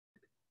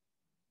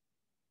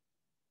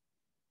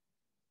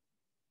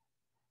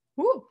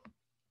Ooh,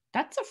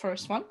 that's the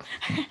first one.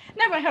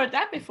 Never heard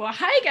that before.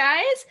 Hi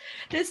guys,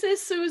 this is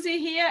Susie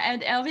here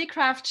at LV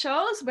Craft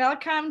Shows.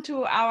 Welcome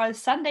to our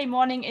Sunday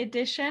morning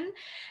edition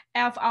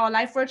of our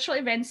live virtual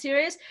event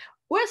series.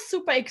 We're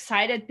super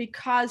excited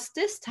because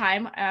this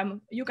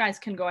time, you guys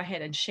can go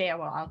ahead and share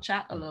while I'll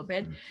chat a little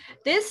bit.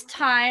 This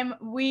time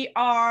we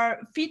are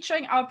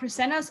featuring our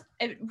presenters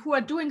who are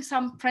doing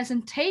some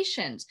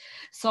presentations.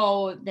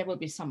 So there will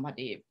be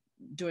somebody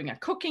doing a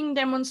cooking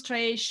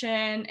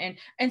demonstration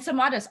and some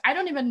others. I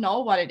don't even know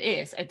what it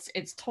is.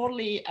 It's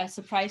totally a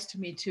surprise to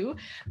me too,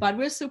 but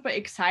we're super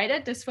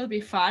excited. This will be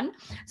fun.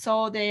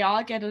 So they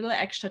all get a little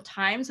extra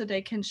time so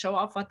they can show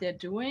off what they're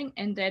doing.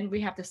 And then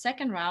we have the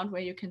second round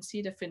where you can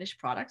see the finished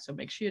product. So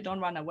make sure you don't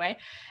run away.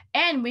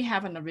 And we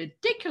have a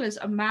ridiculous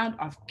amount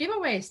of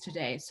giveaways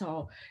today.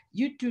 So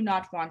you do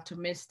not want to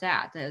miss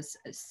that. There's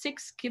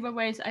 6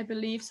 giveaways, I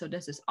believe. So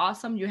this is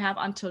awesome. You have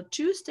until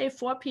Tuesday,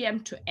 4 p.m.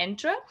 to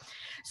enter.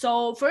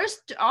 So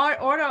first, our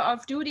order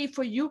of duty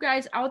for you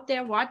guys out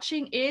there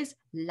watching is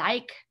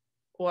like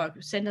or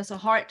send us a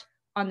heart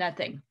on that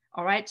thing.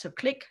 All right, so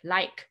click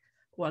like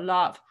or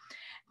love.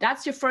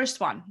 That's your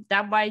first one.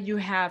 That way you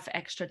have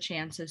extra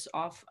chances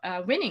of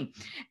winning.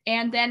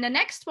 And then the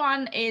next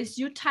one is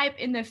you type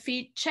in the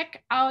feed,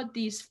 check out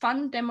these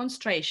fun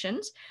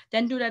demonstrations,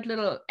 then do that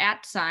little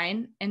 @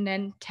 sign and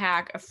then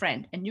tag a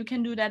friend. And you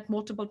can do that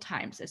multiple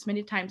times, as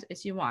many times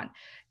as you want.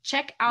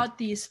 Check out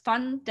these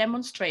fun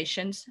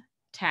demonstrations,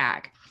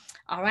 tag.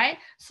 All right,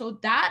 so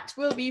that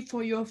will be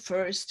for your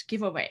first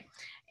giveaway.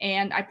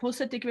 And I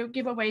posted the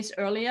giveaways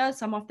earlier.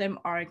 Some of them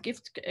are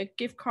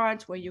gift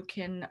cards where you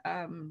can,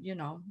 you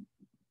know,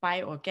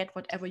 buy or get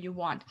whatever you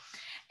want.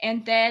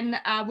 And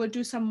then we'll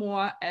do some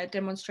more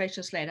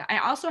demonstrations later. I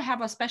also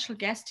have a special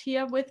guest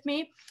here with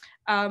me.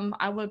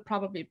 I will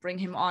probably bring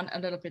him on a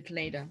little bit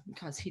later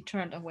because he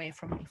turned away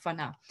from me for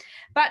now.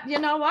 But you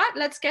know what?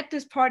 Let's get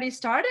this party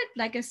started.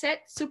 Like I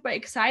said, super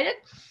excited.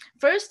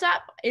 First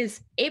up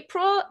is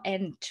April,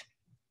 and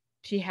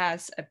she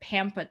has a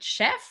pampered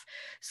chef.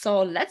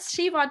 So let's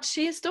see what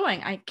she's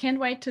doing. I can't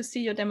wait to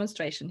see your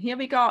demonstration. Here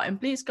we go. And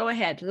please go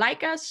ahead,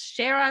 like us,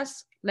 share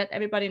us, let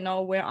everybody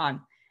know we're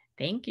on.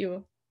 Thank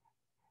you.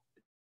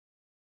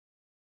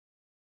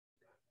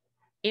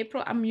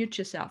 April, unmute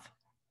yourself.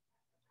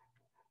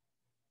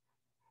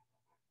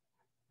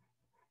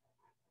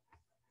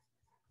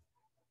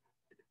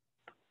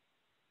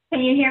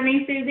 Can you hear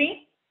me,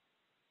 Susie?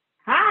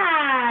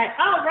 Hi.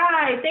 All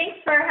right. Thanks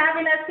for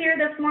having us here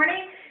this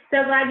morning.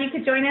 So glad you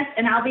could join us,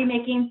 and I'll be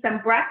making some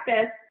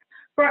breakfast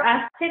for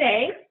us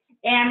today.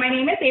 And my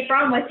name is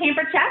April. I'm with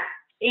Pampered Chef,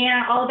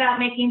 and all about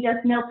making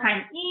just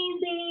mealtime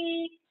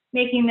easy,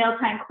 making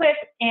mealtime quick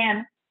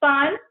and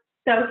fun.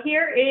 So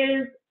here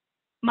is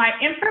my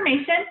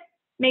information.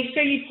 Make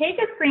sure you take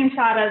a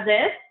screenshot of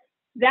this.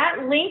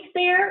 That link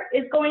there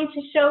is going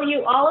to show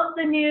you all of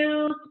the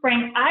new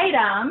spring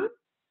items,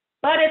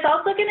 but it's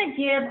also going to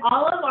give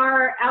all of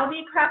our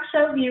LV Craft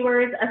Show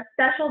viewers a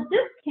special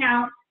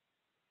discount.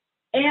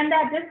 And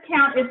that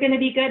discount is going to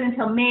be good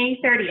until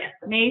May 30th.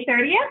 May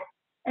 30th.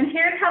 And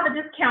here's how the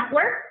discount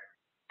works.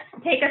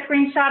 Take a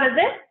screenshot of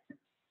this.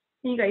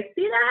 Can you guys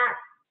see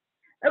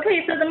that?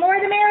 Okay, so the more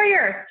the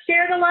merrier.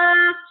 Share the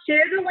love,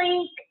 share the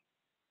link,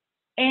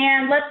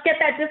 and let's get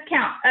that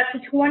discount up to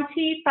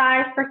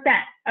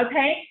 25%,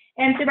 okay?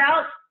 And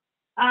throughout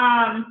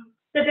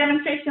the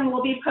demonstration,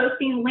 we'll be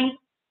posting links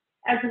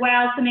as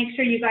well to make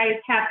sure you guys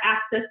have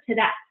access to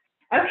that.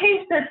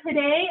 Okay, so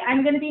today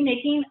I'm going to be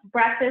making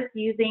breakfast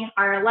using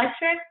our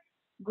electric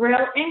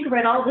grill and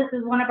griddle. This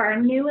is one of our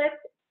newest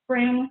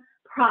spring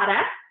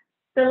products.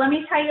 So let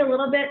me tell you a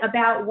little bit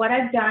about what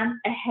I've done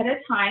ahead of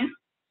time.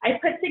 I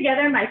put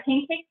together my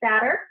pancake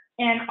batter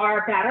in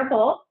our batter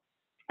bowl,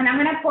 and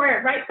I'm going to pour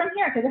it right from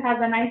here because it has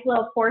a nice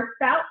little pour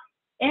spout,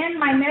 and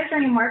my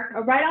measuring marks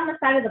are right on the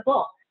side of the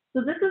bowl.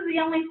 So this is the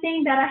only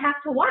thing that I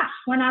have to wash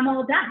when I'm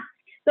all done.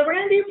 So we're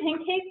going to do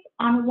pancakes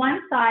on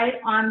one side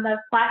on the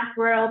flat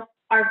grill,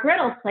 our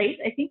griddle plate.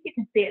 I think you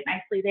can see it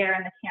nicely there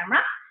in the camera.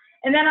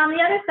 And then on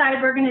the other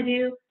side, we're going to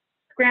do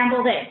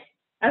scrambled eggs.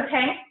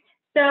 Okay,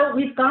 so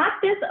we've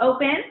got this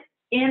open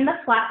in the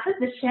flat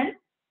position.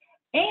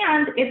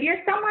 And if you're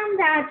someone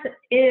that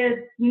is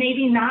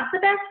maybe not the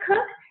best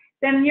cook,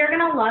 then you're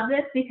going to love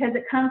this because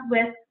it comes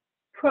with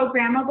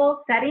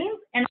programmable settings.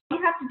 And all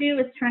you have to do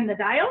is turn the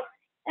dial.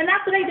 And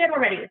that's what I did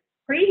already.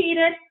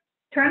 Preheated,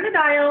 turn the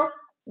dial,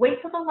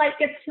 wait till the light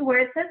gets to where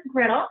it says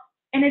griddle,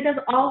 and it does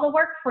all the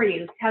work for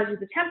you. It tells you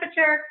the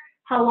temperature,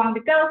 how long to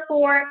go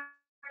for,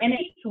 and it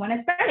beeps when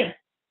it's ready.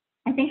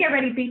 I think it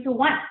already beeped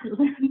once,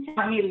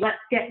 telling me let's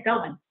get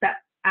going. So,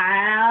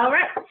 all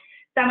right.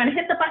 So I'm going to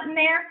hit the button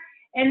there,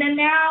 and then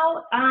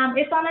now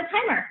it's on a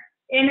timer,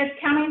 and it's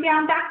counting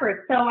down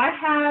backwards. So I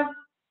have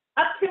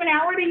up to an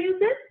hour to use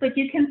this, but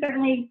you can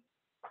certainly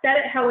set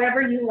it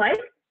however you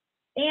like.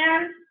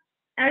 And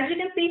as you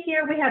can see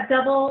here, we have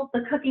double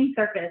the cooking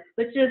surface,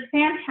 which is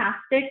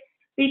fantastic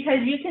because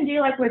you can do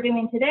like we're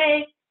doing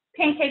today,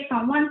 pancakes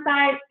on one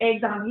side,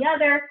 eggs on the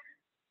other.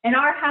 In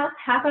our house,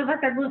 half of us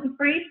are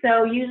gluten-free,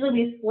 so usually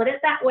we split it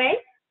that way.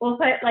 We'll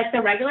put like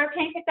the regular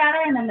pancake batter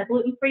and then the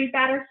gluten-free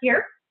batter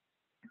here.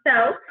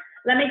 So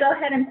let me go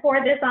ahead and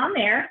pour this on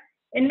there,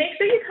 and make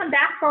sure you come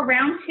back for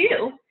round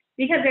 2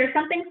 because there's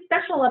something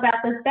special about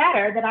this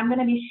batter that I'm going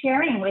to be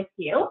sharing with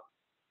you,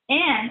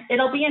 and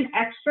it'll be an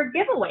extra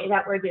giveaway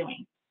that we're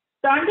doing.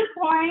 So I'm just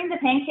pouring the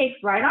pancakes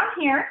right on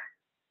here.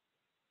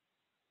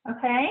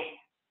 Okay,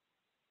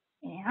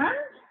 and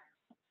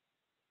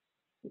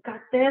we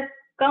got this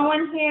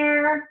going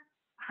here.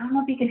 I don't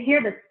know if you can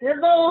hear the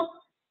sizzle.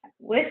 I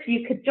wish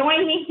you could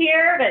join me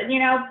here, but you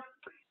know,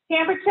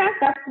 Pampered Chef,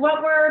 that's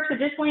what we're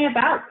traditionally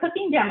about,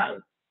 cooking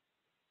demos.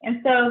 And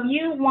so if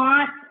you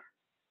want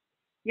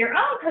your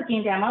own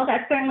cooking demo,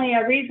 that's certainly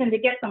a reason to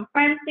get some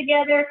friends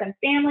together, some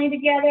family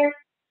together,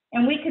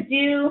 and we could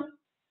do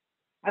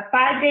a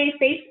 5-day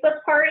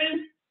Facebook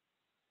party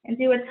and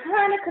do a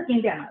ton of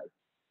cooking demos.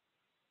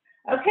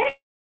 Okay,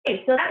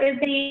 so that is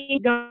the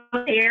go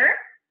there.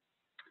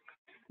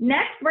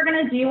 Next, we're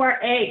going to do our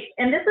eggs,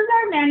 and this is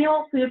our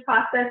manual food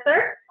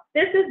processor.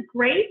 This is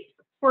great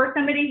for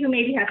somebody who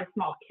maybe has a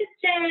small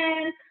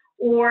kitchen,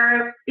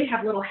 or they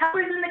have little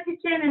helpers in the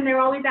kitchen and they're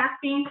always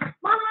asking,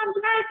 Mom,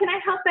 Dad, can I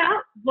help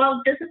out?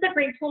 Well, this is a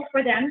great tool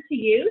for them to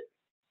use,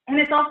 and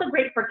it's also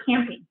great for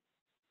camping.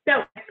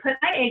 So I put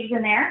my eggs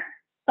in there,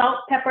 salt,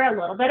 pepper, a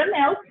little bit of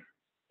milk,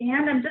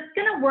 and I'm just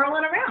going to whirl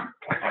it around.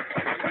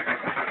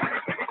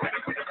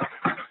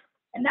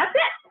 And that's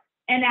it.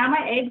 And now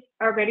my eggs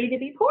are ready to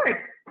be poured.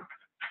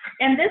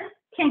 And this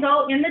can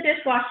go in the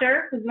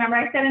dishwasher, because remember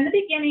I said in the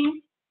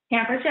beginning,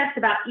 Pampered Chef's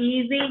about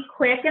easy,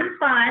 quick, and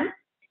fun.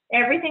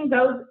 Everything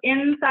goes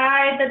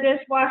inside the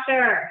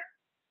dishwasher.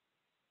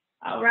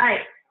 All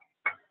right,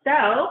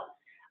 so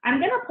I'm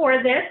going to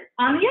pour this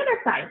on the other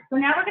side. So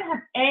now we're going to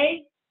have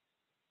eggs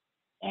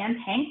and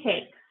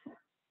pancakes.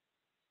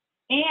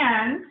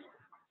 And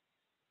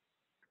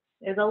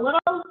there's a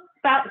little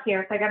spout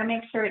here, so I got to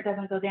make sure it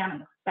doesn't go down in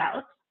the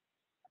spout.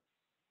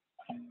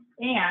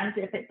 And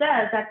if it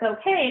does, that's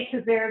okay,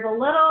 because there's a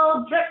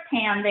little drip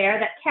pan there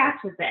that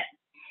catches it.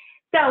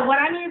 So what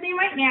I'm using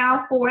right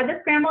now for the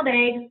scrambled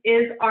eggs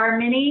is our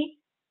mini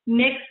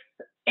mix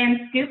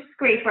and scoop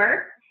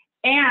scraper.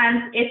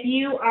 And if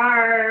you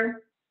are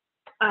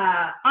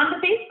on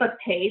the Facebook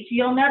page,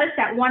 you'll notice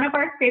that one of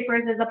our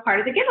scrapers is a part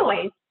of the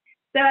giveaways.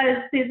 So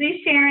as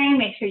Susie's sharing,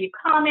 make sure you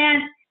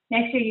comment,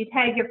 make sure you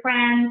tag your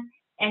friends,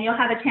 and you'll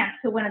have a chance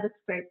to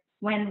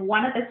win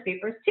one of the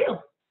scrapers too.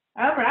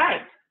 All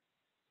right.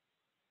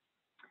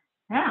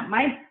 Yeah,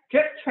 my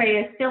drip tray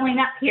is filling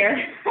up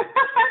here.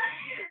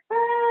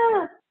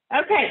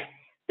 Okay,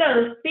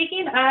 so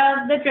speaking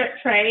of the drip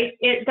tray,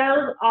 it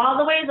goes all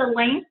the way the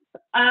length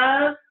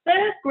of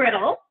the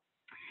griddle.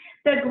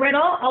 The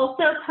griddle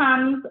also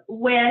comes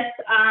with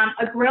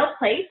a grill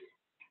plate,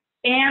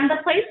 and the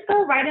plates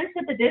go right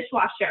into the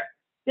dishwasher.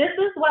 This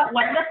is what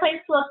one of the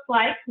plates looks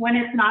like when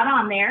it's not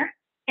on there,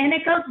 and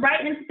it goes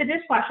right into the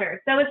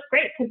dishwasher. So it's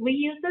great because we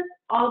use this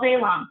all day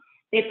long.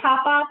 They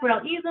pop off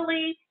real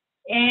easily,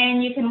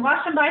 and you can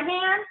wash them by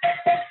hand,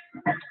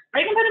 or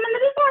you can put them in the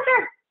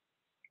dishwasher.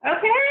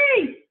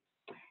 Okay,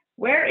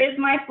 where is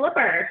my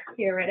flipper?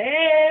 Here it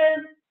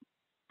is.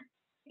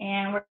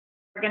 And we're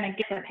going to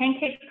get the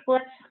pancake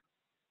flipped.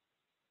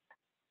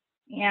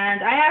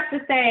 And I have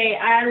to say,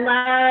 I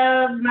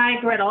love my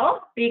griddle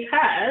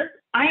because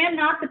I am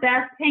not the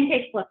best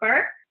pancake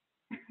flipper.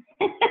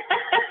 I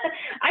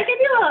can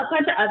do a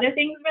bunch of other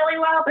things really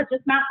well, but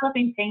just not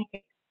flipping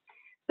pancakes.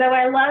 So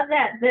I love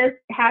that this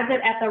has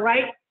it at the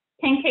right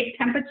pancake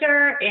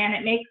temperature, and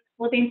it makes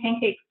flipping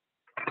pancakes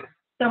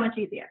so much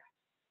easier.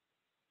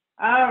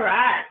 All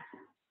right,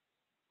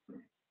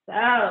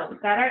 so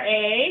we've got our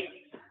eggs,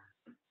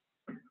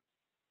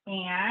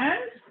 and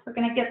we're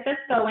gonna get this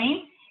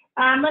going.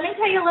 Let me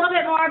tell you a little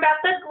bit more about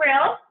the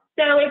grill.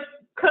 So it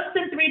cooks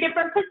in 3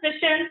 different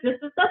positions. This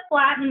is the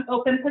flat and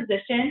open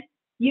position.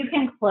 You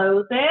can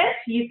close it,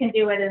 you can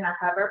do it in a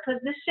hover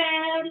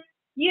position,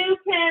 you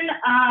can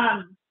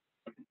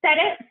set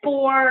it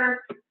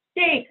for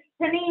steaks,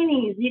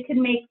 paninis, you can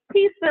make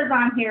pizzas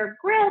on here,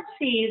 grilled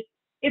cheese.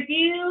 If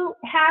you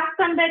have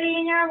somebody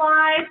in your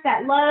life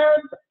that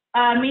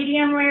loves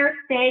medium rare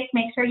steak,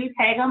 make sure you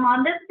tag them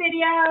on this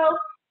video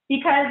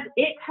because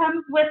it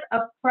comes with a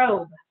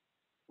probe.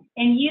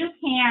 And you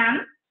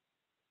can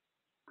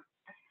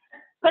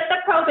put the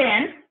probe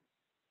in,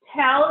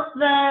 tell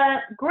the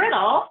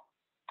griddle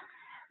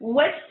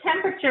which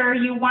temperature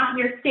you want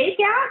your steak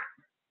at,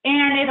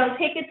 and it'll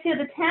take it to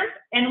the temp,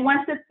 and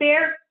once it's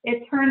there,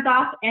 it turns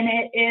off and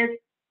it is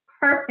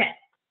perfect.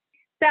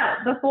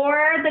 So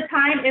before the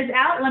time is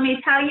out, let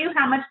me tell you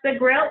how much the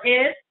grill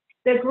is.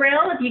 The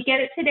grill, if you get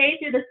it today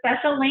through the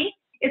special link,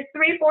 is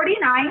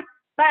 $349,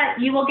 but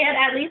you will get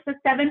at least a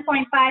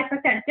 7.5%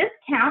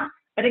 discount.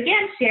 But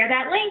again, share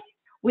that link.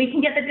 We can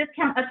get the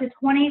discount up to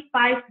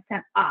 25%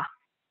 off.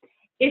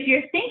 If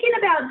you're thinking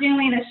about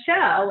doing a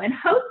show and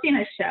hosting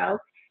a show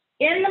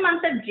in the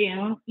month of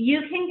June,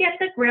 you can get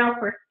the grill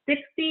for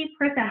 60%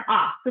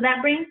 off. So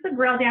that brings the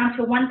grill down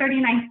to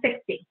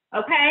 $139.60,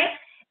 okay?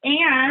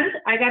 And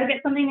I got to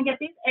get something to get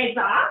these eggs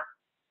off.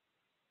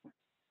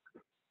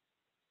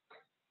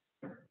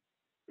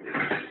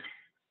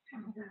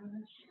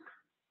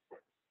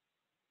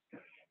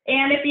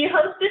 And if you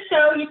host a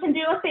show, you can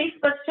do a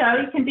Facebook show.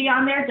 You can be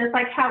on there just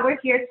like how we're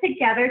here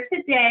together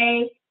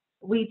today.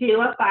 We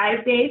do a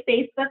 5-day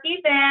Facebook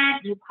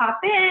event. You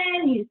pop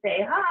in, you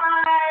say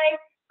hi,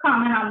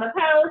 comment on the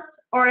post,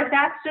 or if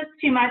that's just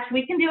too much,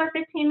 we can do a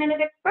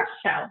 15-minute express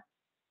show.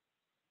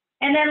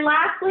 And then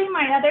lastly,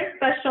 my other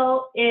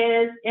special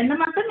is in the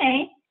month of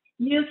May,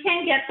 you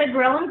can get the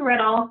Grill and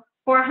Griddle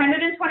for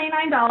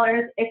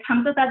 $129. It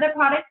comes with other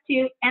products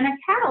too, and a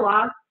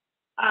catalog,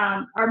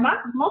 or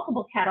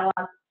multiple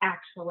catalogs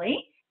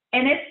actually,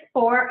 and it's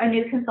for a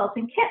new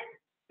consulting kit.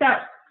 So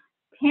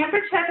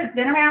Pampered Chef has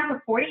been around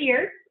for 40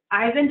 years.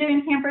 I've been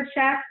doing Pampered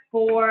Chef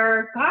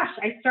for, gosh,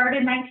 I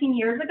started 19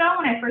 years ago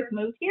when I first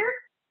moved here,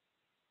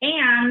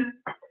 and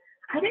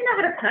I didn't know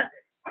how to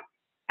cook.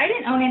 I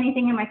didn't own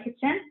anything in my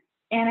kitchen,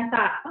 and I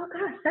thought, oh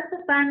gosh, that's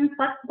a fun,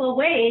 flexible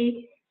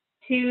way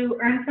to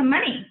earn some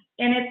money.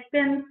 And it's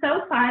been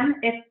so fun.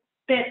 It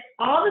fit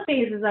all the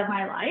phases of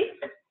my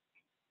life.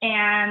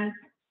 And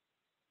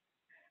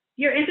if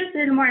you're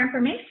interested in more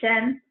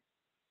information,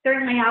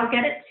 certainly I'll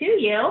get it to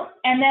you.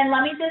 And then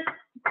let me just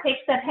take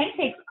the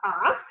pancakes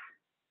off.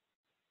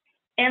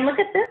 And look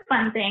at this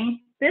fun thing.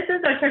 This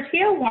is a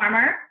tortilla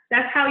warmer.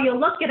 That's how you'll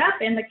look it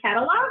up in the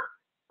catalog.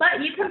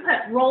 But you can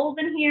put rolls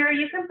in here.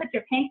 You can put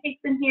your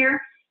pancakes in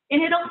here.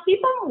 And it'll keep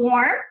them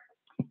warm.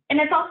 And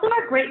it's also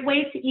a great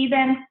way to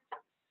even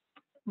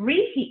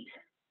reheat.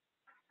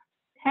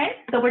 Okay,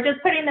 so we're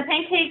just putting the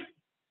pancakes.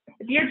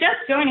 If you're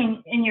just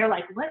joining and you're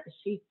like, what is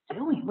she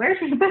doing? Where is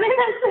she putting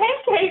those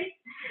pancakes?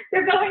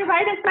 They're going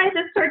right inside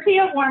this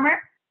tortilla warmer,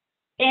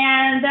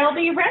 and they'll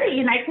be ready.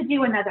 And I could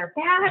do another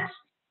batch.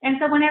 And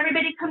so when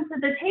everybody comes to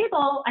the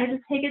table, I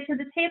just take it to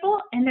the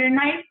table, and they're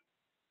nice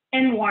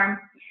and warm.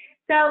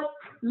 So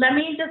let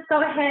me just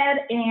go ahead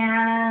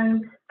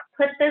and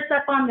put this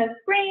up on the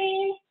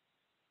screen.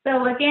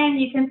 So again,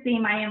 you can see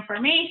my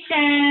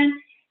information.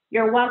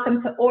 You're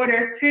welcome to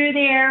order through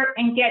there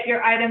and get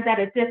your items at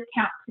a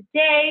discount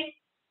today.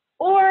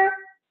 Or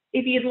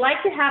if you'd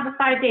like to have a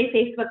 5-day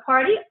Facebook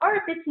party or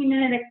a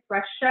 15-minute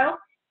express show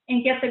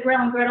and get the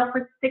Grill and Griddle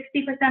for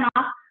 60%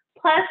 off,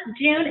 plus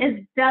June is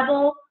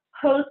double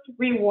host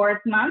rewards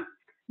month.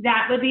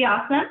 That would be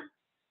awesome.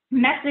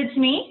 Message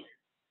me.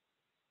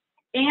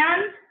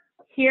 And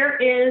here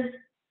is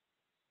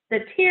the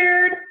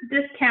tiered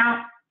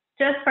discount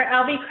just for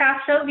LV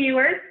Craft Show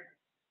viewers.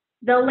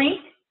 The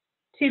link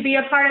to be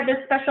a part of this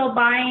special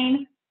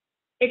buying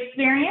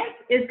experience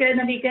is going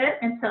to be good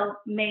until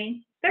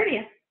May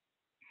 30th.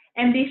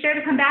 And be sure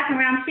to come back in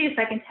round 2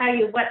 so I can tell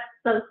you what's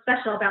so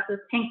special about this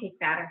pancake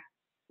batter.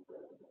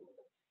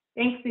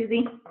 Thanks,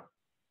 Susie.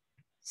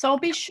 So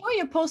be sure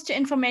you post your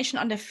information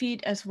on the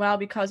feed as well,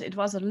 because it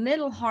was a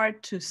little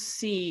hard to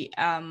see.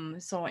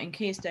 So in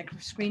case the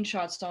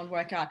screenshots don't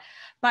work out,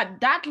 but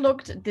that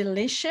looked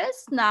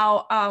delicious.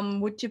 Now,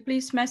 would you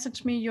please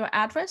message me your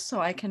address so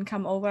I can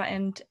come over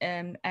and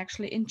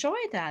actually enjoy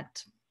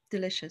that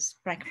delicious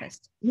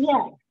breakfast?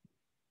 Yeah.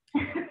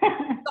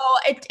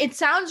 So it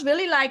sounds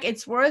really like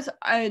it's worth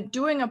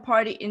doing a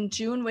party in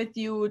June with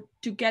you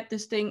to get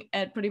this thing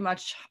at pretty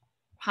much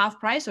half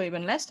price or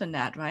even less than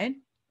that, right?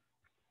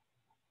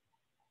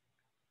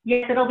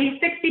 Yes, it'll be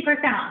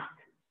 60% off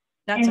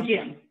in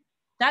June.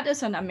 That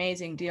is an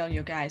amazing deal,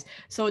 you guys.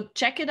 So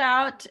check it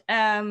out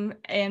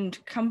and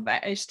come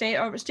back,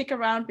 stick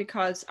around,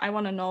 because I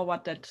want to know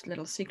what that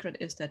little secret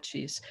is that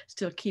she's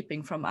still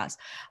keeping from us.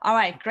 All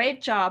right,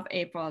 great job,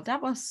 April.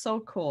 That was so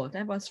cool.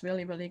 That was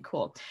really, really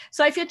cool.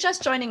 So if you're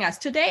just joining us,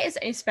 today is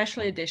a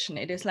special edition.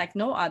 It is like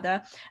no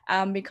other,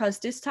 because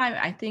this time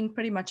I think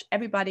pretty much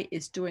everybody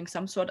is doing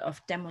some sort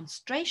of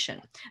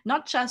demonstration,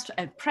 not just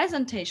a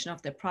presentation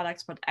of their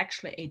products, but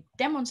actually a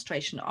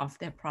demonstration of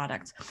their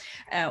products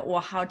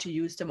or how to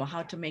use them or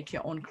how to make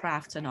your own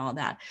crafts and all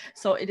that.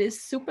 So it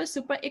is super,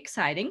 super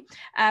exciting.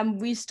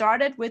 We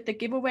started with the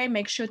giveaway.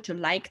 Make sure to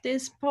like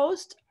this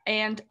post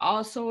and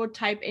also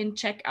type in,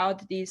 check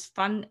out these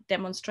fun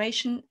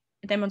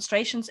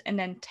demonstrations, and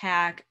then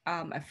tag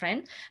a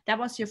friend. That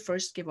was your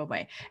first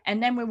giveaway.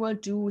 And then we will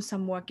do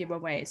some more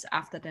giveaways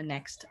after the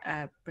next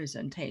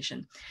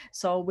presentation.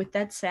 So with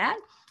that said,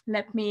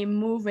 let me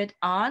move it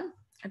on.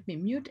 Let me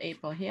mute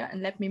April here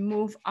and let me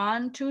move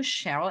on to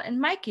Cheryl and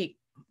Mikey.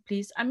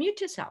 Please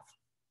unmute yourself.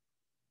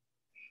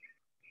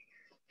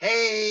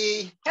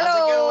 Hey, hello.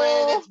 How's it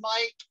going? It's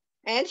Mike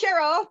and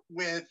Cheryl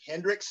with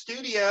Hendrick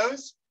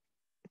Studios.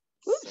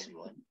 Oops.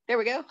 There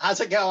we go. How's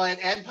it going?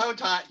 And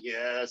Potot.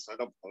 Yes, I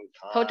know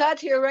Potot.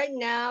 Potot's here right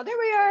now. There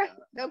we are.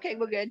 Yeah. Okay,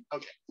 we're good.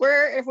 Okay.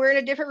 We're in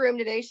a different room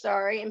today,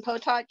 sorry. And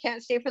Potot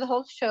can't stay for the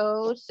whole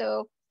show,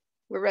 so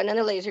we're running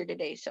a laser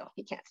today, so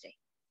he can't stay.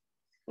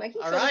 Mikey,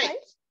 all right,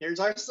 signs? Here's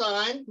our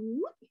sign.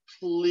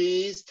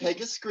 Please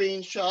take a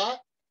screenshot.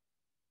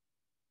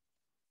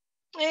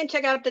 And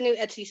check out the new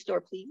Etsy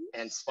store, please.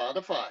 And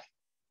Spotify.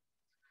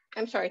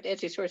 I'm sorry, the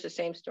Etsy store is the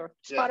same store.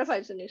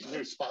 Spotify's the new store. New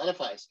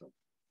Spotify store.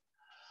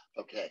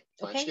 Okay,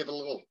 so let's give a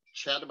little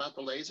chat about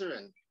the laser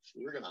and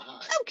we're gonna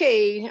hide.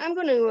 Okay, I'm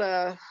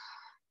gonna,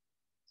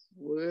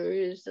 where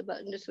is the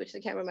button to switch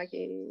the camera,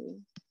 Mikey?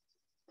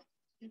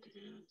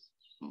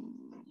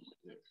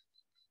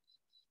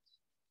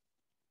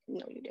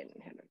 No, you didn't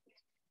have it.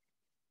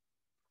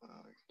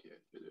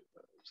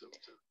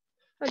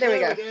 Oh, there we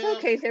go.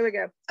 Okay, there we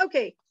go.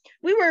 Okay,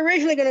 we were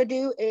originally going to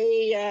do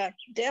a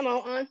demo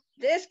on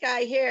this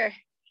guy here,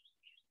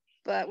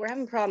 but we're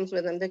having problems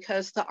with him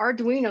because the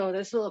Arduino,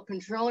 this little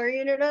controller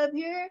unit up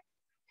here,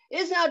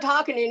 is not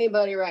talking to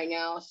anybody right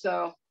now,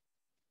 so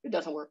it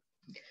doesn't work.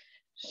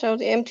 So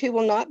the M2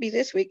 will not be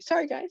this week.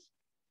 Sorry, guys.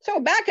 So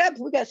back up.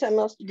 We got something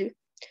else to do.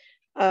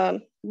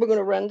 We're going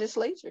to run this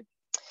laser.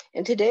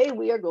 And today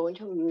we are going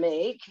to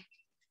make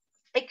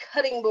a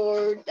cutting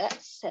board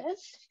that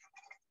says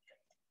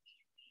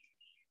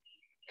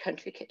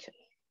Country Kitchen.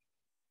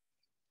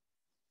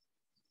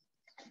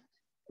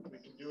 We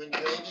can do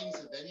engravings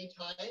of any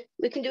type.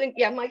 We can do,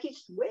 yeah,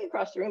 Mikey's way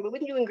across the room, but we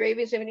can do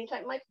engravings of any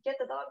type. Mike, get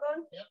the dog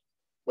on? Yep.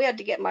 We had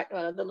to get my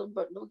the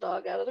little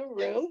dog out of the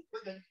room.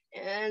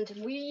 And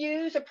we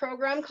use a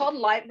program called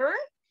Lightburn.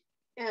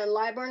 And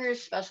Lightburn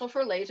is special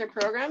for laser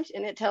programs.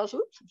 And it tells,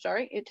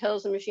 it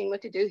tells the machine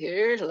what to do.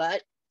 Here's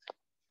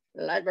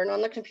Lightburn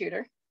on the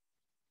computer.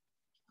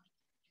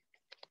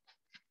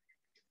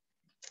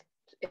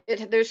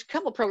 There's a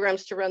couple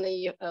programs to run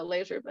the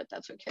laser, but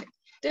that's okay.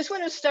 This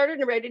one is started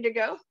and ready to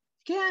go.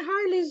 Can't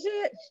hardly see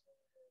it.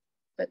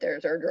 But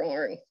there's our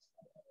drawing.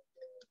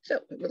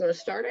 So we're going to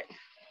start it.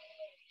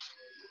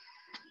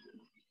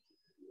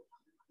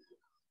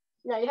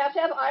 Now you have to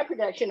have eye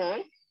protection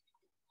on,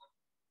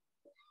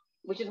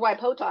 which is why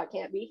Potok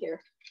can't be here.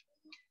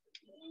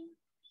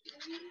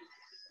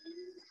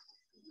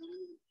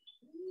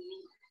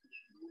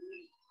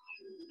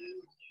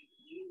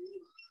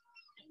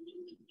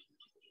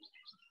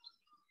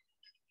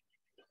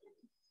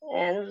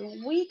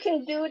 And we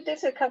can do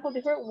this a couple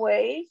different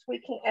ways. We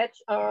can etch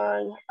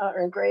on or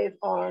engrave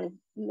on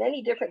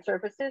many different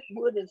surfaces.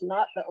 Wood is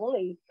not the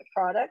only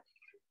product.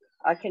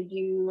 I can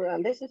do,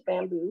 this is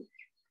bamboo,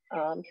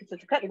 because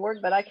it's a cutting board,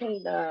 but I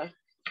can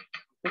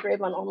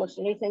engrave on almost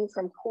anything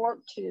from cork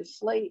to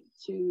slate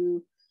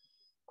to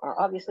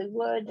obviously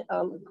wood,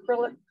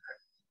 acrylic,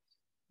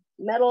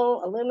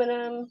 metal,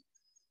 aluminum.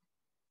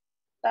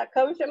 That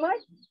covers it,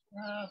 Mike?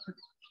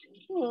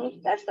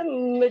 That's the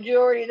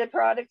majority of the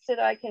products that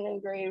I can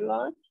engrave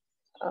on.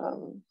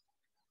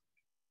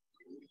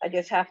 I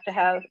just have to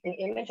have an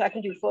image. I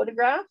can do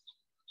photographs.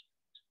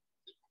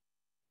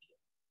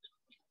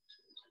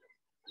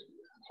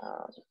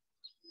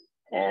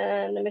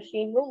 And the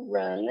machine will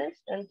run this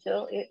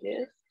until it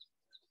is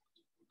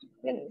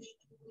finished.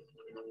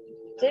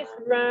 This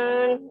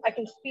run, I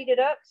can speed it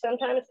up.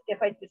 Sometimes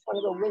if I just want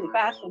to go really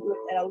fast and do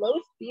it at a low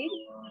speed,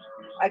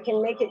 I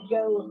can make it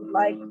go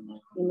like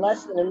in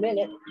less than a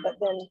minute, but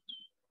then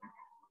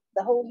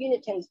the whole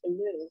unit tends to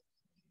move.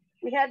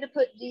 We had to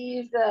put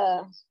these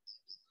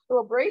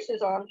little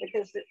braces on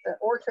because the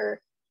orter,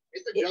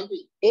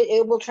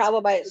 it will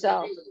travel by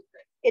itself.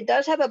 It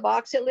does have a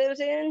box it lives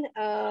in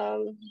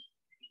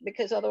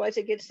because otherwise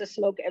it gets the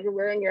smoke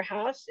everywhere in your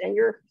house and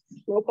your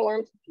smoke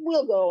alarms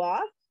will go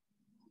off.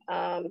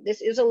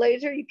 This is a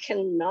laser. You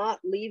cannot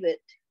leave it.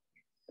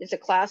 It's a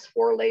class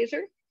 4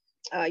 laser.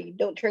 You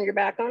don't turn your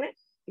back on it.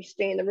 You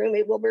stay in the room.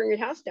 It will burn your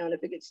house down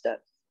if it gets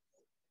stuck.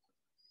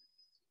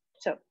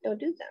 So don't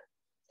do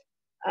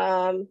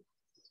that.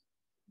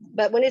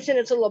 But when it's in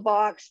its little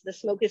box, the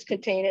smoke is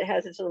contained. It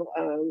has its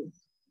little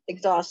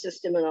exhaust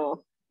system and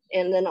all.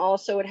 And then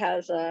also it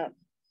has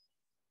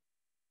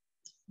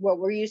what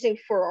we're using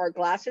for our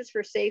glasses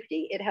for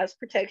safety. It has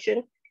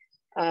protection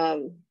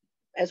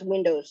as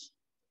windows.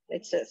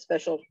 It's a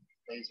special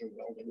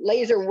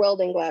laser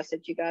welding glass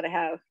that you got to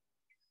have.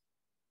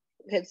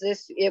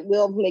 Because it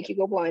will make you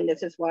go blind.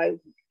 This is why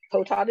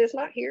Potot is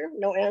not here.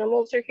 No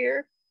animals are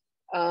here.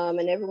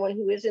 And everyone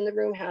who is in the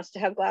room has to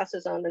have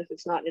glasses on if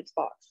it's not in its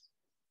box.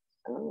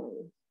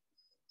 So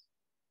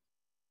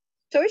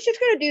it's just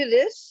going to do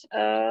this.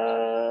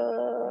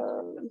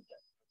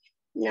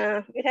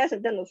 No, it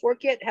hasn't done the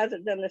fork yet. It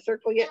hasn't done the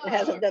circle yet. It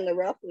hasn't done the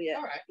ruffle yet.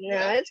 All right.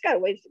 No, it's got a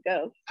ways to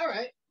go. All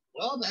right.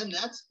 Well, then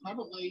that's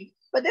probably.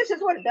 But this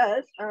is what it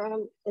does.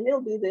 And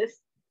it'll do this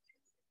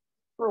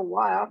for a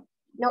while.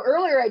 Now,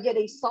 earlier I did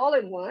a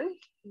solid one,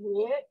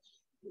 which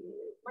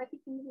might be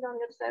easy on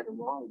the other side of the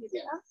wall.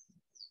 Yeah.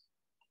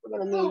 We're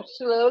going to move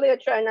slowly. I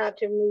try not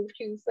to move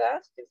too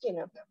fast, you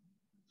know.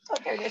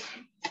 Okay,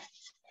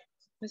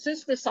 this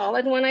is the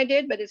solid one I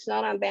did, but it's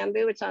not on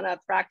bamboo. It's on a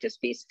practice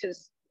piece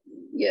because,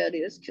 yeah, it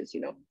is because,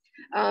 you know.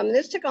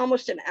 This took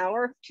almost an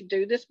hour to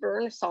do this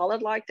burn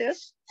solid like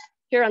this.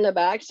 Here on the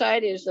back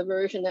side is the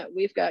version that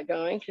we've got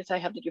going because I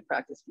have to do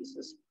practice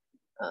pieces,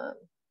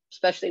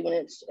 especially when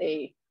it's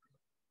a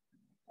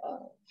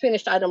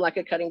finished item like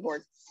a cutting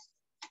board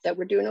that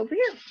we're doing over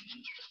here.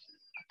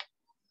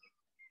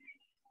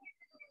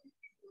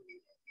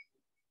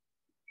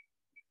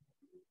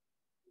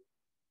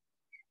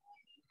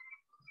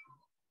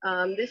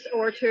 This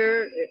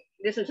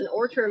is an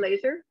Orter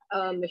laser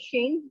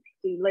machine.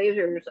 The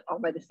lasers are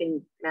by the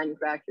same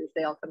manufacturers.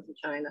 They all come from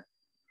China.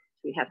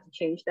 We have to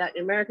change that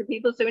in American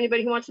people. So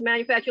anybody who wants to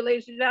manufacture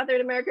lasers out there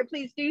in America,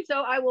 please do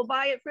so. I will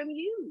buy it from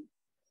you.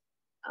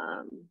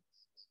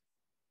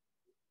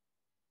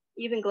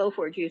 Even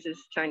Glowforge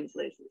uses Chinese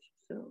lasers.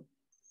 So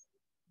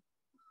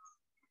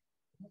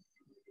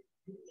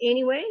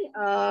anyway,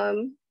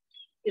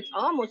 it's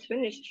almost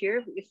finished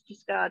here. It's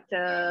just got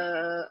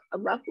a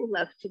ruffle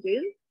left to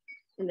do.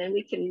 And then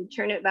we can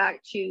turn it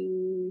back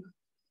to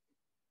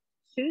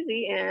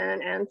Susie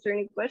and answer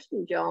any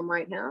questions y'all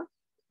might have.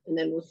 And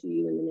then we'll see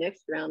you in the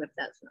next round if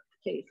that's not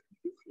the case.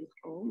 This is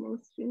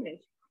almost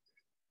finished.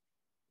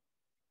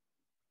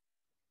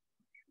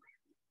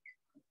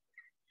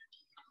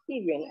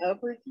 Even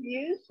upward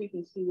view so you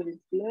can see what it's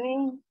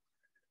doing.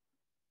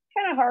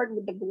 Kind of hard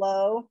with the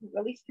glow,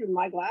 at least through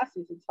my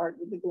glasses, it's hard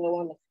with the glow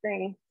on the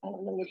screen. I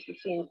don't know what you're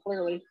seeing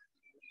clearly.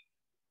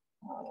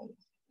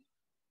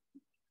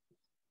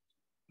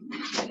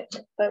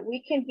 But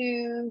we can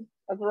do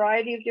a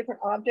variety of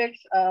different objects.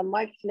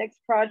 Mike's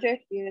next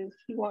project is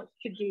he wants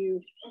to do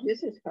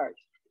business cards.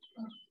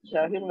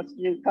 So he wants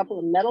to do a couple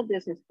of metal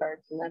business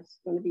cards, and that's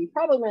going to be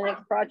probably my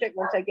next project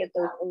once I get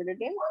those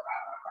ordered in.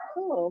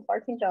 Oh,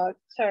 barking dog,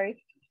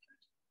 sorry.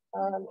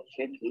 It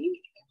should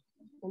be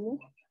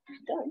almost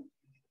done.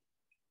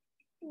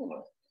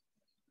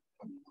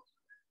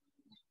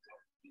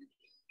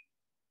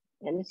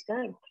 And it's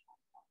done.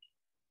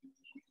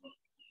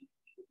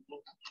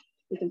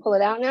 We can pull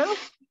it out now.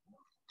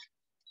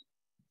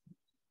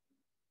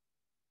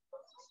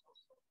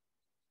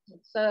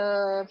 It's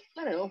I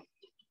don't know,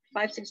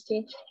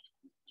 5/16.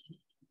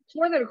 It's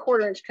more than a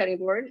 1/4 inch cutting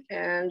board,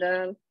 and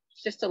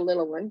it's just a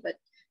little one, but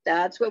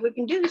that's what we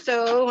can do.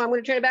 So I'm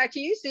going to turn it back to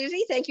you,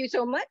 Susie. Thank you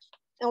so much.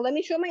 Now let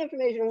me show my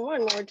information one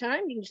more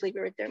time. You can just leave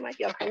it right there,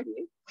 Mikey. I'll come to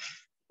you.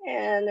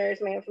 And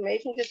there's my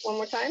information just one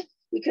more time.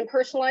 We can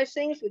personalize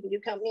things. We can do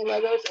company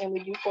logos, and we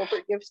do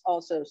corporate gifts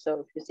also.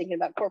 So if you're thinking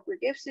about corporate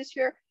gifts this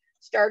year,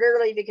 start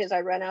early because I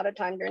run out of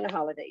time during the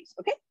holidays.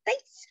 Okay,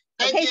 thanks.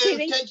 Thank okay, you.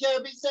 Susie. Take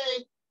care. Be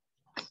safe.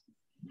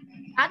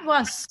 That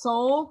was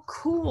so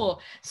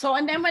cool. So,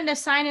 and then when the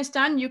sign is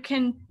done, you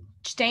can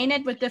stain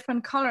it with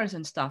different colors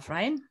and stuff,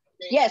 right?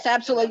 Yes,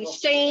 absolutely.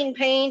 Stain,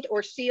 paint,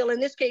 or seal. In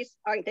this case,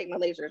 I can take my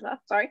lasers off.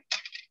 Sorry.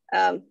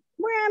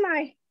 Where am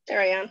I? There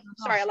I am.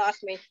 Sorry, I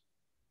lost me.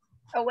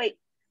 Oh wait,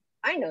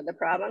 I know the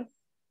problem.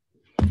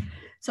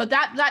 So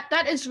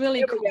that is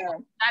really cool.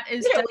 That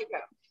is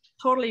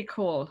totally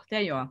cool.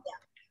 There you are.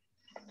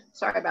 Yeah.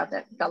 Sorry about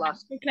that. Got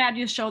lost. I'm glad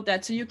you showed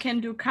that. So you can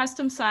do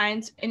custom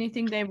signs,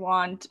 anything they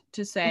want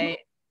to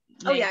say.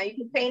 Oh yeah, you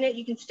can paint it,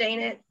 you can stain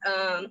it.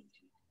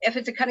 If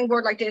it's a cutting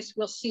board like this,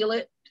 we'll seal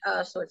it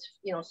so it's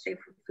safe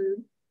for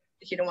food.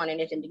 But you don't want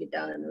anything to get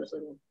down in those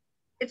little.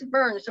 It's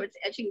burned, so it's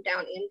etching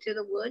down into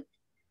the wood.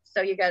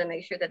 So you got to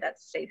make sure that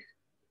that's safe.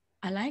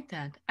 I like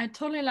that. I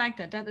totally like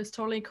that. That is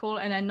totally cool.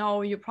 And I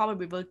know you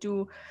probably will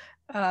do,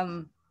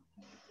 well,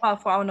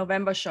 for our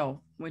November show,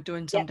 we're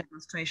doing some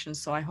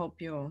demonstrations. So I hope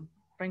you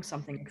bring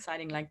something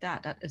exciting like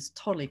that. That is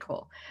totally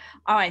cool.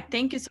 All right.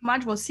 Thank you so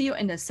much. We'll see you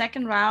in the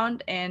second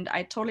round. And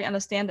I totally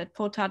understand that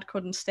Potard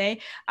couldn't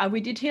stay.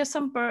 We did hear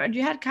some bird.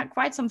 You had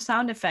quite some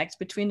sound effects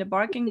between the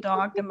barking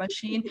dog, the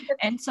machine,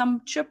 and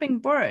some chirping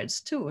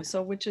birds too.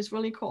 So, which is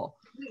really cool.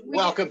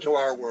 Welcome to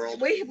our world.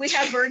 We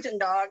have birds and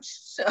dogs.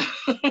 So.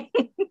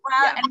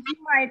 Well,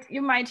 and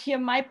you might hear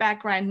my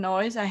background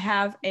noise. I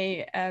have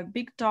a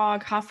big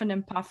dog huffing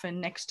and puffing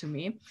next to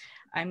me.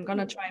 I'm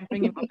gonna try and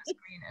bring him on the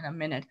screen in a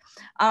minute.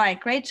 All right,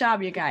 great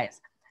job, you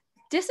guys.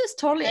 This is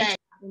totally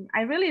exciting.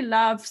 I really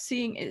love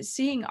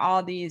seeing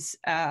all these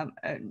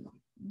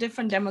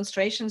different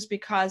demonstrations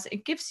because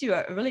it gives you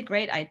a really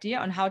great idea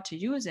on how to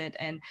use it.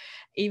 And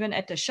even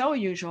at the show,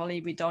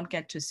 usually we don't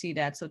get to see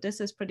that. So this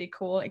is pretty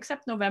cool,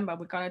 except November,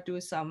 we're gonna do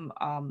some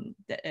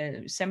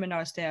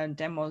seminars there and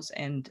demos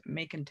and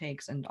make and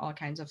takes and all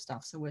kinds of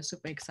stuff. So we're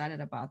super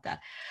excited about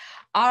that.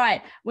 All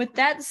right, with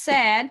that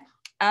said,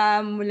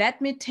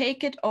 let me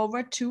take it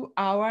over to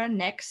our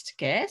next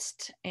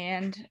guest.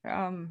 And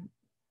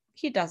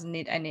he doesn't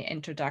need any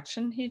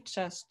introduction. He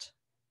just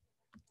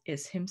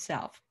is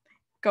himself.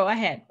 Go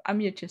ahead,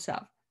 unmute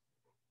yourself.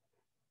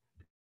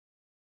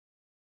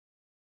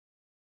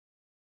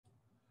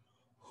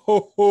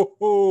 Ho, ho,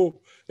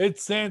 ho,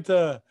 it's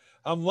Santa.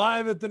 I'm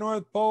live at the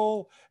North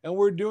Pole and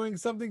we're doing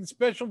something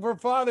special for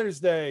Father's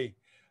Day.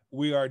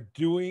 We are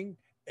doing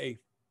a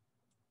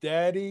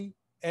Daddy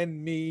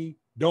and Me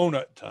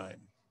donut time.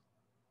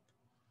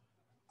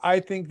 I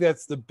think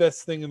that's the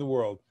best thing in the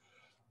world.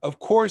 Of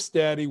course,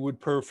 Daddy would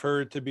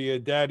prefer it to be a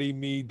Daddy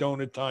Me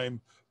donut time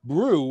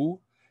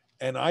brew.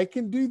 And I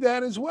can do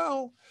that as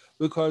well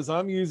because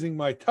I'm using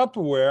my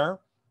Tupperware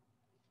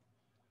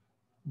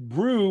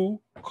brew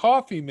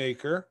coffee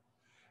maker.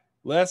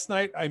 Last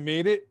night I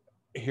made it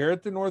here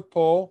at the North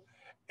Pole,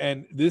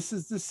 and this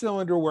is the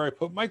cylinder where I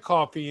put my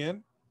coffee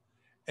in.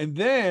 And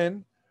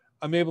then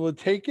I'm able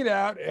to take it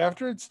out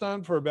after it's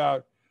done for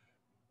about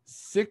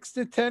 6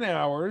 to 10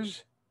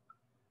 hours.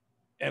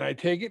 And I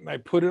take it and I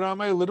put it on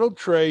my little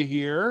tray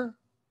here.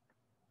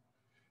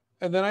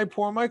 And then I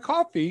pour my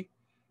coffee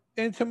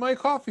into my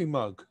coffee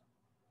mug.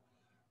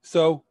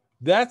 So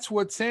that's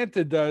what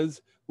Santa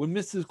does when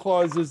Mrs.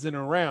 Claus isn't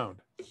around.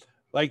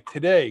 Like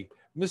today,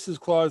 Mrs.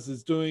 Claus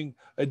is doing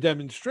a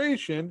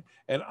demonstration,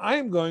 and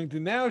I'm going to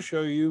now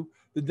show you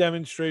the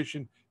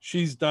demonstration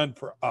she's done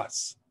for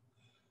us.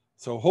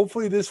 So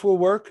hopefully this will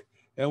work,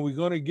 and we're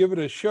going to give it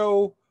a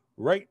show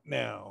right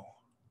now.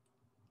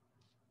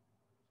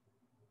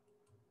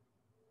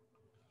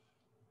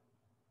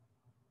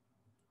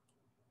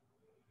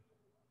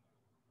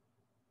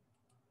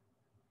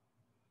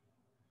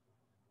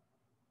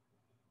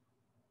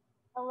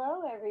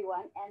 Hello,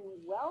 everyone, and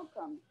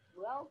welcome,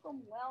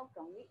 welcome,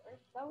 welcome. We are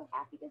so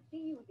happy to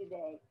see you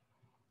today.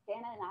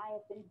 Santa and I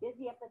have been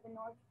busy up at the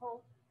North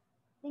Pole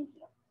thinking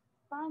of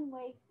fun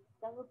ways to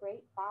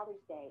celebrate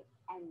Father's Day,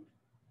 and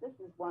this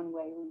is one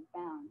way we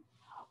found.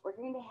 We're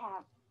going to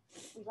have,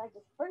 we'd like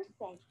to first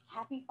say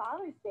Happy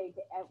Father's Day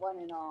to everyone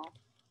and all,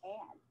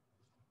 and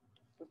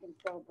we can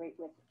celebrate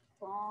with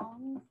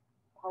songs,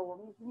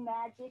 poems,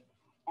 magic,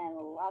 and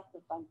lots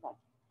of fun stuff.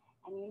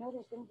 And you know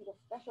there's going to be a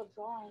special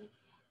drawing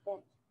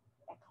that's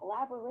a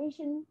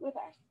collaboration with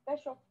our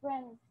special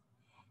friends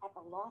at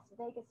the Las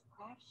Vegas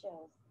craft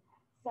shows.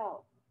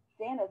 So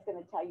Santa's going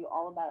to tell you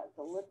all about it,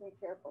 so listen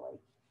carefully.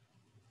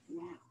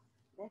 Now,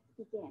 let's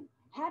begin.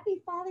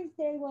 Happy Father's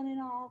Day, one and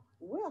all.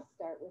 We'll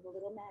start with a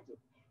little magic.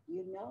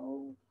 You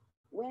know,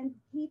 when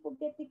people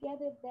get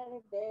together that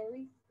are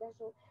very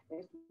special,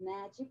 there's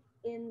magic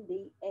in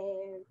the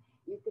air.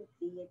 You can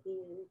see it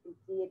here, you can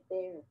see it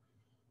there.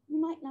 You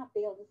might not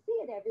be able to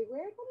see it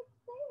everywhere, but it's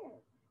there.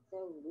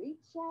 So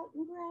reach out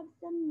and grab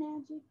some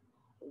magic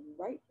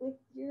right with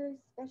your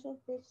special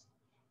fish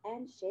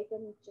and shake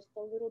them just a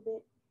little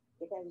bit.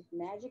 Get those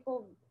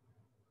magical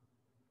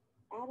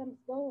atoms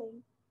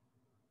going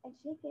and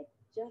shake it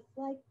just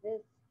like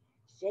this.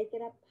 Shake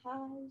it up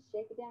high,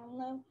 shake it down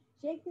low,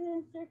 shake it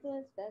in a circle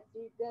as fast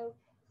as you go.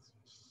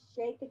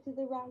 Shake it to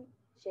the right,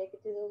 shake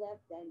it to the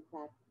left, and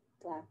clap,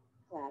 clap,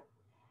 clap.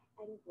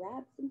 And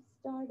grab some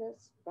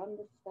stardust from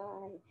the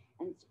sky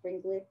and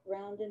sprinkle it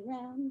round and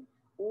round.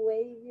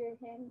 Wave your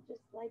hand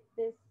just like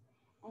this,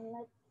 and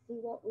let's see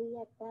what we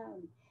have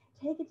found.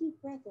 Take a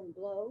deep breath and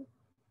blow,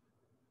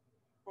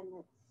 and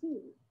let's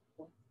see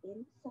what's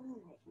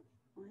inside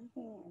my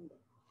hand.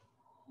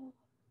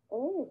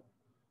 Oh,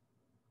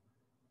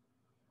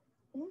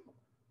 that.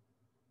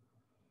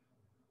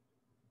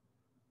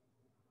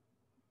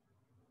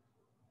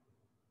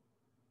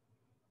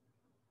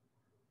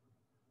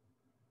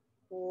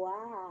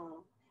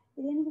 Wow.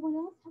 Did anyone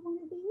else have one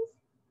of these?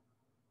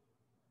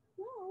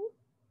 No.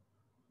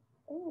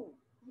 Oh,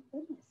 my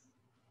goodness.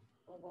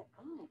 Well, what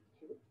I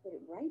do is put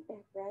it right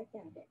back where I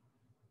found it.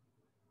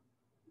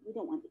 We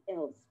don't want the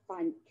elves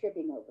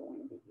tripping over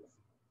one of these.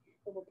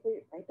 So we'll put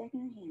it right back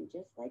in our hand,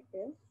 just like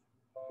this.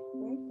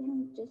 Right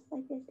down, just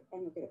like this.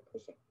 And we're going to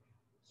push it.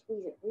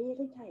 Squeeze it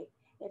really tight.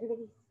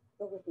 Everybody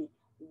go with me.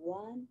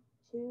 1,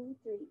 2,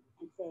 3.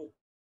 And say,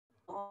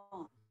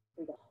 on.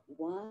 Here we go.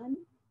 1,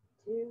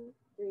 2,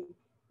 3.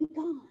 Be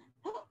gone.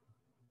 Oh,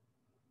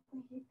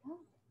 where did it go?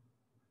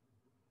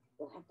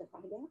 We'll have to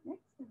find out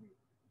next time.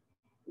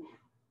 Now,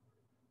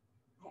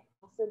 I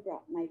also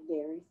brought my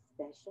very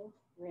special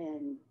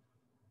friend,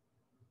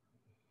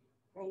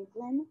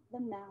 Franklin the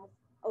Mouse.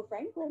 Oh,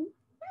 Franklin.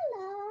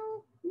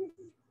 Hello,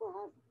 Mrs.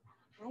 Claus.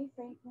 Hi,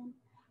 Franklin.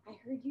 I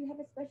heard you have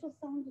a special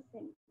song to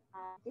sing.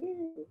 I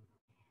do.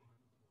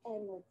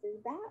 And what's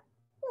it about?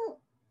 Well,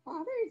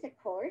 fathers, of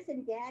course,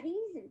 and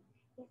daddies, and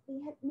yes,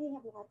 may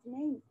have lots of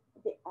names,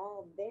 but they're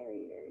all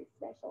very, very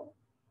special.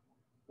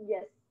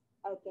 Yes.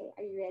 Okay,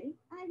 are you ready?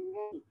 I'm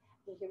ready.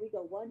 Okay, here we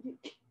go. 1, 2.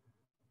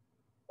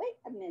 Wait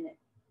a minute.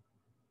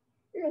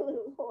 You're a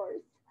little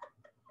horse.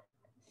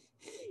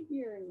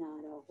 You're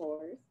not a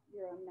horse.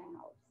 You're a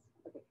mouse.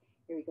 Okay,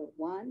 here we go.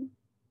 1,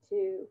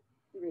 2,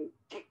 3.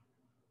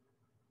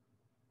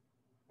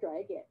 Try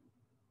again.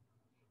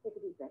 Take a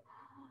deep breath.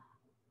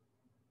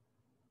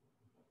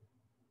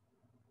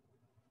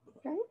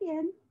 Try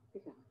again. Here we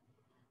go.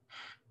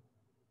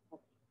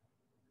 Okay.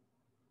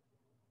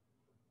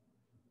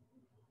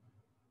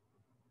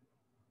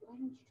 Why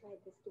don't you try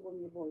this to warm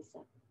your voice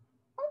up?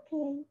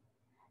 Okay.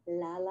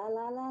 La la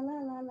la la la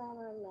la la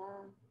la la.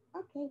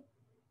 Okay.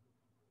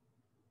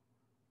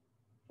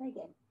 Try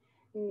again.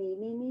 Me,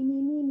 me, me,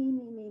 me, me, me,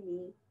 me, me,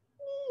 me.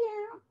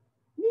 Meow.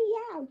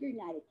 Meow. You're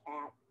not a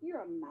cat.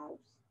 You're a mouse.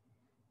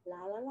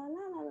 La la la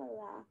la la la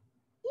la.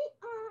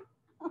 Ee-ah.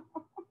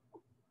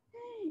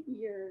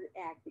 You're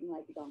acting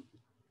like a donkey.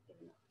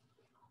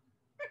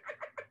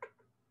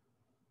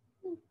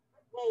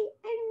 Hey,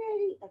 I'm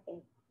ready.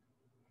 Okay.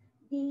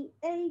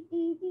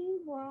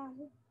 D-A-D-D-Y.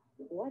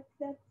 What's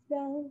that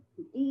spell?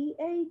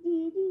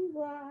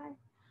 D-A-D-D-Y.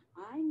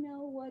 I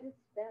know what it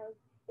spells.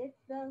 It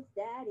spells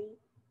Daddy.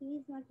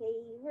 He's my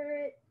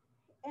favorite.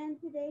 And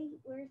today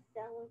we're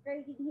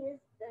celebrating his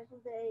special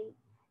day.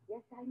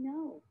 Yes, I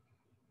know.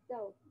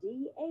 So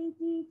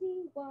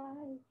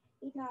D-A-D-D-Y.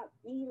 He taught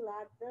me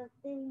lots of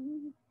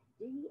things.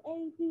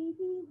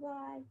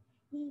 D-A-D-D-Y.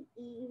 He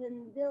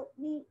even built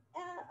me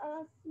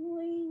a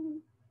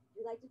swing.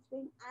 You like to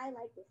swing? I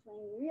like to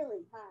swing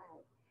really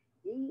high.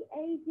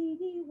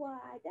 D-A-D-D-Y.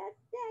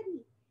 That's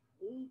Daddy.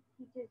 He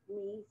teaches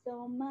me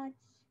so much.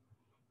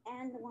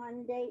 And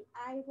one day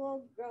I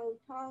will grow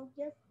tall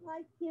just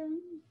like him.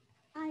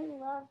 I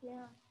love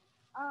him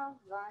a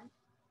bunch.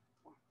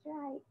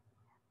 right.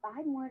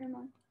 Bye,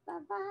 Mortimer.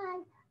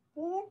 Bye-bye.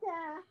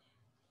 Santa,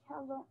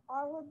 tell them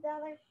all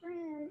about our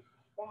friends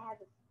that has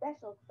a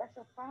special,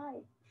 special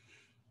prize.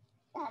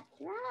 That's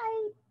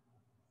right.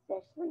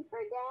 Especially for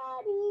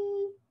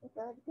Daddy. It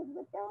goes good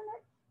with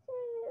donuts,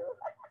 too.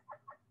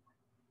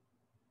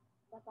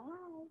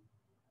 Bye-bye.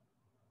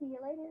 See you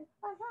later.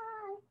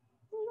 Bye-bye.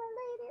 See you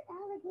later,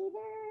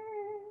 alligator.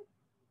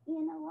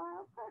 In a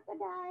wild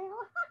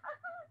crocodile.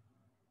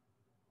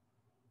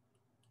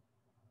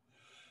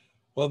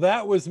 Well,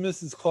 that was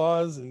Mrs.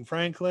 Claus and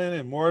Franklin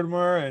and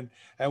Mortimer,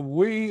 and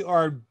we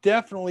are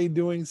definitely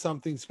doing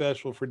something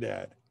special for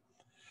Dad.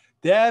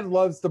 Dad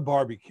loves to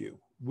barbecue.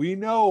 We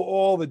know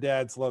all the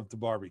dads love to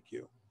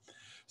barbecue.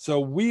 So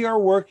we are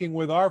working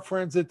with our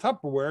friends at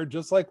Tupperware,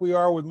 just like we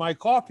are with my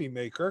coffee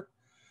maker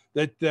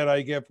that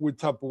I get with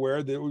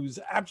Tupperware. That was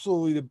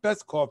absolutely the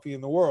best coffee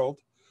in the world.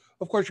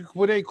 Of course, you can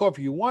put any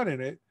coffee you want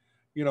in it.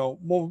 You know,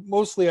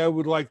 mostly I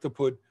would like to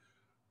put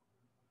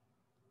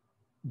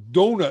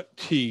donut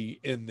tea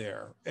in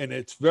there, and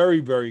it's very,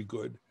 very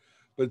good,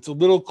 but it's a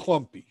little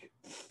clumpy.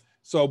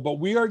 So, but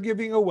we are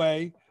giving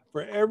away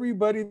for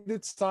everybody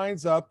that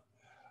signs up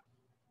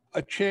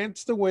a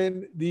chance to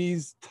win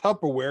these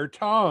Tupperware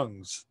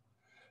tongs.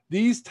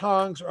 These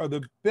tongs are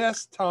the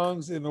best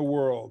tongs in the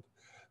world.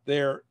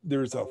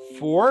 There's a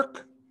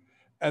fork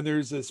and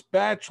there's a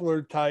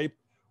spatula type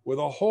with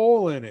a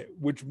hole in it,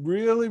 which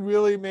really,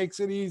 really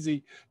makes it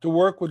easy to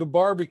work with a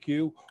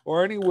barbecue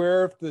or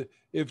anywhere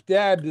if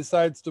Dad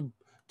decides to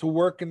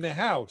work in the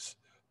house.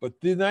 But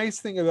the nice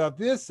thing about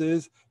this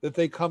is that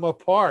they come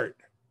apart.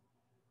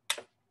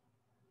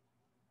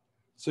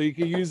 So you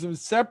can use them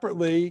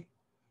separately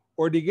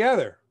or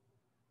together.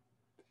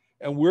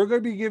 And we're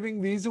going to be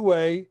giving these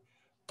away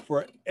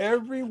for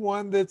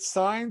everyone that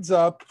signs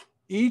up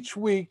each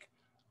week.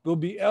 They'll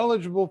be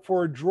eligible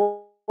for a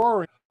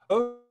drawing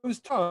of those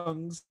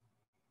tongues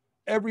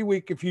every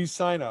week if you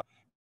sign up.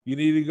 You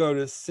need to go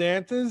to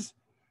Santa's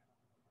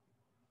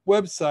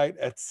website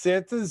at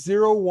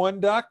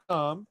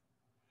santa01.com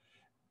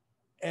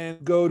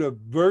and go to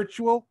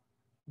virtual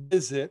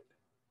visit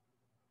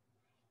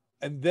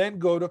and then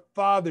go to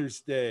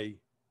Father's Day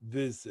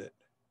visit.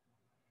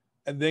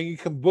 And then you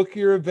can book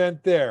your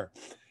event there.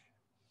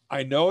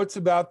 I know it's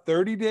about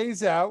 30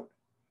 days out,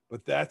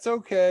 but that's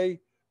okay.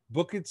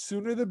 Book it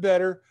sooner the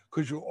better,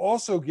 because you'll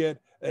also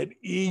get an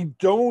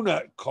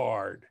e-donut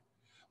card,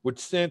 which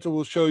Santa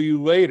will show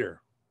you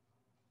later.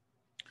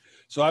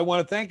 So I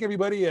want to thank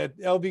everybody at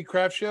LV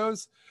Craft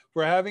Shows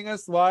for having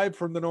us live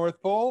from the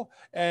North Pole.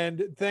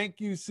 And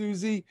thank you,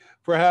 Susie,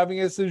 for having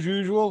us as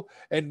usual.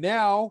 And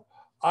now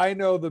I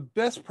know the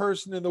best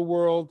person in the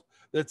world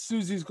that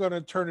Susie's going to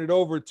turn it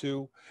over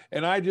to.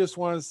 And I just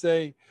want to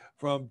say,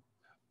 from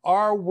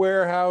our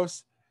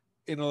warehouse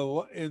in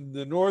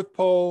the North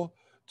Pole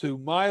to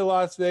my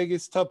Las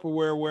Vegas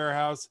Tupperware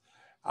warehouse,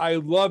 I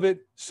love it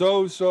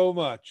so, so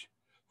much.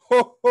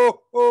 Ho,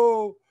 ho,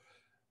 ho.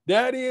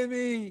 Daddy and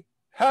me,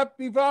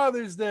 happy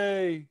Father's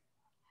Day.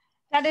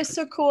 That is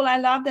so cool. I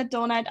love the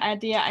donut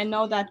idea. I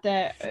know that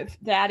the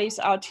daddies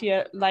out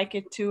here like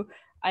it too.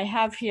 I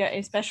have here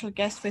a special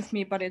guest with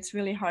me, but it's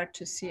really hard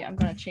to see. I'm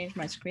going to change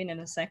my screen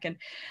in a second.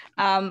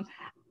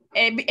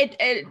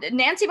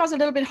 Nancy was a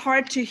little bit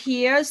hard to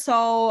hear.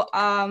 So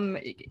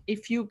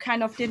if you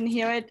kind of didn't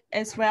hear it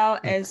as well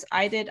as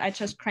I did, I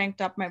just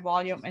cranked up my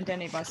volume and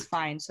then it was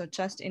fine. So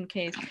just in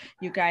case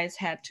you guys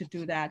had to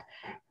do that.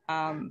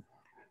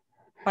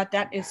 But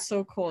that is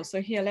so cool. So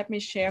here, let me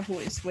share who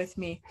is with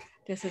me.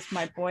 This is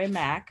my boy,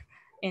 Mac,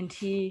 and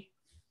he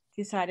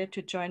decided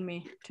to join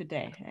me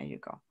today. There you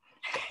go.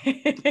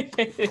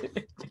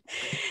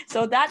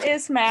 So that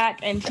is Mac,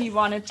 and he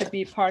wanted to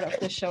be part of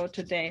the show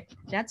today.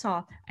 That's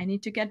all. I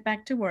need to get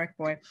back to work,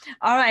 boy.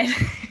 All right.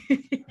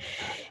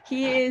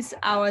 He is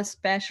our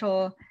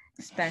special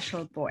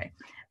boy.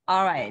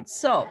 All right.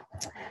 So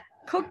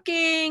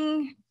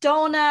cooking,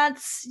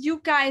 donuts,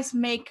 you guys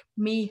make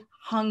me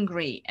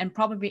hungry, and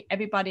probably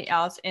everybody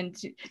else. And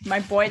my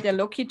boy, the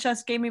look he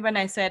just gave me when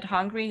I said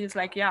hungry, he's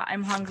like, yeah,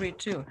 I'm hungry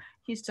too.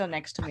 He's still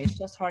next to me. It's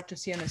just hard to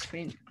see on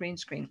the green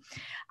screen.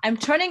 I'm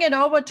turning it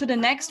over to the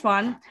next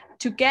one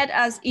to get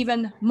us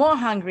even more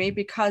hungry,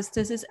 because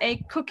this is a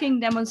cooking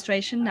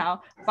demonstration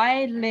now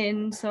by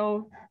Lynn.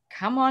 So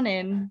come on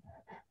in.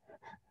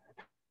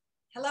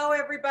 Hello,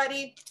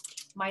 everybody.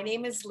 My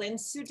name is Lynn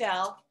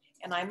Sudell,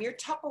 and I'm your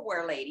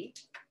Tupperware lady.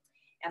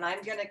 And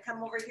I'm gonna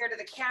come over here to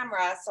the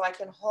camera so I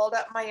can hold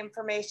up my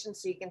information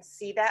so you can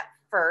see that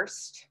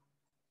first.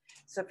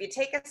 So if you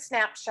take a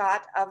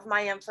snapshot of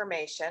my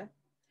information,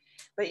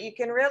 but you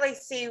can really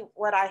see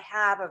what I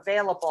have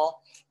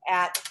available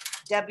at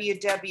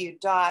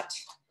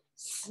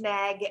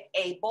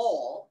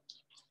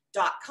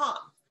www.snagabowl.com.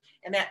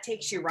 And that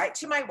takes you right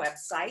to my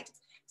website.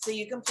 So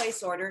you can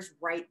place orders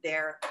right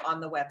there on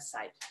the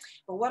website.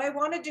 But what I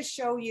wanted to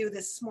show you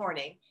this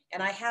morning,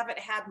 and I haven't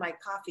had my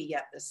coffee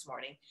yet this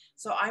morning,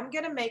 so I'm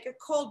gonna make a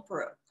cold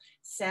brew.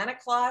 Santa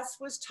Claus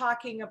was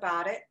talking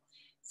about it.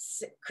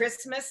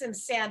 Christmas and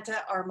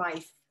Santa are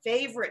my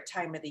favorite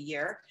time of the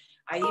year.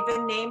 I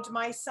even named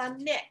my son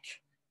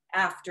Nick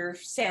after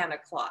Santa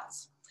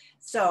Claus.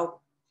 So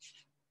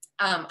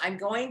I'm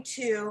going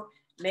to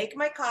make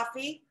my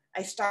coffee.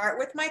 I start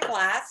with my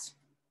glass.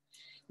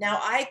 Now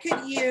I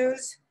could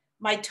use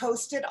my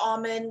toasted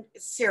almond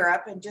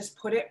syrup and just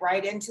put it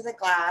right into the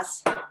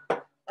glass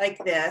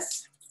like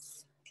this.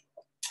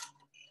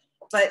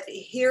 But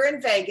here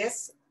in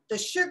Vegas, the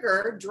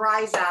sugar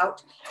dries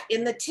out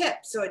in the tip,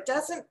 so it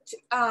doesn't,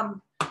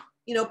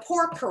 you know,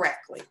 pour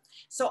correctly.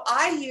 So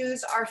I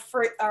use our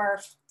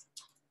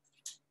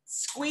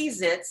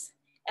Squeeze-Its,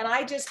 and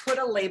I just put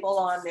a label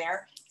on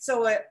there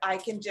so I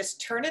can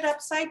just turn it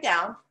upside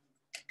down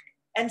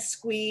and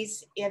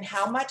squeeze in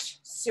how much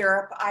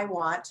syrup I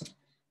want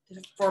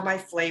for my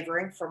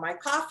flavoring for my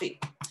coffee.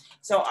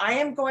 So I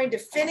am going to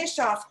finish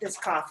off this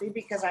coffee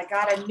because I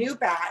got a new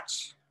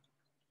batch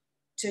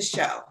to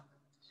show.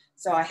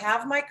 So I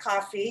have my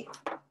coffee.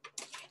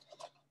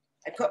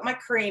 I put my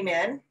cream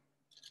in.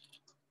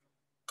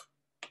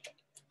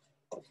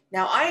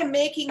 Now I am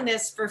making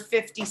this for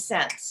 50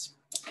 cents.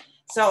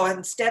 So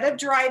instead of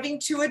driving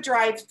to a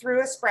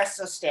drive-through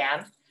espresso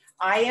stand,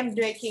 I am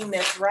making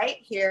this right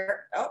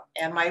here. Oh,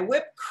 and my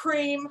whipped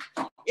cream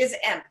is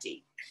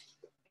empty.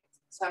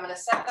 So I'm going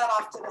to set that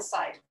off to the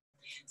side.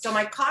 So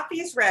my coffee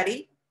is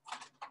ready.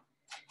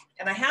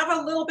 And I have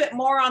a little bit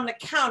more on the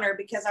counter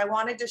because I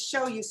wanted to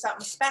show you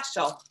something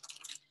special.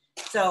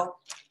 So,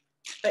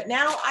 but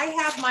now I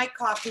have my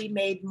coffee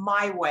made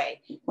my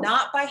way,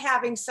 not by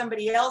having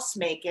somebody else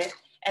make it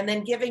and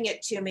then giving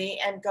it to me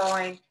and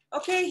going,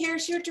 okay,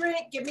 here's your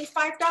drink, give me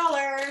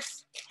 $5,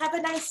 have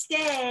a nice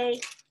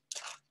day.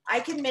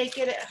 I can make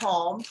it at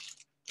home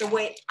the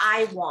way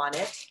I want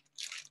it.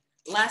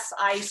 Less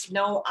ice,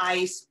 no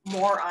ice,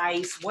 more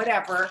ice,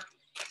 whatever,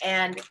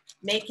 and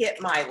make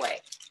it my way.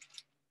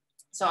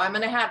 So I'm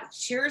gonna have,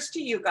 cheers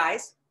to you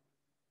guys.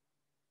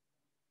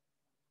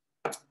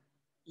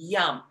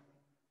 Yum.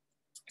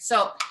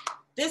 So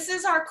this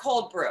is our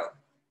cold brew.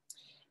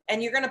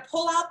 And you're gonna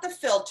pull out the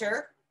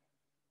filter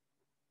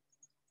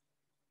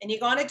and you're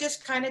gonna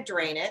just kind of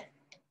drain it.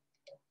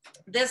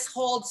 This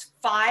holds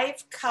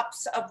 5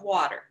 cups of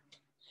water.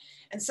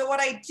 And so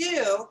what I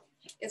do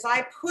is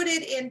I put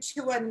it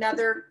into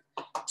another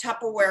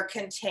Tupperware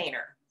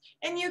container.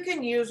 And you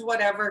can use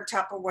whatever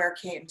Tupperware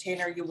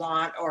container you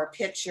want, or a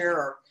pitcher,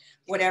 or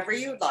whatever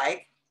you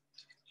like.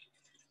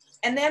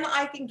 And then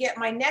I can get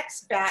my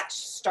next batch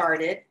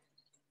started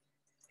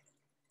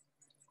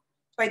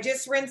by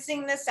just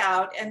rinsing this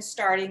out and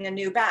starting a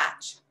new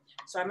batch.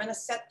 So I'm gonna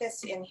set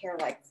this in here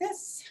like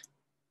this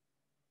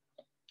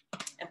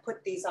and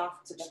put these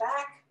off to the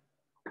back,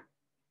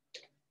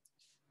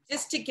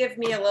 just to give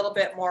me a little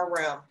bit more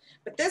room.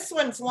 But this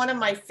one's one of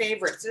my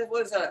favorites. It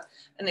was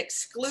an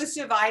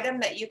exclusive item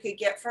that you could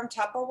get from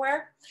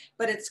Tupperware,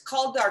 but it's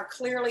called our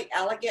Clearly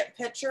Elegant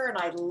pitcher, and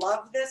I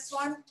love this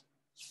one.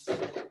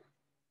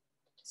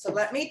 So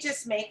let me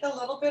just make a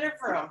little bit of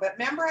room. But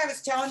remember I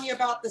was telling you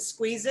about the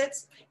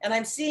Squeeze-Its, and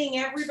I'm seeing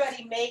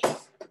everybody make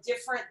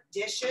different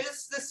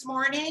dishes this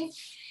morning.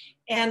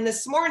 And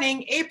this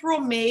morning, April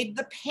made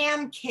the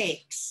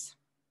pancakes.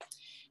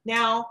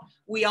 Now,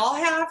 we all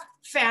have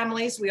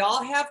families, we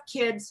all have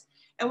kids,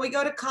 and we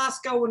go to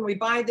Costco when we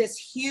buy this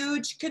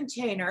huge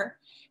container,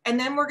 and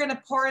then we're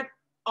gonna pour it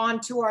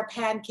onto our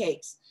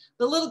pancakes.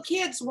 The little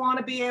kids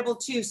wanna be able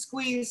to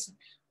squeeze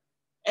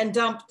and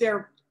dump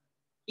their,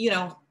 you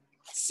know,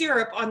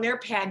 syrup on their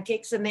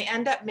pancakes, and they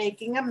end up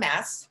making a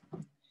mess.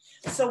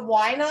 So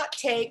why not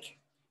take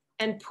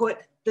and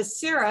put the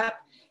syrup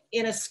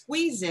in a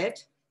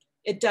Squeeze-It?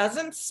 It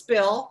doesn't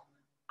spill.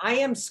 I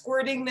am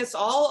squirting this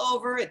all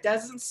over. It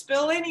doesn't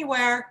spill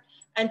anywhere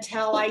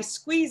until I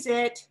squeeze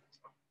it,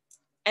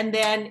 and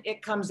then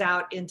it comes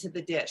out into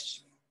the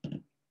dish.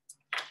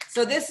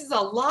 So this is a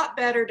lot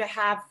better to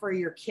have for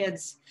your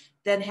kids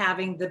than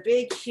having the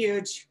big,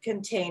 huge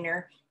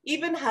container.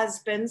 Even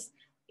husbands,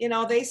 you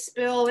know, they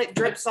spill, it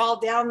drips all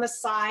down the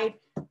side,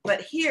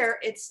 but here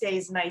it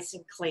stays nice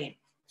and clean.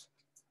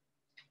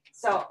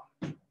 So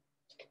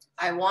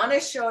I want to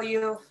show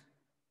you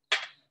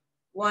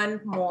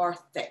one more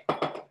thing,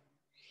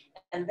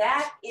 and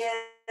that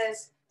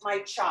is my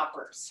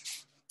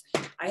choppers.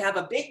 I have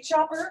a big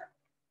chopper,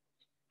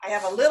 I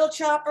have a little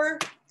chopper,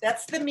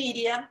 that's the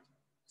medium,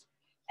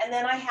 and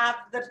then I have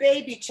the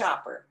baby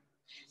chopper.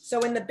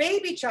 So in the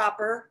baby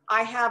chopper,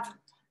 I have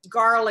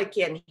garlic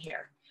in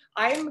here.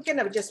 I'm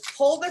gonna just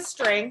pull the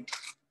string.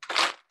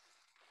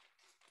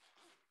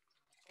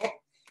 Oh,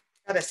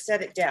 gotta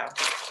set it down.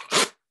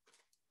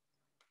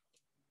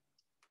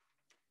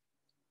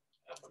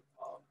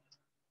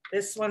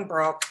 This one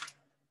broke.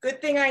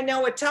 Good thing I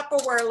know a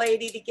Tupperware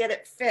lady to get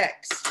it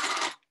fixed.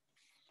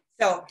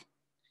 So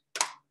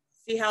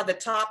see how the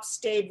top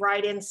stayed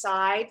right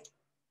inside?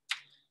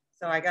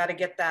 So I got to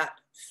get that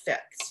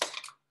fixed.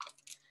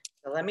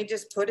 So let me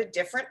just put a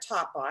different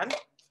top on,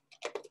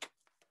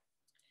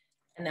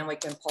 and then we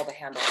can pull the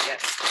handle again.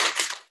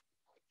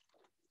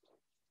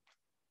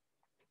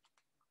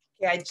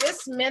 Okay, I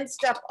just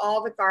minced up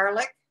all the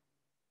garlic,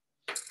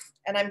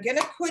 and I'm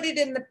gonna put it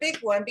in the big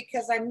one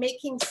because I'm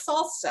making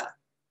salsa.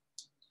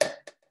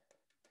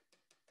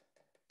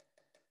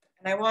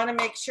 And I want to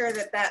make sure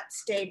that that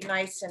stayed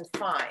nice and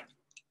fine.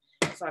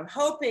 So I'm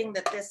hoping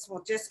that this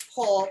will just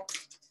pull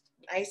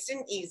nice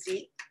and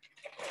easy.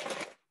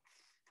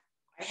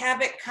 I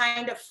have it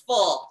kind of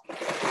full,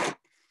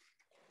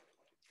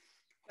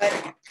 but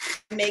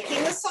I'm making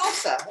a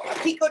salsa,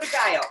 a pico de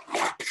gallo.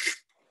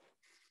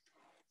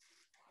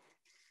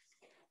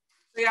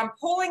 So I'm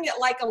pulling it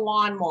like a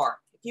lawnmower.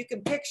 If you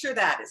can picture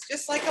that, it's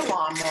just like a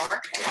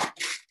lawnmower.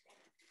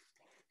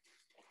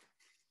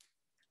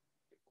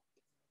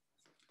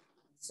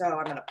 So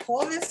I'm going to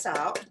pull this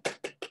out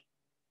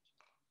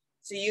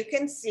so you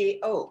can see,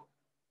 oh,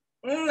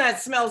 that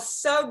smells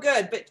so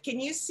good. But can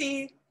you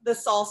see the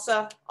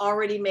salsa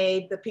already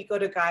made, the pico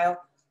de gallo?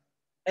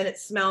 And it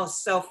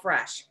smells so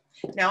fresh.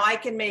 Now I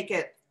can make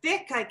it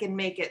thick. I can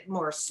make it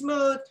more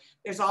smooth.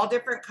 There's all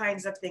different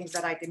kinds of things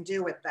that I can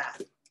do with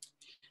that.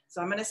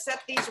 So I'm going to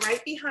set these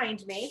right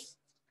behind me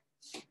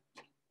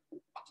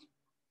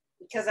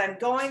because I'm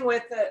going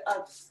with a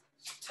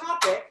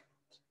topic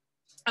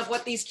of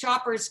what these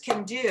choppers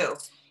can do.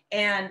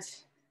 And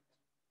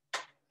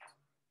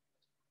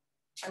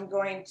I'm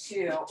going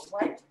to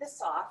wipe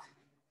this off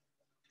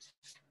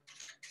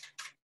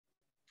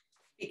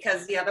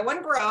because the other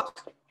one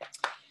broke.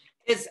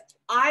 Is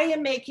I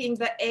am making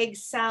the egg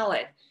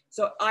salad.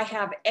 So I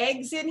have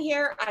eggs in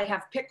here, I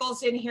have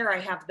pickles in here, I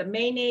have the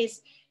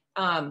mayonnaise,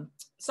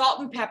 salt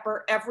and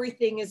pepper,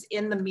 everything is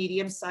in the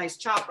medium-sized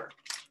chopper.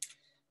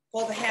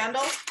 Pull the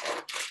handle.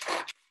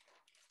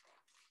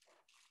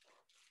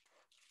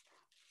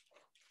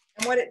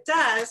 And what it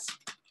does,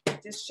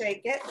 just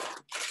shake it.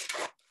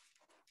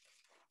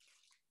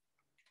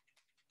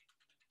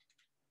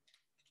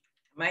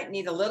 Might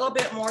need a little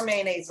bit more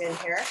mayonnaise in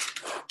here.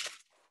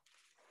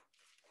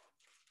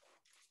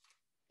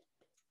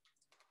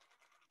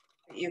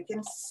 You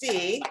can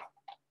see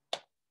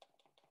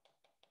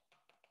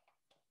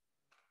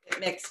it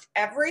mixed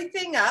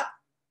everything up.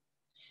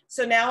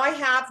 So now I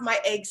have my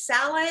egg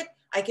salad.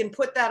 I can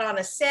put that on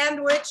a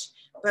sandwich,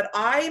 but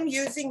I am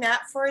using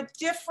that for a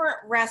different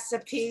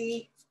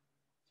recipe.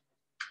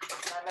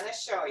 I'm going to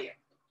show you.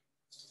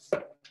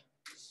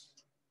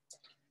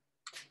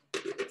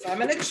 So I'm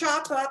going to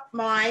chop up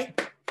my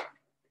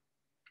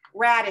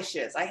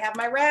radishes. I have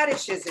my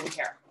radishes in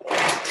here.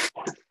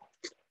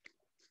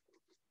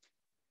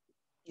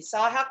 You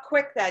saw how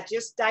quick that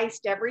just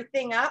diced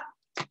everything up?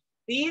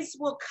 These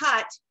will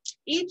cut,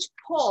 each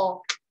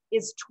pull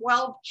is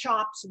 12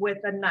 chops with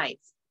a knife.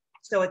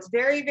 So it's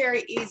very,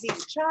 very easy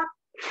to chop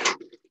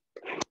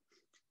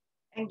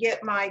and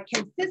get my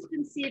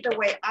consistency the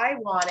way I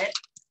want it.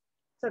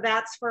 So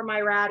that's for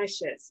my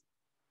radishes.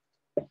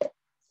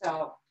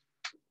 So,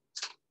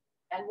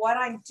 and what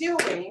I'm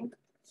doing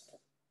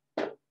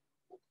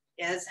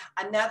is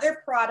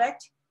another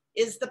product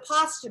is the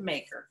pasta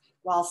maker.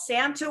 While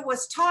Santa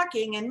was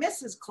talking and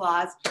Mrs.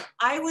 Claus,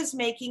 I was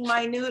making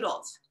my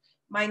noodles.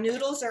 My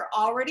noodles are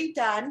already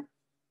done.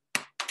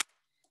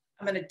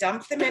 I'm going to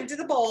dump them into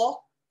the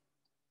bowl.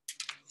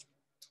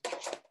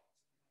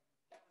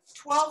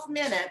 12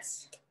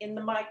 minutes in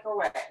the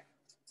microwave.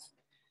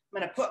 I'm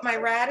going to put my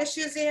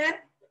radishes in.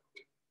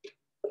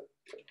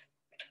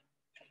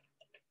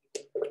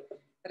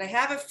 But I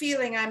have a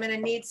feeling I'm going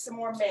to need some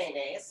more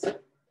mayonnaise.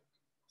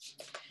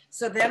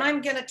 So then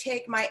I'm going to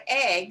take my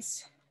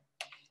eggs,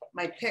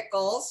 my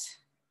pickles,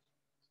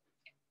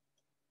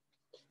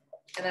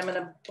 and I'm going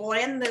to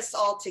blend this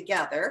all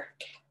together.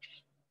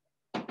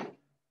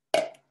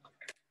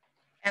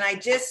 And I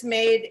just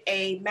made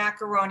a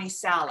macaroni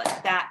salad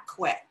that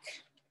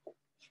quick.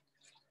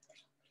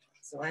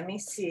 So let me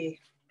see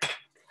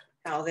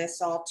how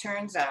this all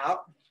turns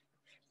out.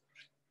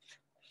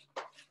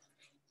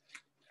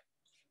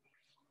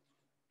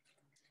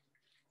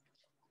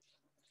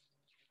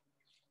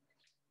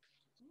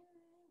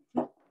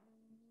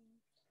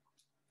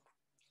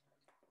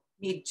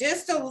 Need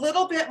just a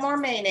little bit more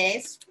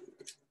mayonnaise.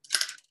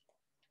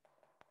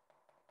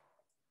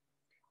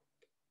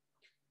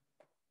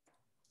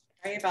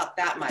 Probably about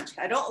that much.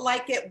 I don't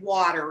like it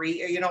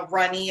watery or, you know,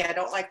 runny. I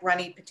don't like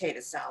runny potato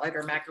salad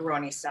or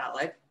macaroni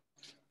salad.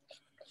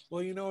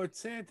 Well, you know, it's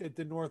Santa at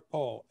the North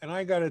Pole. And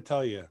I got to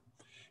tell you,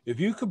 if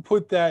you could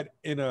put that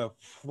in a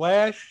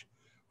flash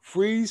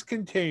freeze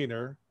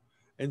container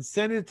and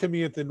send it to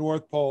me at the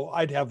North Pole,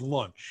 I'd have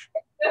lunch.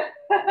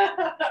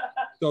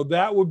 So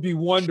that would be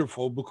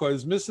wonderful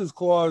because Mrs.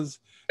 Claus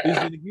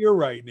isn't here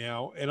right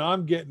now and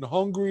I'm getting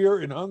hungrier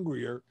and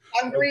hungrier.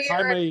 By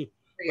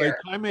the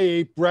time I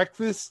ate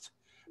breakfast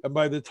and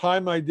by the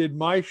time I did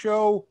my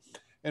show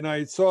and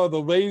I saw the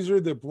laser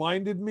that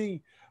blinded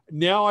me,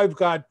 now I've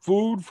got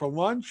food for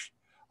lunch.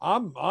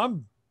 I'm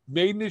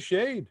made in the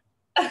shade.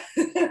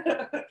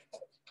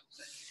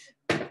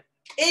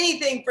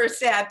 Anything for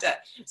Santa.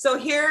 So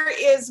here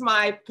is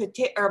my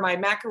my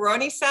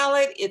macaroni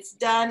salad. It's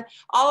done.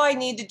 All I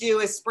need to do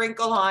is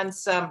sprinkle on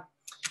some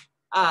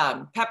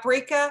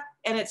paprika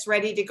and it's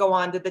ready to go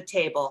onto the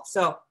table.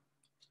 So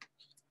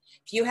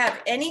if you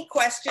have any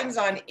questions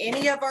on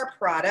any of our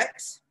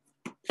products,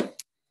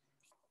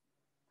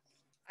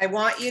 I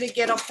want you to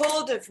get a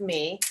hold of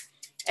me.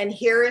 And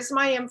here is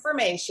my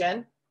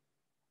information.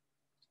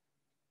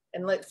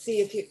 And let's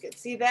see if you can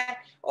see that.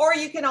 Or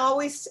you can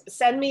always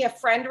send me a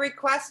friend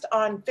request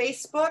on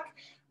Facebook.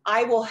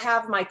 I will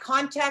have my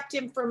contact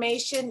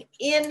information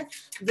in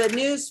the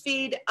news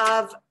feed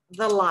of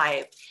the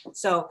live.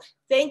 So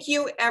thank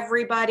you,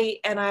 everybody.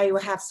 And I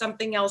will have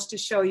something else to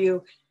show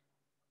you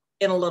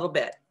in a little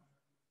bit.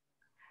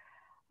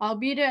 I'll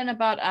be there in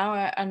about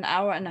an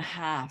hour and a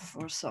half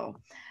or so.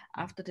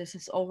 After this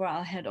is over,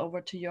 I'll head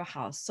over to your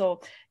house.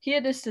 So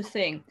here is the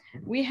thing.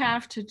 We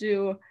have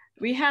to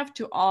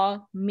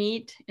all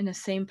meet in the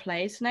same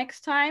place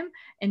next time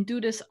and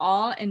do this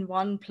all in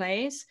one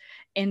place.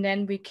 And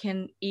then we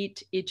can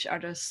eat each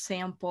other's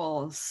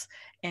samples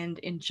and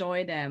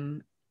enjoy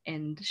them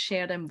and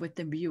share them with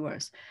the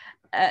viewers.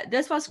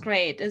 This was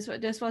great.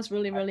 This was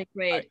really, really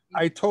great.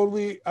 I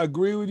totally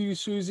agree with you,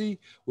 Susie,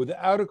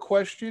 without a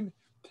question.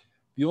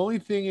 The only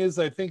thing is,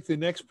 I think the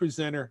next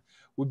presenter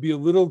would be a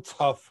little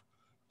tough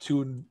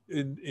to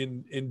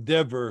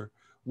endeavor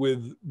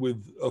with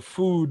a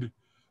food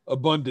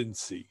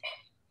abundancy,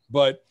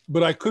 but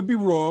I could be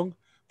wrong.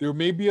 There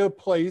may be a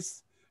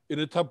place in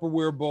a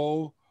Tupperware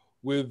bowl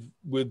with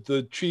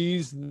the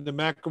cheese and the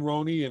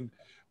macaroni,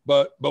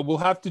 but we'll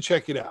have to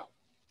check it out.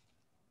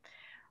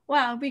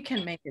 Well, we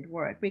can make it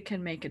work. We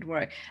can make it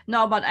work.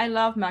 No, but I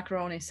love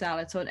macaroni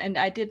salad. So, and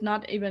I did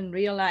not even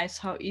realize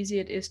how easy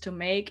it is to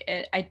make.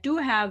 I do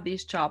have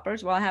these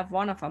choppers. Well, I have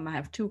one of them. I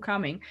have two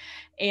coming,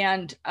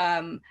 and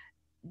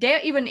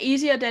they're even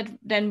easier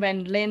than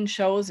when Lynn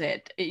shows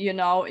it. You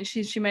know,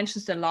 she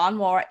mentions the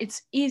lawnmower.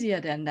 It's easier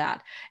than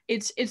that.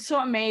 It's so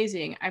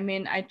amazing. I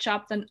mean, I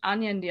chopped an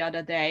onion the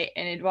other day,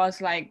 and it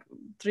was like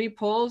 3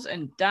 pulls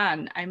and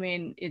done. I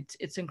mean,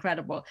 it's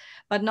incredible.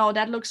 But no,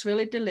 that looks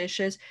really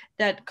delicious.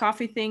 That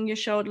coffee thing you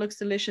showed looks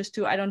delicious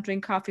too. I don't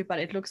drink coffee, but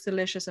it looks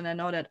delicious, and I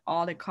know that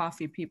all the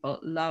coffee people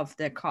love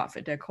their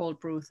coffee, their cold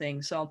brew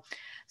thing.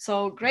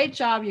 So great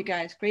job, you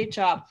guys. Great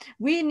job.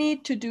 We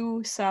need to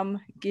do some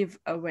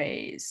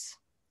giveaways.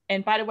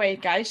 And by the way,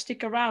 guys,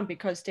 stick around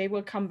because they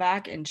will come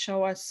back and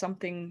show us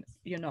something,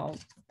 you know,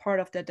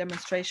 part of the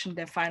demonstration,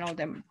 their final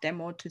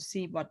demo, to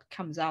see what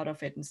comes out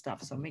of it and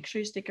stuff. So make sure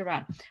you stick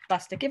around,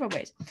 plus the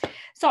giveaways.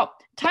 So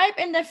type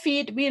in the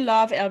feed, we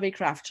love LV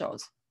Craft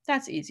Shows.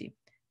 That's easy.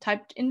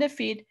 Type in the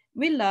feed,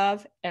 we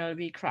love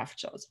LV Craft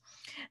Shows.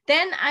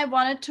 Then I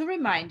wanted to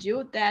remind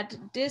you that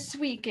this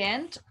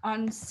weekend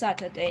on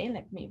Saturday,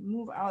 let me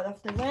move out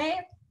of the way,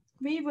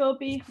 we will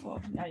be,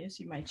 oh, now you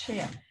see my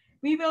chair.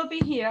 We will be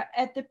here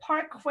at the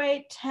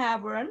Pkwy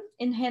Tavern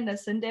in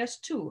Henderson. There's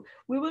two.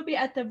 We will be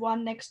at the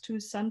one next to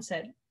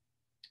Sunset,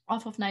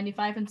 off of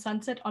 95 and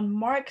Sunset on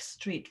Mark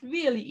Street.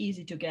 Really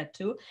easy to get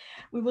to.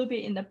 We will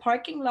be in the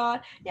parking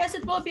lot. Yes,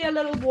 it will be a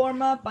little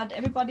warmer, but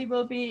everybody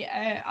will be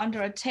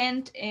under a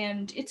tent,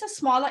 and it's a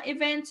smaller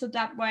event, so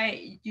that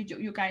way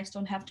you guys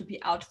don't have to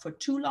be out for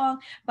too long,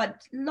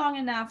 but long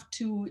enough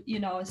to, you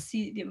know,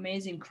 see the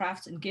amazing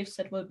crafts and gifts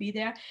that will be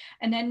there.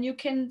 And then you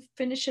can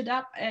finish it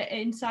up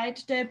inside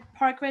the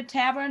Pkwy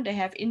Tavern. They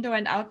have indoor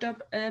and outdoor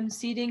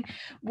seating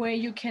where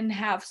you can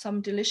have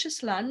some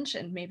delicious lunch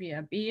and maybe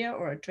a beer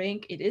or a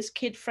drink. It is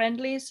kid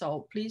friendly,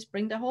 so please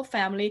bring the whole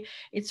family.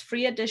 It's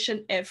free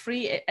admission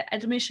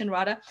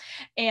rather.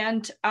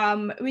 And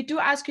we do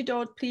ask you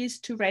though, please,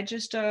 to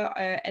register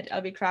at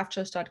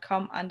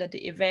lvcraftshows.com under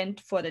the event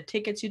for the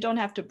tickets. You don't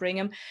have to bring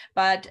them,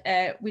 but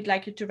we'd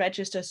like you to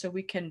register so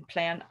we can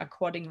plan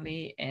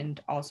accordingly, and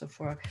also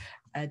for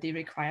the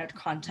required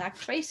contact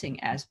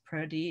tracing as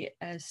per the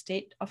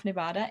state of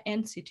Nevada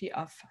and city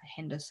of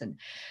Henderson.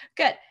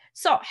 Good.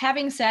 So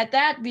having said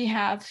that, we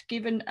have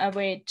given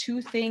away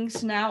 2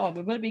 things now, or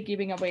we will be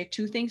giving away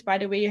 2 things. By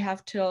the way, you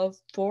have till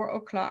 4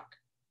 o'clock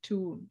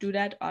to do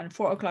that, on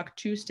 4 o'clock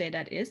Tuesday,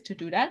 that is, to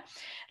do that.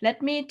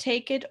 Let me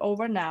take it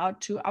over now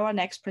to our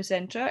next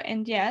presenter.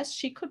 And yes,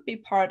 she could be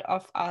part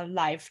of our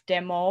live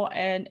demo,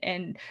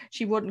 and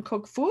she wouldn't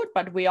cook food,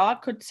 but we all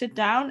could sit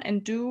down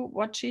and do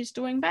what she's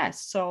doing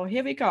best. So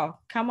here we go.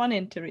 Come on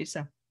in,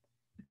 Teresa.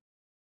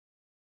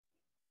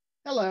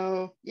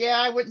 Hello. Yeah,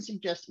 I wouldn't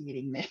suggest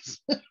eating this.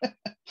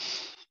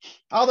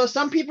 Although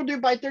some people do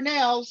bite their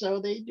nails,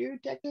 so they do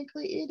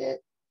technically eat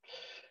it.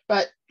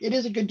 But it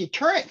is a good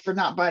deterrent for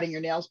not biting your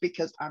nails,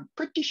 because I'm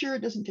pretty sure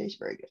it doesn't taste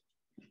very good.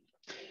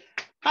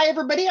 Hi,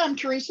 everybody. I'm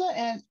Teresa,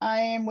 and I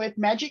am with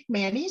Magic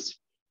Manny's.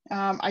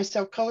 I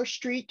sell Color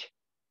Street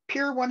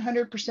pure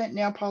 100%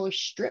 nail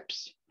polish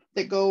strips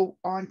that go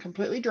on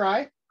completely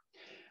dry.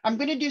 I'm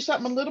going to do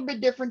something a little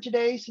bit different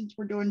today since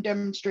we're doing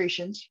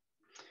demonstrations.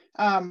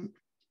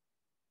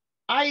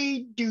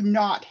 I do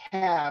not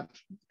have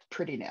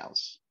pretty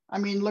nails. I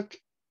mean, look,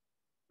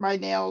 my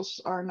nails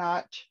are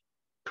not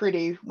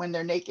pretty when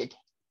they're naked.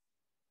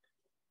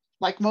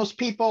 Like most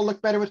people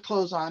look better with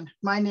clothes on.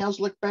 My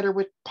nails look better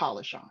with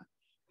polish on.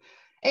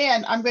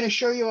 And I'm going to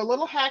show you a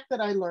little hack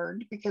that I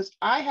learned, because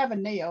I have a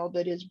nail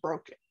that is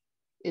broken.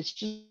 It's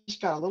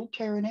just got a little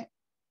tear in it.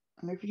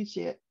 I don't know if you can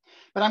see it,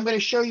 but I'm going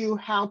to show you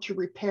how to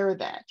repair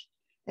that.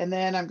 And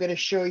then I'm going to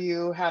show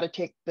you how to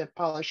take the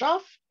polish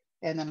off,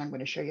 and then I'm going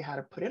to show you how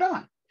to put it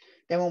on.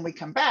 Then when we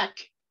come back,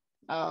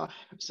 I'll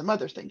have some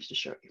other things to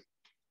show you.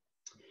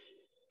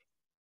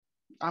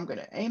 I'm going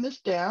to aim this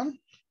down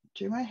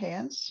to my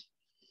hands.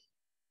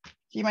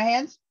 See my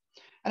hands?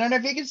 I don't know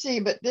if you can see,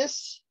 but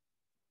this,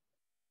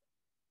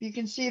 you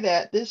can see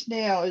that this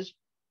nail is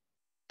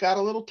got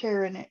a little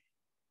tear in it.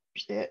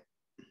 See it?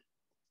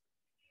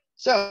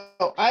 So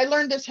I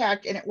learned this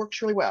hack and it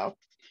works really well.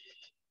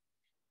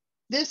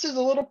 This is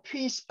a little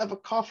piece of a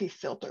coffee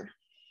filter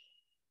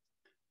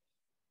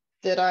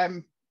that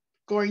I'm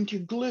going to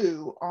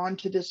glue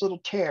onto this little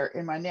tear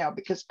in my nail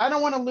because I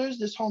don't want to lose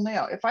this whole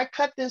nail. If I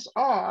cut this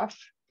off,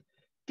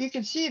 if you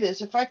can see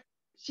this, if I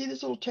see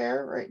this little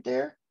tear right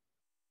there,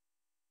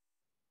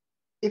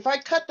 if I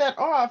cut that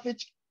off,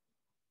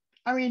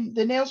 I mean,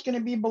 the nail's going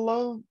to be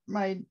below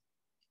my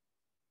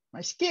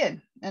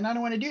skin and I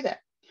don't want to do that.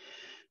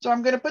 So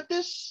I'm going to put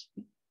this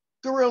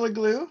Gorilla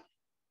Glue,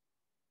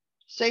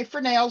 safe for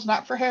nails,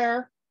 not for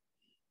hair.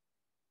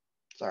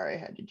 Sorry, I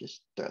had to just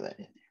throw that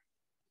in there.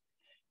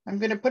 I'm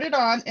going to put it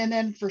on, and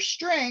then for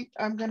strength,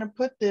 I'm going to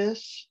put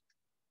this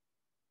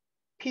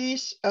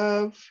piece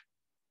of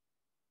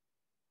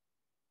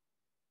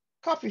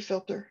coffee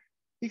filter.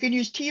 You can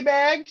use tea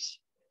bags.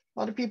 A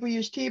lot of people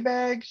use tea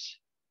bags.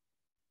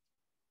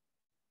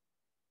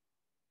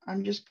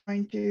 I'm just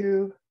going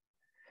to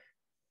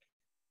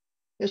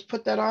just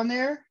put that on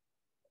there.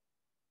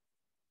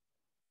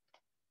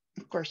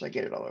 Of course, I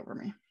get it all over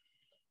me.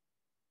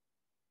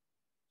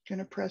 Going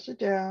to press it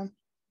down,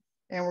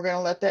 and we're going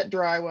to let that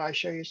dry while I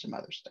show you some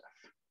other stuff.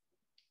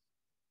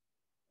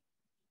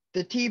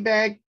 The tea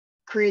bag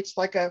creates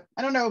like a,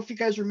 I don't know if you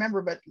guys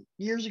remember, but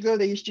years ago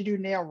they used to do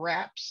nail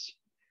wraps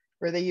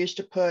where they used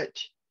to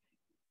put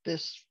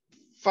this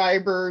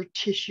fiber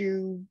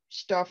tissue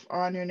stuff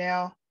on your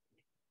nail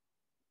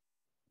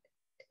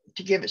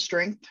to give it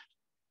strength.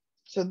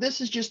 So this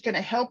is just going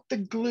to help the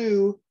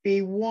glue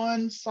be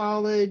one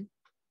solid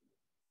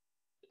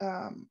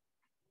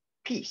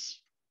piece.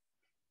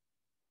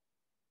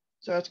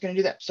 So it's going to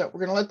do that. So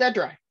we're going to let that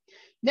dry.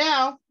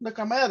 Now, look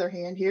on my other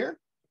hand here.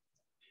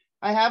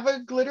 I have a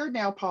glitter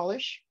nail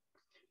polish.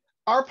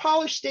 Our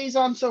polish stays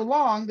on so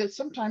long that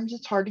sometimes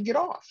it's hard to get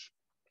off.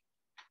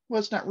 Well,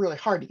 it's not really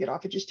hard to get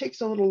off. It just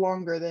takes a little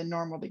longer than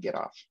normal to get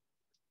off.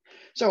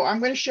 So I'm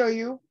going to show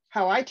you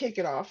how I take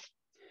it off.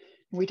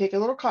 We take a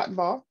little cotton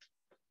ball,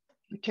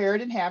 we tear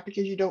it in half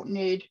because you don't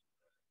need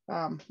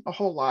a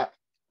whole lot.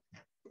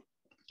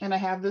 And I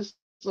have this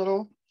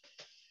little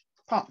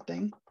pump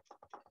thing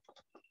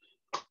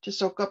to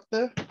soak up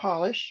the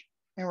polish,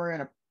 and we're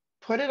going to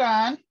put it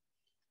on,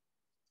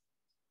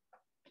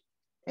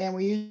 and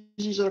we use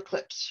these little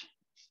clips.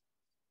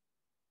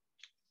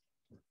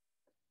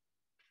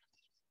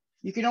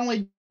 You can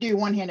only do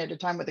one hand at a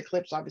time with the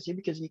clips, obviously,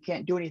 because you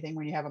can't do anything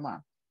when you have them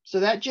on.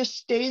 So that just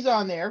stays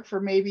on there for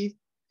maybe,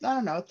 I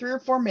don't know, 3 or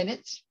 4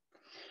 minutes.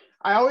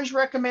 I always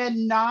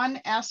recommend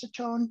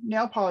non-acetone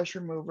nail polish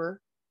remover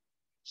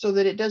so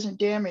that it doesn't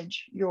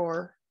damage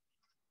your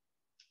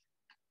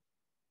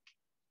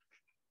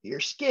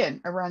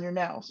skin around your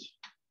nails.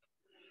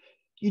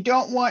 You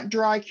don't want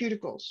dry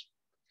cuticles.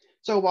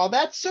 So while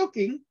that's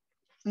soaking,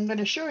 I'm going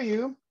to show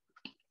you,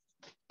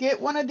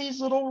 get one of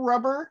these little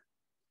rubber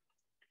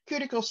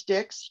cuticle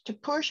sticks to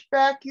push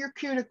back your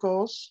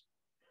cuticles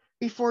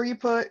before you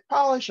put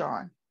polish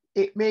on.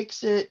 It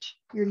makes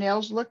your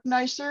nails look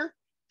nicer,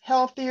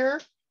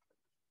 healthier,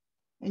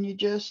 and you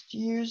just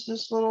use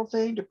this little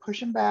thing to push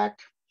them back.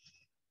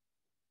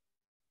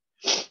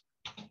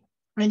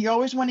 And you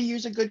always want to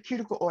use a good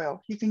cuticle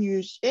oil. You can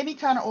use any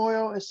kind of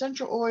oil,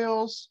 essential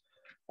oils.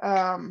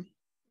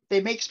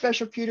 They make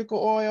special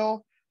cuticle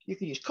oil. You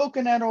can use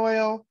coconut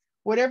oil,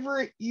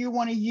 whatever you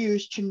want to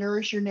use to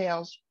nourish your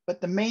nails.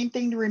 But the main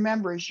thing to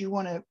remember is you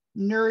want to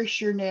nourish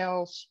your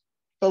nails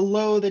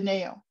below the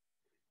nail.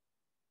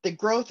 The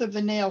growth of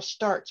the nail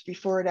starts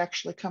before it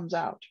actually comes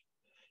out.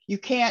 You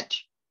can't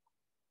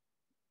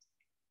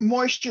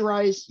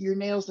moisturize your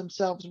nails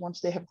themselves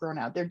once they have grown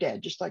out. They're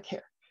dead, just like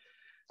hair.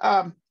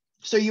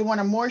 So you want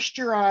to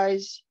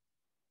moisturize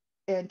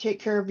and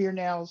take care of your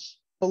nails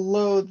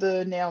below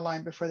the nail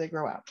line before they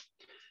grow out.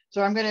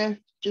 So I'm going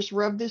to just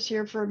rub this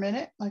here for a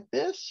minute like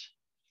this.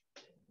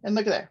 And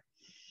look at that.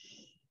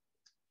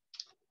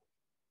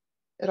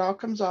 It all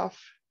comes off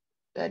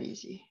that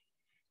easy.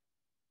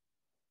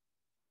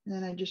 And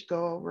then I just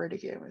go over it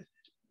again with it.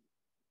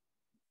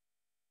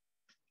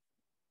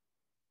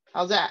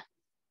 How's that?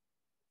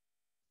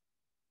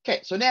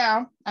 Okay, so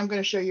now I'm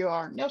going to show you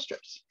our nail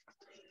strips.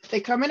 They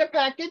come in a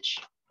package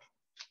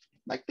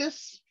like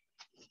this.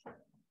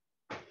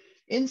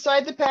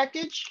 Inside the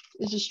package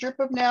is a strip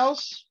of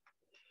nails,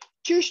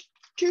 two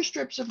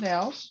strips of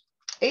nails,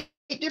 8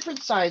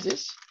 different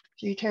sizes.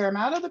 So you tear them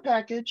out of the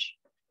package,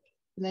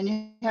 and then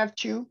you have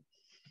 2.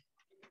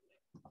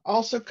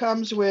 Also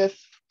comes with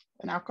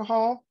an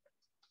alcohol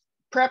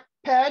prep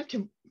pad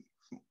to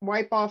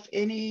wipe off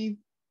any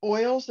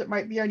oils that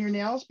might be on your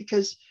nails,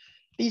 because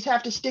these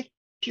have to stick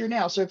to your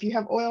nails. So if you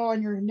have oil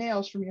on your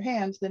nails from your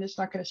hands, then it's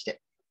not going to stick.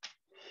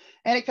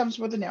 And it comes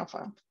with a nail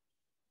file.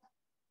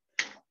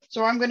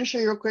 So I'm going to show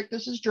you real quick.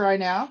 This is dry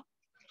now.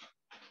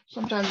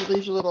 Sometimes it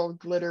leaves a little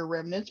glitter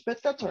remnants,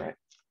 but that's all right.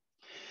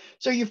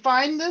 So you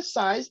find the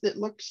size that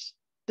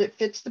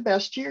fits the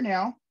best to your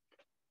nail.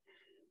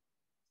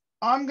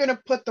 I'm gonna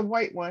put the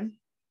white one.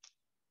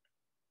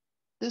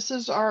 This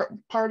is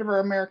part of our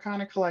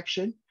Americana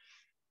collection.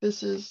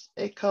 This is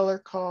a color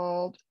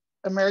called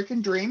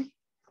American Dream.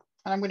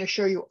 And I'm going to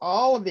show you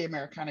all of the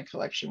Americana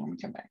collection when we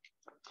come back.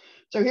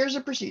 So here's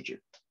the procedure.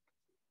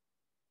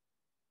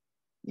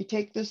 You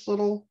take this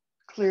little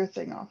clear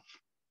thing off.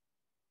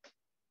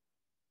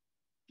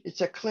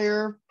 It's a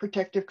clear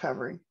protective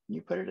covering.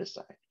 You put it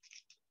aside.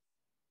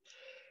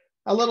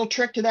 A little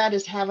trick to that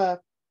is have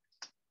a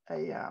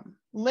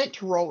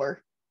lint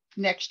roller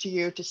next to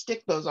you to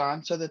stick those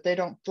on so that they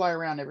don't fly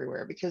around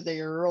everywhere because they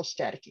are real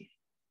staticky.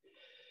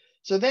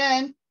 So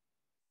then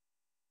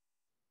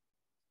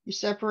you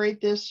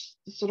separate this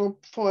little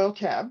foil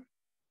tab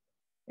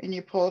and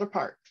you pull it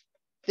apart.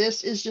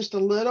 This is just a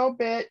little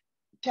bit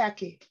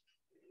tacky.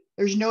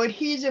 There's no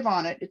adhesive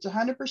on it. It's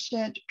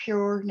 100%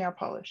 pure nail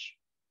polish.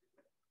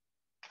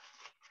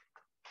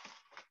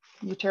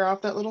 You tear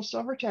off that little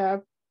silver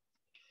tab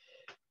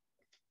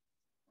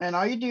and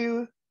all you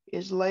do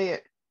is lay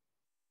it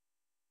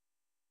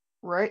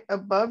right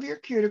above your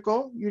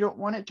cuticle. You don't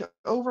want it to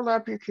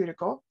overlap your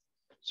cuticle.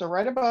 So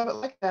right above it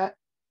like that,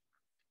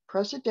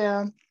 press it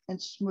down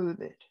and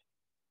smooth it.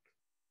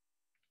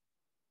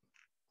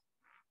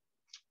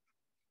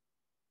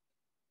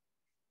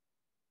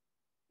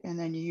 And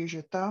then you use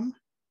your thumb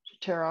to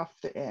tear off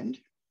the end.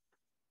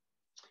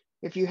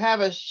 If you have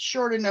a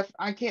short enough,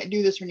 I can't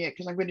do this one yet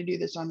because I'm going to do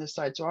this on this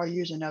side, so I'll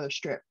use another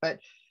strip, but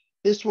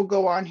this will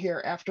go on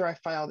here after I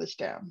file this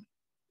down.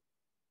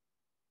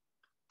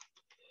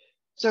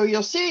 So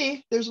you'll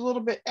see there's a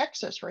little bit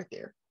excess right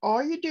there.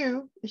 All you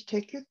do is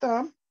take your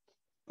thumb,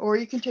 or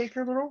you can take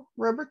your little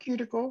rubber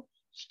cuticle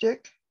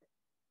stick,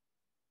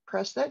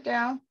 press that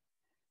down,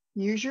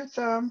 use your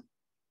thumb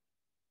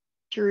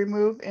to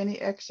remove any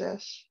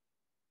excess.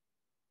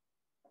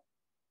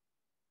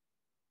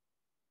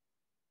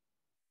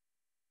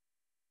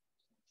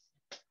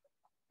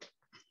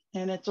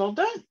 And it's all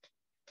done.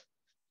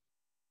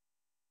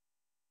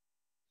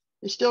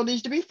 It still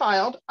needs to be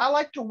filed. I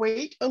like to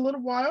wait a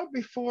little while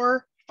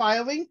before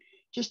filing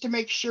just to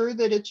make sure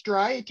that it's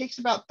dry. It takes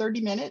about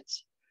 30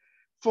 minutes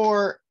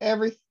for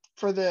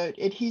the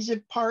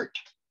adhesive part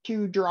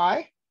to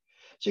dry.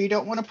 So you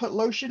don't want to put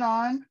lotion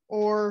on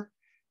or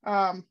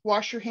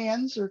wash your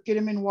hands or get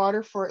them in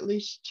water for at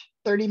least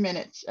 30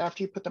 minutes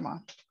after you put them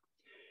on.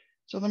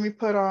 So let me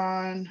put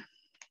on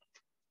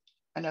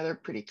another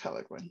pretty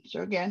colored one.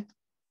 So again,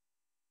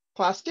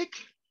 plastic.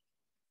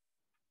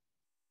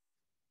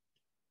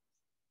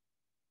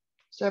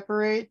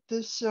 Separate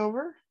the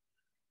silver.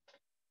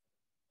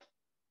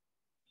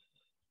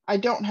 I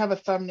don't have a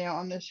thumbnail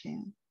on this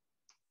hand.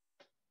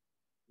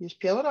 Just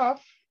peel it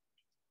off.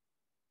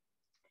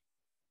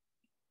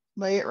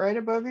 Lay it right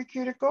above your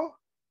cuticle.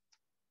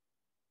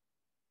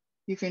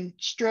 You can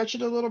stretch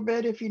it a little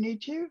bit if you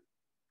need to.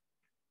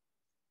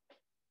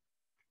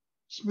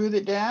 Smooth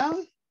it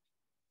down.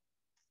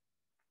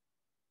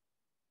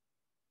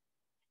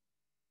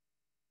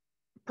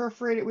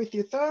 Perforate it with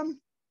your thumb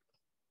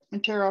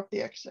and tear off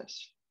the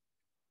excess.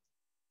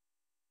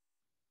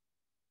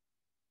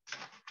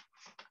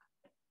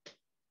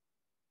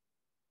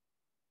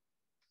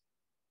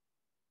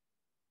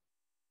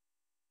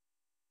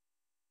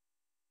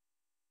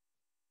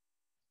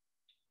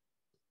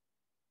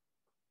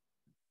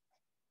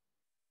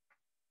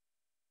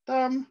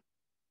 Thumb.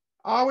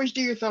 Always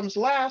do your thumbs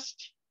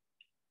last.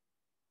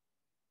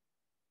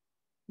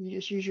 You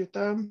just use your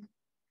thumb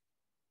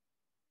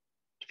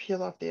to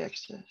peel off the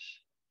excess.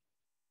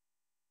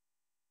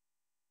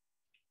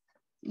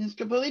 And it's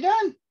completely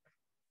done.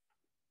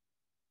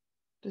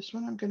 This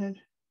one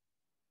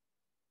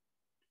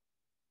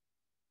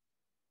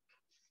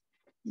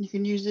you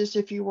can use this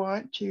if you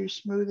want to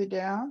smooth it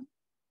down.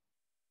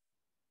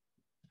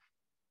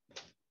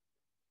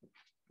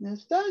 And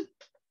it's done.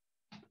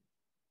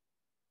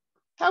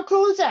 How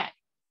cool is that?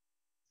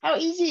 How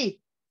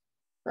easy,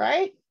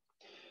 right?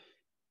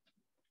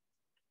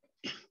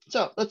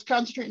 So let's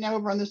concentrate now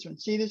over on this one.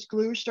 See, this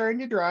glue is starting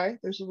to dry.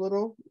 There's a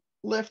little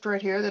lift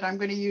right here that I'm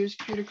going to use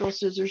cuticle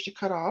scissors to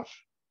cut off.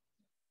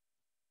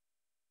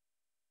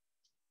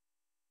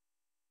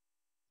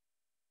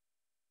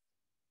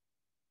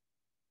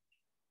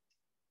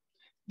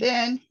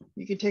 Then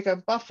you can take a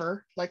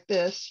buffer like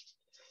this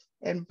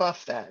and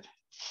buff that.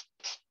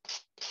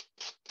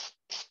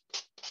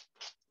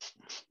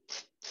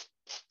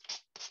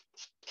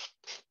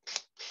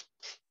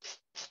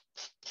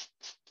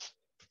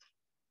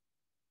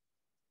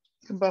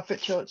 You can buff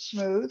it till it's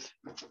smooth.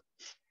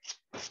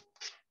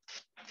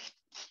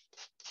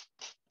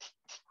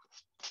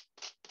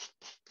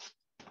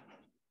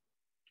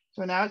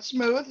 So now it's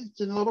smooth.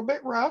 It's a little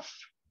bit rough,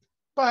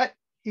 but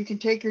you can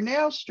take your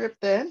nail strip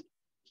then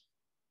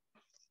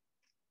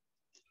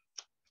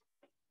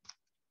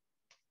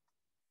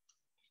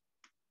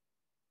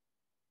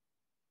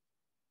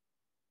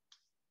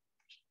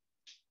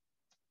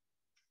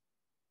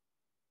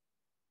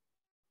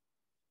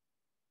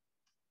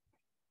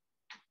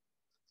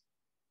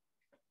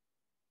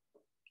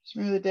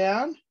Smooth it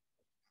down.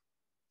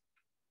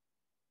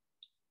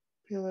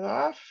 Peel it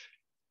off.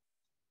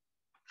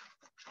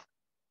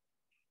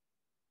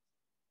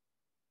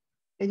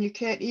 And you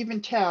can't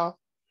even tell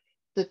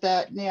that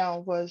that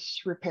nail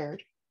was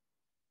repaired.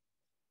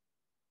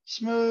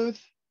 Smooth.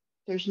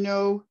 There's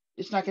no,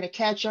 it's not going to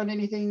catch on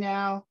anything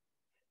now.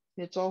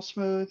 It's all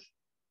smooth.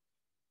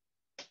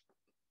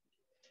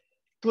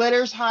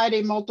 Glitters hide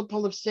a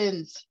multiple of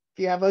sins.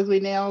 If you have ugly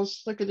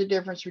nails, look at the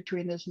difference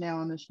between this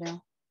nail and this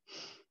nail.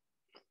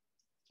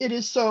 It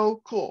is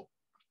so cool.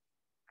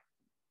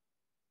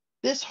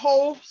 This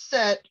whole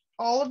set,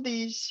 all of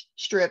these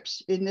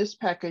strips in this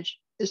package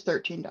is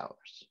 $13.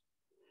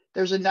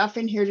 There's enough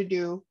in here to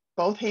do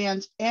both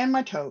hands and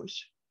my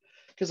toes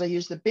because I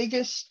use the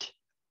biggest,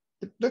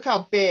 look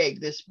how big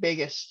this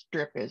biggest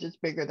strip is. It's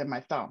bigger than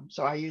my thumb.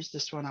 So I use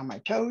this one on my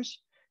toes,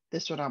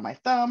 this one on my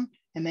thumb,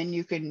 and then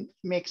you can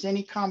mix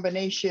any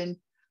combination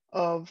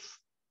of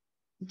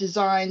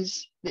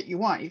designs that you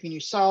want. You can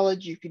use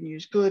solids, you can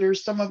use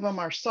glitters. Some of them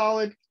are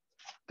solid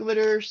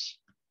glitters.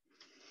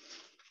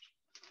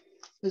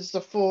 This is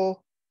the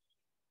full,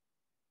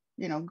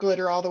 you know,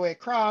 glitter all the way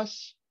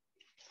across.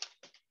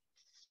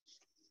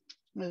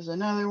 There's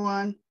another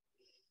one.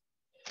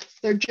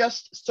 They're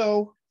just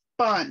so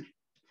fun.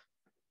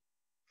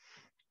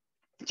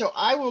 So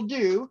I will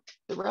do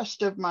the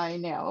rest of my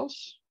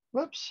nails.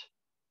 Whoops,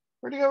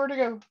 where'd it go, where'd it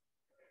go?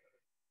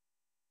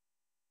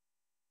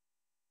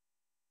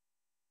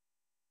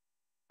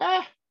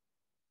 Ah,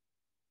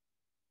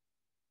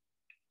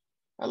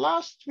 I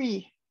lost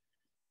me.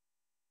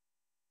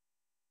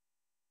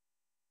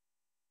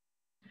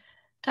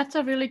 That's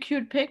a really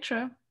cute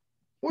picture.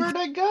 Where'd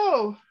I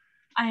go?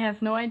 I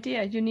have no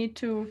idea. You need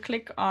to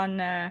click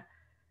on I'm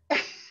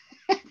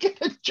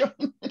gonna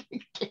join it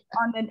again.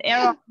 on an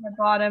arrow on the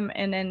bottom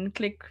and then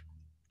click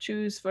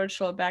choose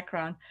virtual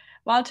background.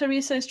 While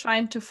Teresa is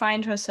trying to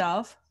find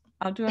herself,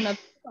 I'll do another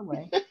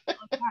giveaway.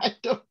 I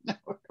don't know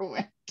where it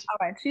went. All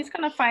right, she's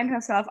gonna find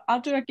herself.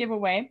 I'll do a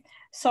giveaway.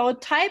 So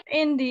type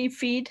in the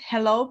feed,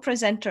 hello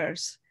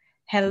presenters.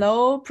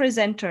 Hello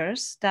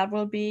presenters. That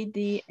will be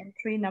the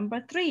entry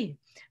number 3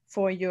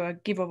 for your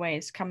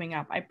giveaways coming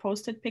up. I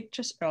posted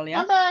pictures earlier.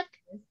 I'm back.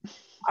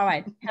 All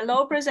right,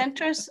 hello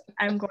presenters.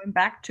 I'm going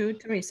back to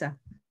Teresa.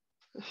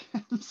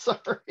 I'm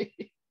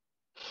sorry.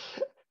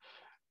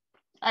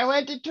 I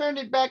went to turn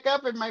it back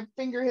up and my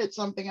finger hit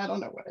something. I don't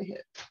know what I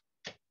hit.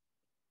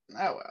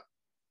 Oh well.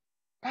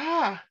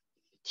 Ah,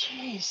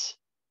 jeez.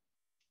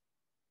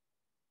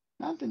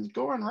 Nothing's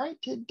going right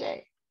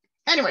today.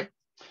 Anyway,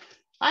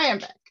 I am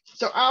back.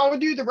 So I'll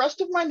do the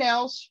rest of my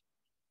nails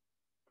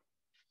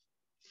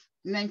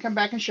and then come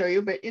back and show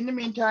you. But in the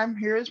meantime,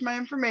 here is my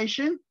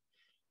information.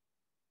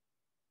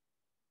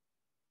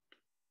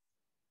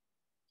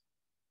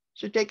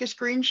 So take a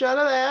screenshot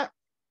of that.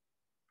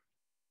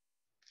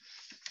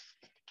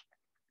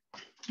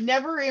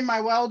 Never in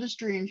my wildest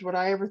dreams would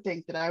I ever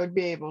think that I would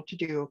be able to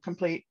do a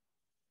complete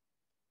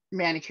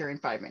manicure in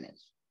 5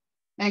 minutes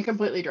and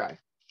completely dry.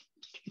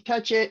 You can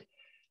touch it,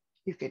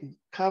 you can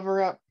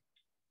cover up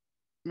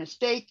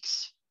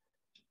mistakes.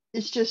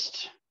 It's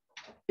just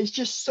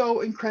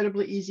so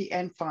incredibly easy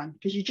and fun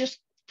because you just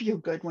feel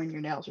good when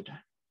your nails are done.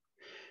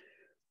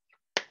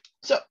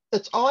 So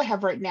that's all I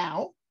have right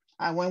now.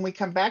 When we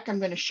come back, I'm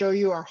going to show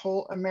you our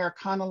whole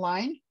Americana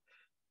line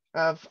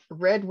of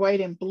red,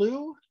 white, and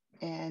blue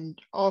and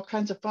all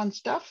kinds of fun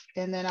stuff.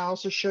 And then I'll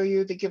also show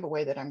you the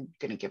giveaway that I'm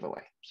going to give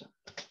away. So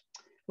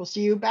we'll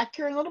see you back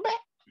here in a little bit.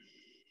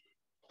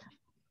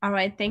 All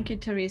right, thank you,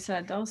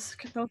 Teresa. Those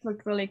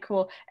look really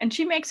cool. And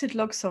she makes it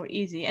look so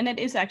easy. And it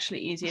is actually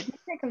easy. It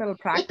may take a little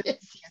practice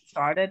to get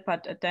started,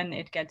 but then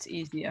it gets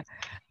easier.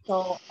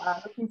 So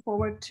looking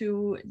forward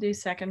to the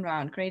second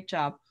round. Great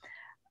job.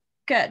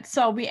 Good.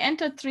 So we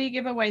entered 3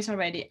 giveaways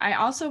already. I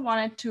also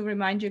wanted to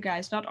remind you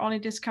guys, not only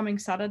this coming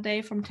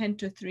Saturday from 10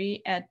 to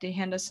 3 at the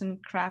Henderson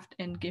Craft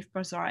and Gift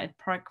Bazaar at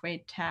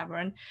Pkwy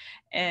Tavern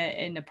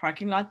in the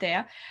parking lot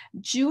there,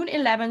 June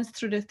 11th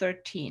through the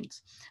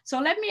 13th. So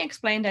let me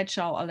explain that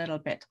show a little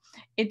bit.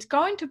 It's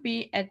going to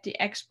be at the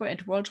Expo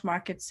at World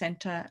Market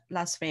Center,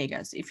 Las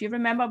Vegas. If you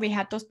remember, we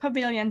had those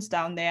pavilions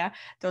down there,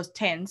 those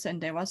tents,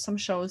 and there was some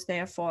shows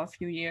there for a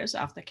few years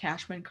after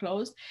Cashman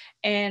closed.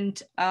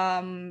 And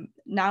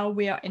now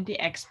we are in the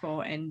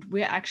Expo, and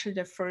we're actually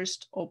the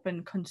first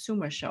open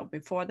consumer show.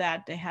 Before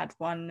that, they had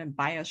one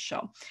buyer's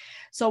show.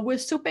 So we're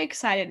super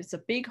excited. It's a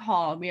big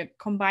hall. We are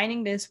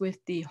combining this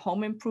with the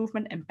Home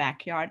Improvement and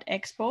Backyard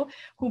Expo,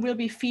 who will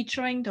be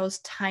featuring those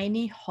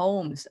tiny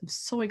homes. I'm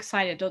so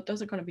excited.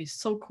 Those are going to be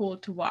so cool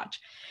to watch.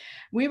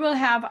 We will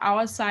have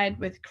our side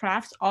with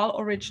crafts,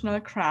 all original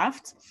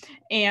crafts.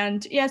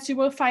 And yes, you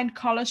will find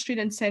Color Street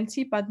and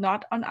Scentsy, but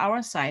not on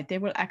our side. They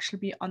will actually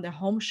be on the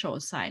home show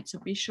side. So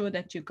be sure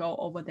that you go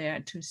over there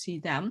to see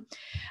them.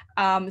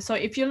 So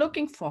if you're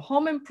looking for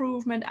home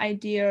improvement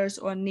ideas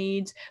or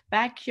needs,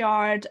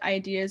 backyard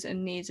ideas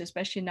and needs,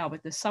 especially now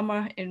with the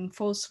summer in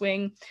full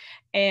swing,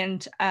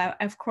 And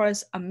of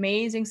course,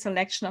 amazing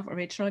selection of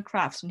original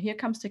crafts. And here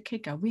comes the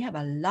kicker. We have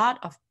a lot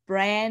of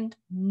brand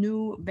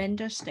new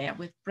vendors there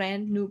with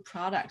brand new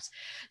products.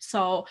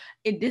 So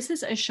this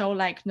is a show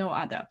like no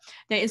other.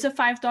 There is a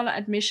 $5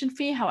 admission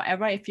fee.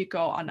 However, if you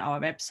go on our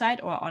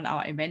website or on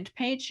our event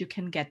page, you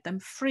can get them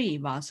free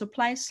while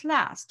supplies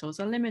last. Those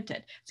are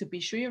limited. So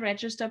be sure you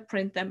register,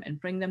 print them, and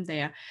bring them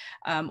there,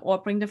 or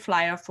bring the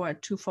flyer for a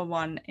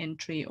 2-for-1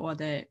 entry, or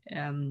the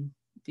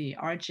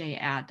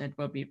RJ ad that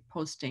we'll be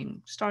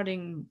posting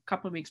starting a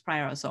couple of weeks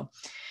prior or so.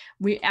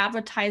 We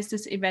advertise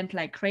this event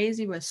like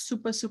crazy. We're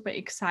super, super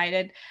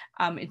excited.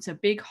 It's a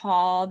big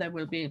hall. There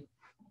will be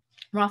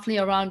roughly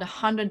around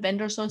 100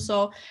 vendors or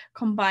so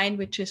combined,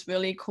 which is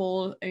really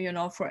cool, you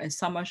know, for a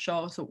summer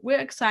show. So we're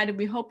excited.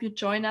 We hope you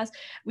join us.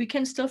 We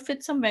can still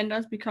fit some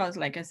vendors because,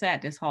 like I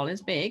said, this hall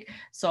is big.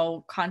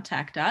 So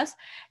contact us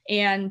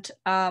and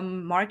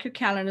mark your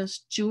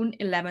calendars June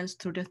 11th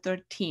through the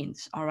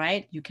 13th. All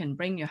right. You can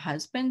bring your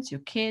husbands,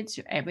 your kids,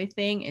 your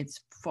everything. It's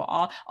for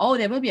all. Oh,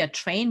 there will be a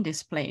train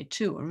display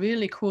too, a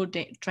really cool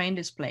train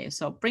display.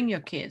 So bring your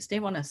kids. They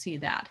want to see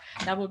that.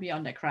 That will be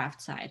on the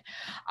craft side.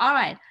 All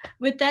right.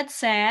 With that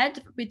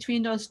said,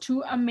 between those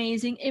two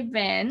amazing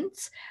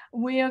events,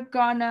 we're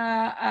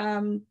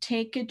gonna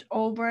take it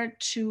over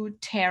to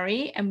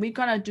Terry, and we're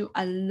gonna do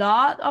a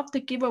lot of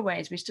the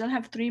giveaways. We still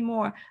have 3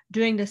 more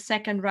during the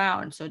second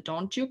round, so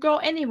don't you go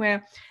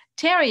anywhere.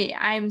 Terry,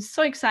 I'm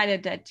so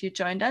excited that you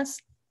joined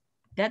us.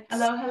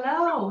 Hello,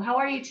 hello. How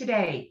are you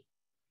today?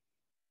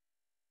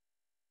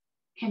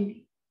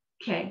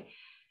 Okay.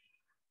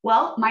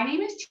 Well, my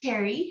name is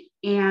Terry,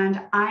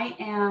 and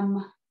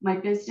my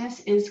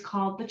business is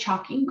called The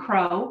Chalking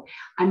Crow.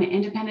 I'm an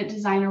independent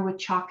designer with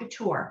Chalk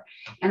Couture.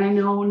 And I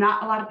know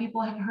not a lot of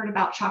people have heard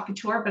about Chalk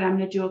Couture, but I'm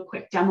going to do a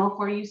quick demo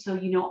for you so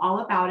you know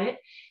all about it.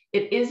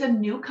 It is a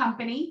new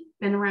company,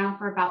 been around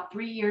for about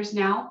 3 years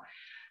now.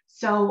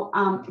 So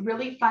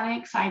really fun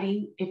and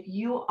exciting. If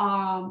you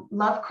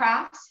love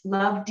crafts,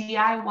 love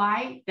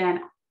DIY,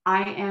 then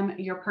I am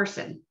your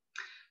person.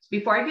 So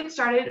before I get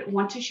started, I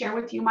want to share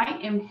with you my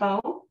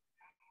info.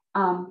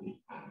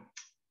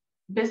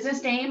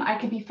 Business name, I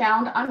can be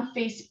found on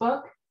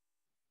Facebook,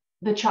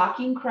 The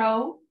Chalking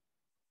Crow,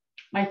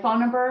 my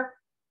phone number,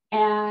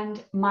 and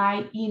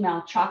my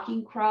email,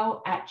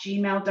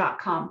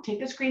 chalkingcrow@gmail.com.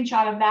 Take a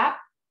screenshot of that,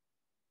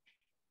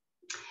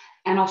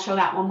 and I'll show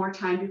that one more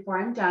time before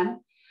I'm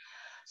done.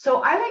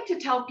 So I like to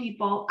tell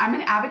people I'm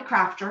an avid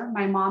crafter.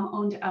 My mom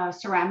owned a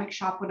ceramic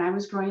shop when I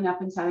was growing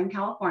up in Southern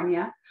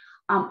California.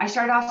 I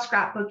started off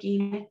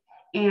scrapbooking,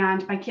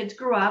 and my kids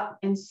grew up,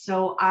 and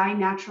so I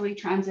naturally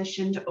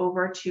transitioned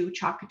over to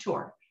Chalk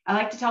Couture. I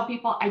like to tell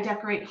people I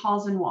decorate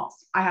halls and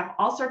walls. I have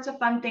all sorts of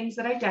fun things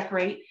that I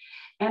decorate,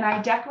 and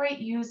I decorate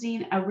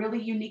using a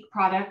really unique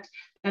product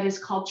that is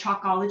called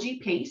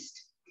Chalkology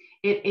Paste.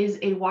 It is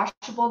a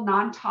washable,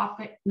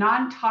 non-toxic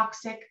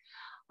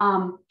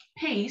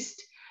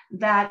paste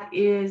that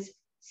is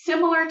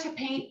similar to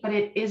paint, but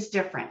it is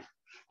different.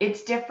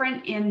 It's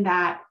different in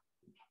that,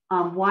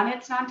 1,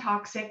 it's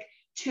non-toxic.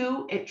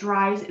 2, it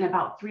dries in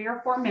about 3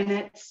 or 4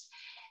 minutes.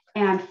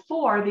 And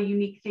 4, the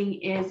unique thing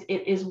is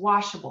it is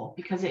washable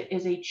because it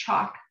is a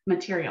chalk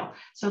material.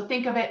 So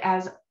think of it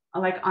as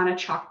like on a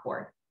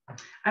chalkboard.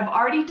 I've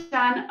already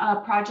done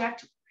a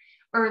project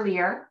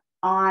earlier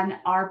on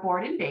our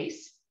board and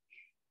base.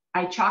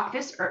 I chalked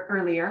this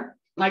earlier.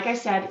 Like I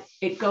said,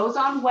 it goes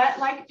on wet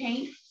like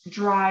paint,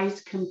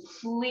 dries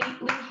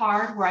completely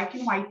hard where I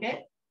can wipe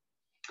it.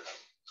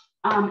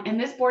 And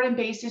this board and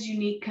base is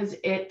unique because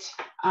it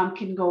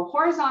can go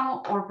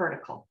horizontal or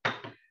vertical.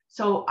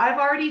 So I've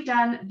already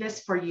done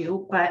this for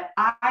you, but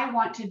I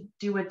want to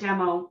do a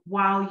demo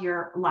while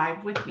you're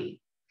live with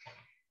me.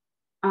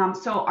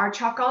 So our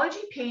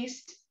Chalkology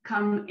paste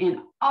come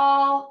in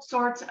all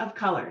sorts of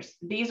colors.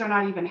 These are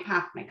not even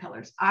half my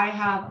colors. I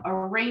have a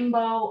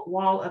rainbow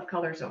wall of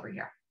colors over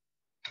here.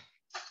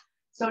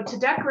 So to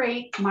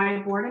decorate my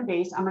board and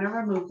base, I'm going to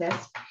remove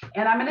this,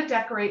 and I'm going to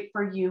decorate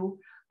for you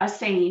a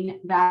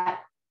saying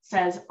that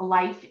says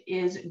life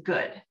is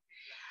good.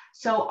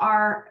 So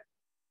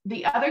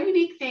the other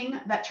unique thing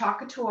that Chalk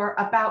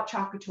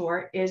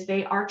Couture is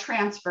they are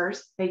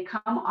transfers. They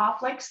come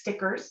off like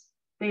stickers.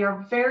 They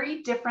are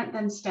very different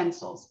than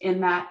stencils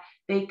in that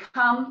they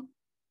come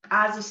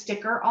as a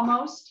sticker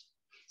almost.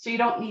 So you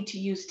don't need to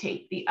use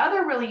tape. The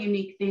other really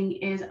unique thing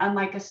is,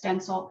 unlike a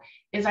stencil,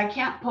 is I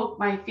can't poke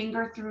my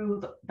finger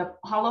through the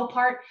hollow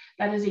part.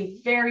 That is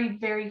a very,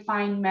 very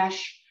fine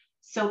mesh,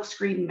 silk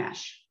screen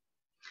mesh.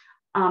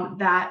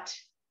 That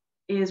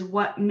is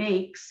what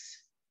makes,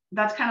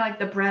 that's kind of like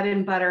the bread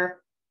and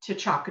butter to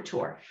Chalk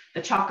Couture,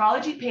 the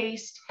Chalkology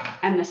paste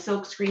and the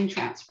silk screen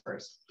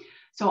transfers.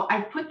 So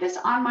I put this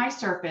on my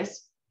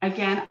surface.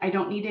 Again, I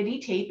don't need any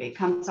tape. It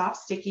comes off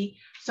sticky.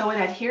 So it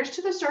adheres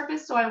to the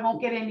surface so I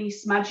won't get any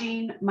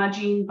smudging,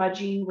 mudging,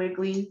 budging,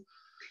 wiggling.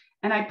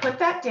 And I put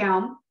that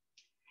down.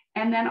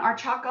 And then our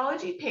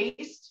Chalkology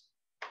paste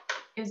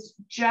is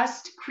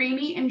just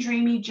creamy and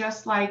dreamy,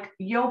 just like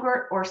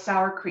yogurt or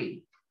sour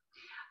cream.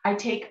 I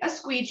take a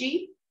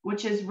squeegee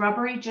which is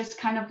rubbery, just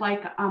kind of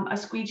like a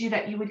squeegee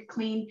that you would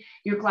clean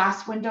your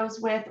glass windows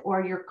with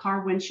or your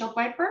car windshield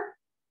wiper.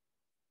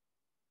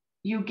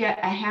 You get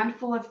a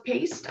handful of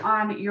paste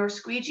on your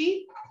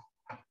squeegee.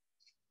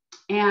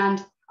 And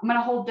I'm going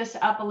to hold this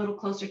up a little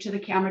closer to the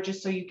camera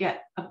just so you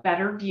get a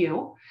better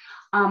view.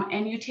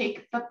 And you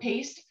take the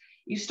paste,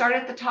 you start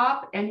at the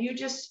top and you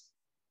just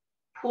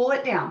pull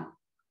it down,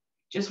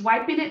 just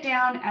wiping it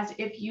down as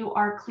if you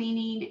are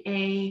cleaning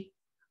a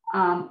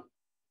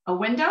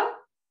window,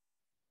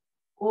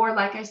 or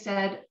like I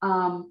said,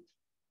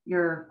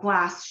 your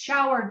glass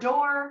shower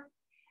door,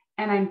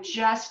 and I'm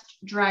just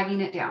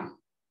dragging it down.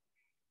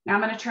 Now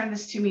I'm going to turn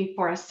this to me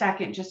for a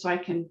second just so I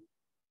can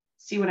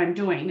see what I'm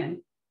doing and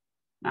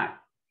not.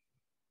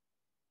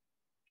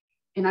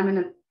 And I'm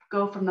going to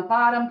go from the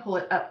bottom, pull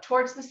it up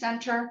towards the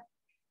center,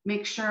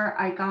 make sure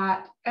I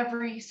got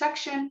every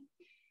section,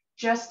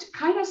 just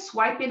kind of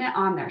swiping it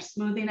on there,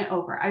 smoothing it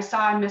over. I saw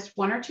I missed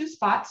 1 or 2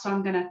 spots, so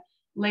I'm going to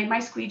lay my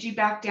squeegee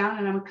back down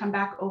and I'm going to come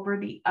back over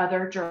the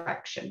other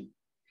direction.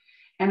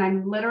 And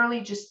I'm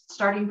literally just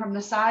starting from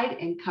the side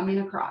and coming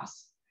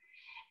across.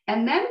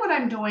 And then what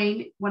I'm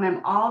doing when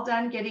I'm all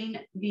done getting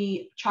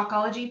the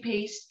Chalkology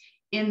paste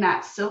in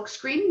that silk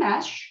screen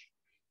mesh,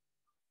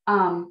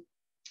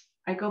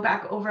 I go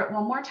back over it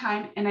one more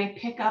time and I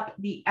pick up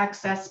the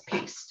excess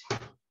paste.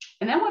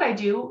 And then what I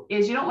do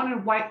is, you don't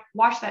want to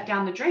wash that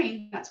down the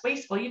drain. That's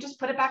wasteful. You just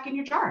put it back in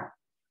your jar.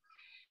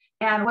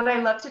 And what I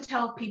love to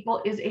tell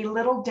people is a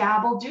little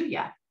dab will do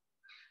ya.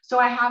 So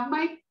I have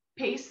my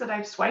paste that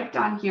I've swiped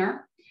on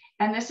here,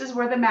 and this is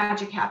where the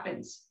magic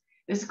happens.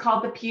 This is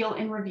called the peel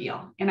and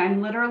reveal. And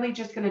I'm literally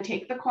just going to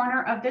take the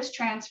corner of this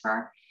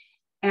transfer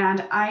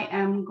and I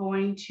am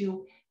going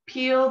to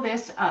peel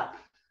this up,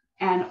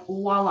 and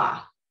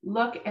voila,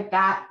 look at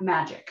that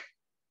magic.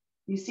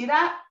 You see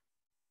that?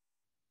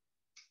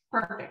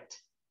 Perfect.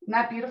 Isn't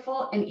that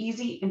beautiful and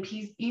easy and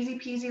easy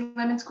peasy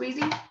lemon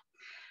squeezy?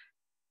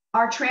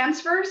 Our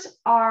transfers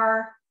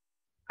are,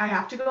 I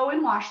have to go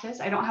and wash this.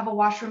 I don't have a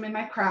washroom in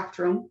my craft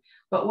room,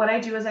 but what I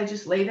do is I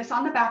just lay this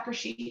on the backer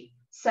sheet,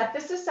 set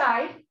this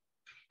aside,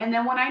 and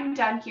then when I'm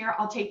done here,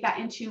 I'll take that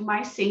into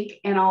my sink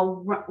and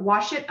I'll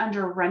wash it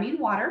under running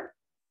water.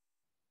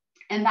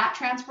 And that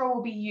transfer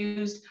will be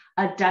used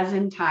a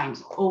dozen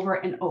times over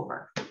and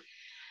over.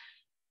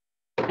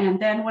 And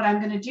then what I'm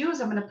going to do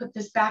is I'm going to put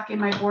this back in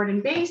my board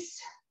and base,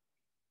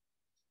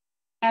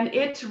 and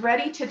it's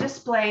ready to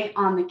display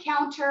on the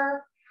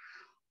counter,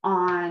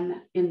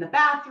 in the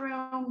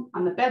bathroom,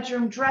 on the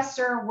bedroom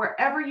dresser,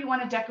 wherever you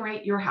want to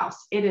decorate your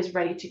house. It is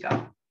ready to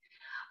go.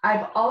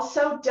 I've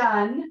also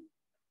done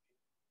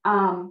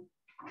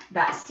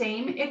that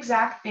same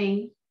exact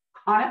thing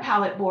on a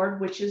pallet board,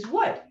 which is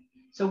wood.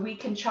 So we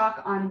can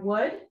chalk on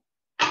wood.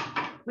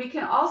 We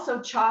can also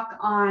chalk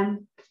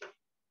on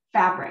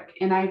fabric.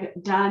 And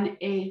I've done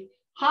a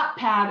hot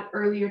pad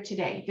earlier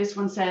today. This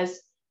one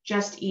says,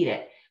 just eat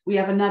it. We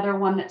have another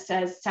one that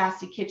says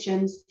Sassy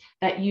Kitchens,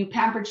 that you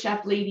Pampered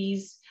Chef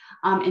ladies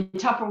and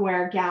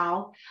Tupperware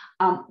gal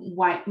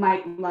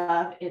might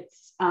love.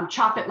 It's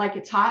chop it like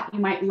it's hot. You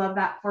might love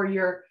that for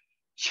your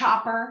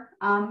chopper.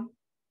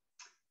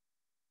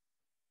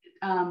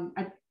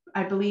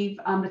 I believe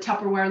the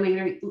Tupperware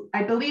lady,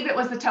 I believe it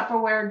was the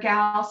Tupperware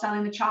gal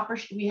selling the chopper.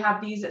 We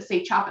have these that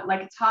say chop it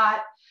like it's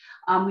hot.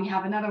 We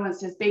have another one that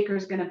says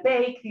baker's gonna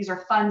bake. These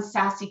are fun,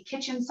 sassy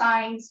kitchen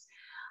signs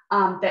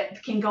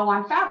that can go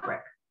on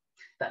fabric.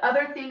 The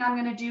other thing I'm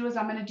gonna do is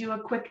I'm gonna do a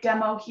quick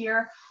demo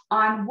here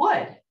on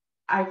wood.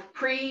 I've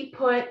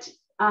pre-put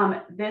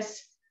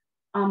this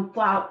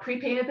flower,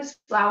 pre-painted this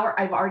flower.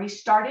 I've already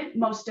started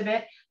most of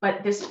it,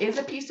 but this is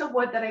a piece of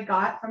wood that I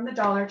got from the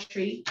Dollar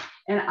Tree.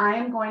 And I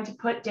am going to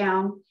put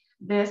down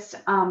this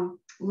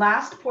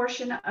last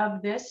portion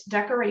of this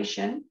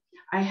decoration.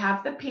 I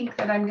have the pink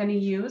that I'm going to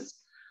use.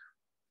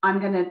 I'm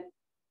going to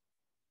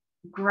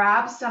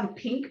grab some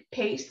pink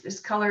paste. This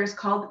color is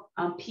called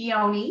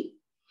Peony.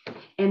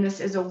 And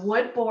this is a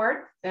wood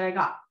board that I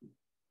got,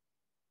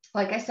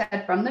 like I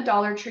said, from the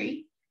Dollar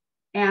Tree.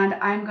 And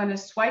I'm going to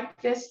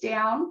swipe this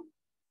down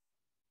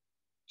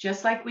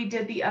just like we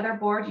did the other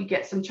board. You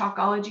get some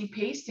Chalkology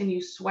paste and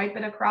you swipe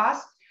it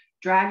across,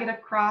 drag it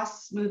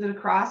across, smooth it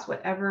across,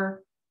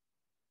 whatever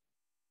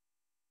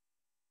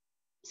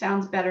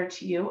sounds better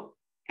to you.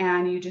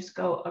 And you just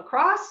go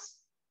across.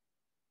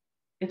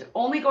 It's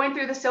only going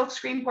through the silk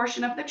screen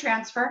portion of the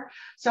transfer.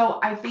 So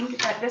I think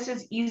that this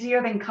is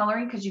easier than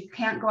coloring because you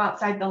can't go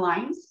outside the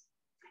lines.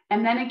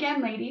 And then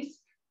again, ladies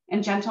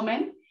and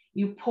gentlemen,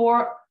 you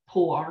pull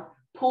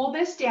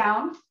this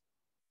down,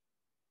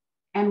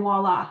 and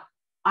voila.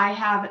 I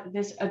have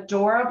this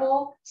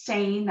adorable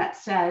saying that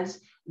says,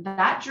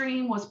 that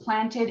dream was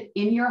planted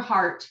in your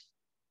heart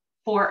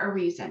for a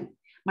reason.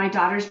 My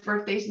daughter's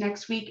birthday is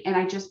next week, and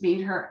I just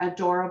made her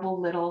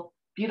adorable little,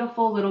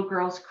 beautiful little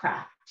girl's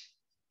craft.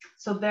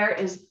 So there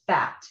is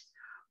that.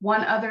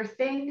 One other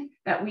thing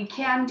that we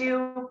can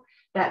do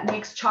that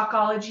makes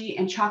Chalkology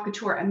and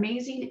Chalkature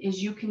amazing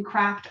is you can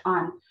craft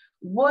on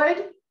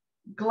wood,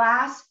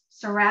 glass,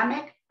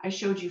 ceramic. I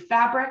showed you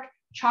fabric,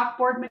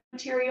 chalkboard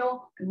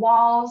material,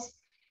 walls.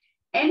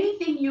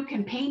 Anything you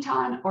can paint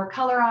on or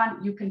color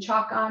on, you can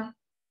chalk on.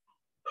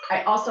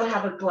 I also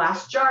have a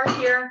glass jar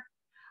here.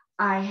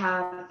 I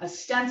have a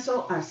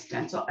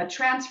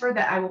transfer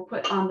that I will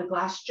put on the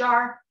glass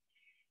jar.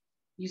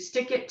 You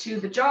stick it to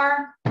the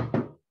jar,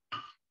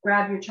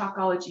 grab your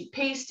Chalkology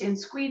paste and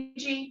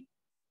squeegee,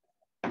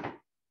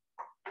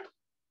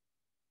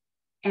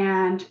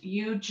 and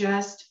you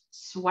just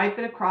swipe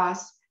it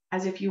across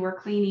as if you were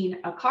cleaning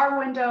a car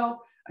window,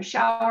 a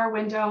shower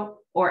window,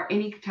 or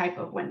any type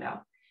of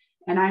window.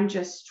 And I'm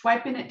just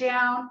swiping it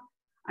down.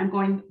 I'm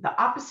going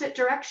the opposite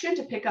direction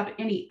to pick up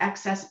any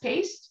excess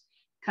paste,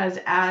 because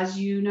as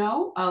you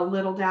know, a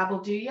little dab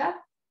will do ya.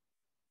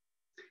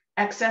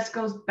 Excess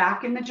goes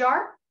back in the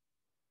jar.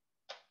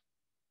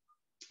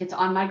 It's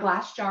on my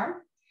glass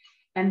jar.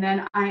 And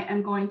then I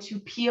am going to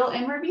peel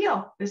and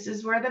reveal. This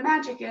is where the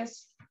magic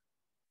is.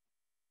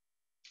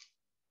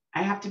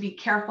 I have to be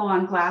careful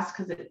on glass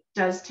because it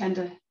does tend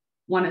to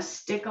want to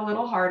stick a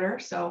little harder.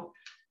 So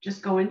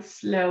just going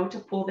slow to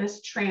pull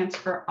this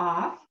transfer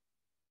off.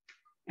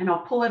 And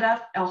I'll pull it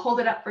up. I'll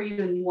hold it up for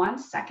you in 1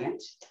 second.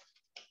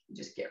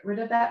 Just get rid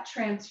of that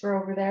transfer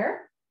over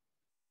there.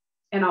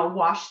 And I'll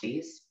wash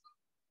these.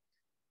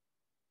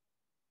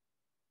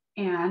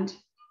 And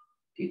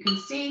you can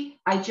see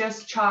I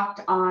just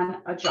chalked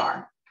on a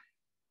jar,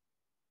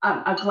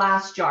 a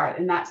glass jar,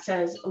 and that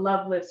says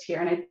love lives here.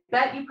 And I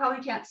bet you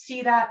probably can't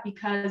see that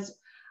because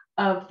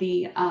of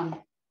the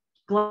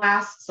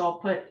glass. So I'll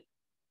put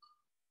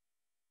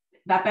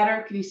that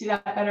better. Can you see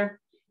that better?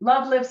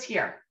 Love lives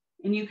here.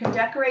 And you can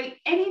decorate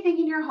anything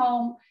in your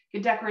home.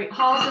 You can decorate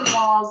halls and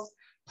walls,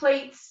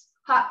 plates,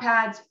 hot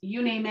pads,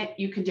 you name it,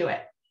 you can do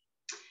it.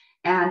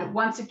 And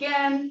once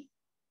again,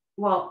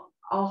 well,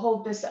 I'll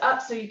hold this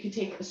up so you can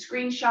take a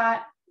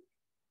screenshot.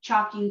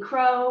 Chalking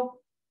Crow.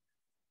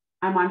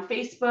 I'm on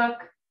Facebook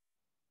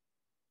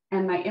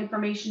and my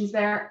information's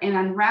there. And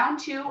on round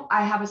 2,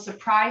 I have a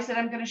surprise that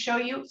I'm going to show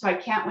you. So I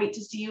can't wait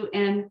to see you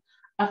in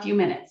a few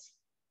minutes.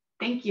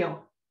 Thank you.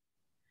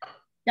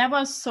 That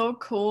was so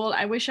cool.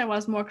 I wish I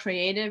was more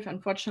creative.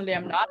 Unfortunately,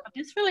 I'm not. But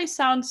this really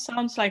sounds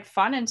like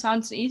fun and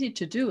sounds easy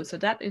to do. So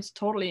that is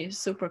totally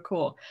super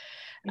cool.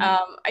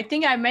 I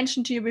think I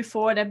mentioned to you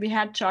before that we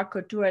had Chalk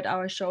Couture at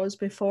our shows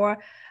before,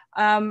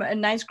 a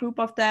nice group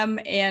of them,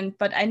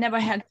 but I never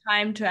had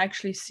time to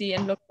actually see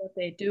and look what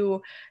they do.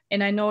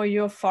 And I know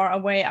you're far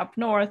away up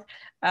north.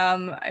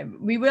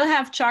 We will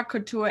have Chalk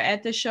Couture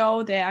at the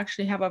show. They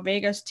actually have a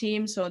Vegas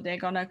team, so they're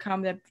gonna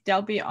come.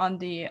 They'll be on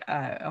the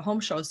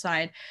home show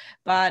side.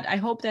 But I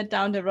hope that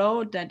down the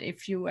road, that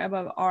if you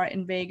ever are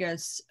in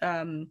Vegas,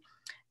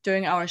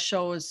 during our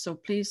shows, so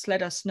please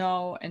let us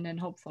know, and then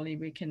hopefully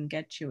we can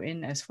get you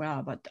in as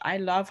well. But I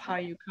love how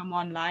you come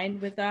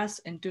online with us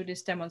and do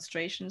these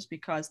demonstrations,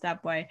 because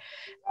that way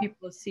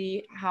people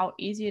see how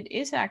easy it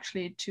is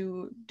actually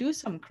to do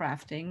some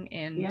crafting,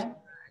 and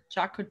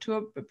Chalk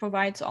Couture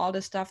provides all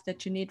the stuff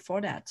that you need for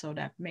that, so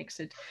that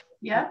makes it.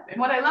 Yeah, and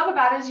what I love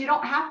about it is you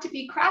don't have to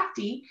be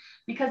crafty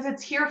because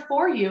it's here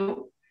for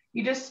you.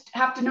 You just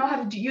have to know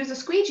how to use a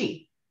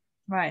squeegee.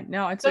 Right.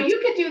 No, it's so you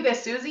could do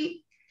this, Susie.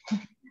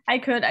 I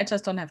could. I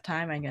just don't have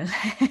time, I guess.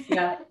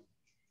 Yeah.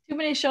 Too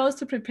many shows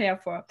to prepare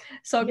for.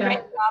 So great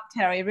job,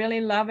 Terry. Really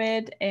love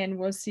it. And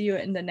we'll see you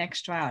in the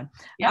next round.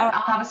 Yeah,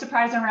 I'll have a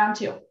surprise in round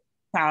 2.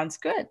 Sounds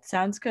good.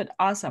 Sounds good.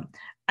 Awesome.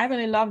 I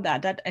really love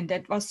that. And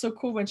that was so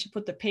cool when she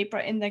put the paper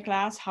in the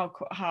glass,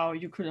 how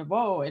you could,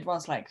 whoa, it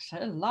was like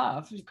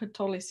love. You could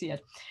totally see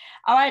it.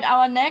 All right.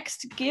 Our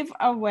next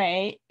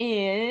giveaway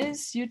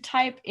is, you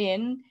type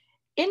in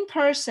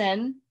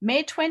person,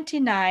 May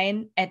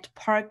 29 at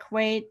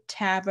Pkwy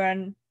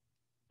Tavern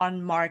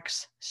on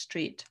Marks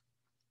Street.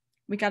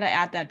 We got to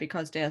add that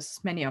because there's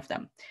many of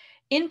them.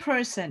 In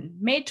person,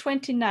 May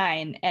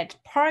 29 at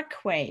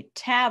Pkwy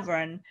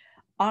Tavern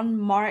on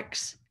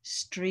Marks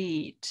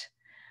Street.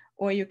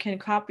 Or you can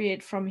copy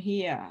it from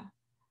here.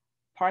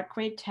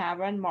 Pkwy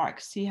Tavern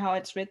Marks. See how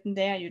it's written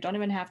there? You don't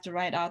even have to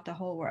write out the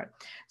whole word.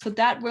 So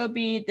that will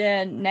be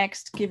the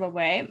next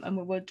giveaway. And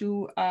we will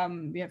do,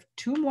 we have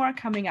 2 more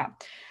coming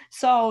up.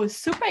 So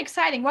super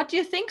exciting. What do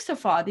you think so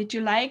far? Did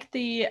you like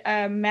the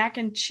mac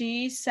and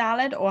cheese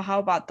salad, or how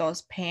about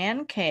those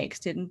pancakes?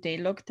 Didn't they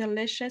look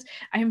delicious?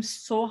 I am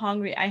so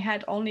hungry. I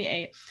had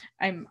only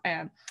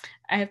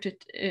I have to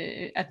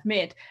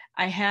admit,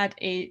 I had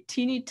a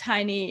teeny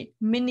tiny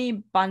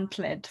mini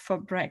buntlet for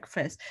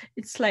breakfast.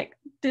 It's like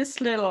this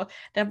little,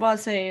 that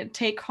was a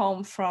take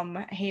home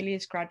from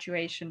Haley's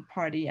graduation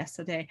party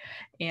yesterday.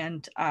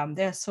 And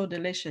they're so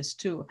delicious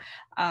too.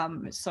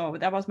 So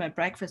that was my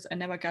breakfast. I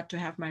never got to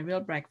have my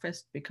real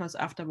breakfast because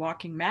after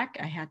walking Mac,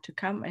 I had to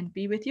come and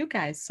be with you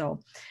guys.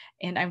 So,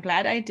 And I'm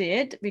glad I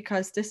did,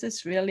 because this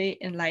is really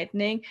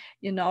enlightening.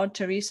 You know,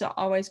 Teresa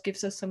always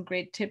gives us some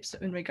great tips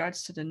in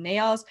regards to the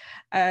nails.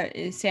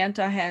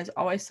 Santa has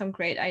always some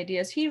great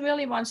ideas. He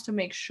really wants to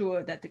make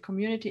sure that the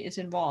community is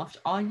involved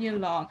all year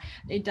long.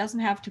 It doesn't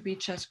have to be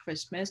just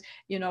Christmas,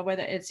 you know,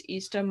 whether it's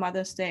Easter,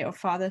 Mother's Day, or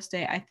Father's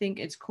Day. I think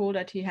it's cool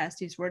that he has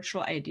these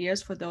virtual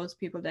ideas for those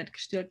people that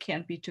still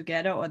can't be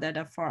together or that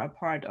are far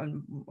apart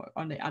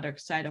on the other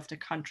side of the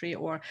country,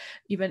 or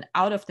even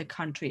out of the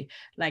country,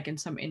 like in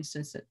some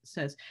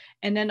instances.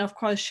 And then of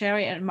course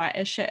Cheryl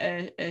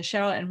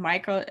and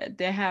Michael,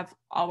 they have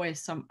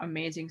always some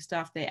amazing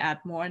stuff. They add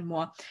more and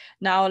more.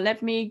 Now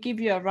let me give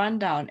you a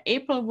rundown.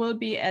 April will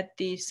be at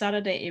the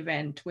Saturday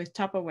event with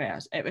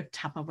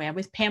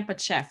with Pampered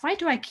Chef. Why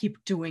do I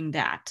keep doing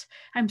that?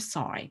 I'm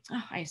sorry.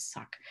 Oh, I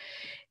suck.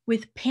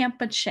 With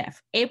Pampered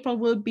Chef. April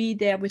will be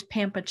there with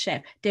Pampered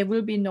Chef. There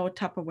will be no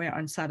Tupperware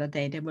on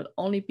Saturday. There will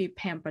only be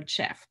Pampered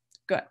Chef.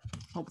 Good.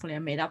 Hopefully I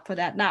made up for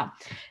that. Now,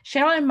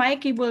 Cheryl and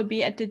Mikey will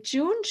be at the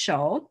June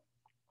show.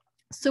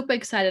 Super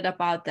excited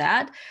about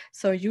that.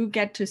 So you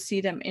get to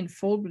see them in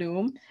full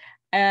bloom.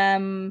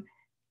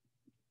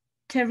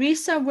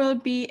 Teresa will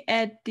be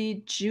at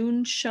the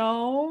June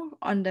show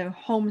on the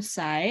home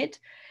side.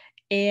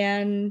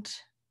 And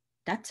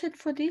that's it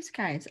for these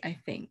guys, I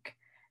think.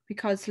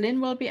 Because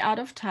Lynn will be out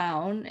of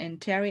town and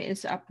Terry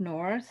is up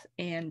north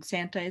and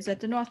Santa is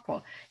at the North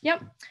Pole.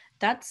 Yep,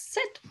 that's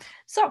it.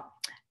 So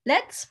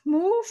let's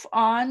move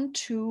on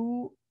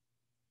to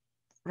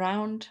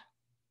round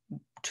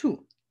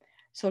 2.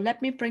 So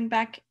let me bring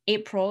back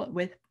April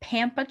with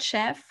Pampered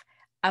Chef,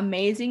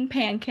 amazing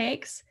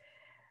pancakes.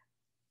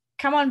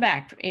 Come on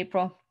back,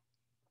 April.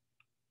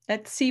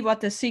 Let's see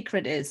what the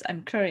secret is.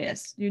 I'm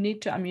curious. You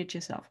need to unmute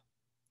yourself.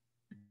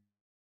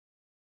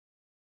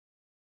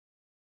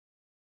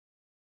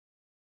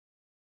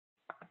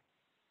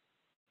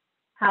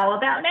 How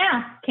about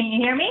now? Can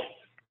you hear me?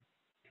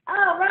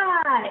 All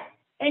right.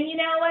 And you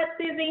know what,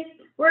 Susie?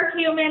 We're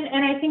human,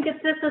 and I think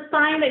it's just a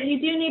sign that you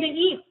do need to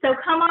eat, so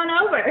come on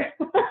over.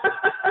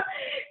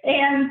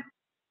 And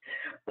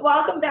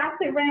welcome back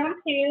to round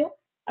 2.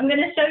 I'm going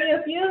to show you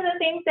a few of the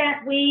things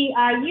that we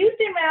used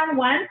in round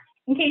 1,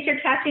 in case you're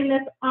catching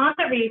this on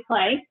the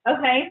replay.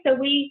 Okay, so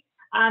we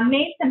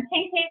made some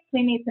pancakes,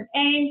 we made some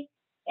eggs,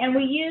 and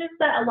we used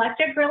the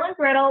electric grill and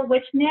griddle,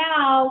 which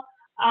now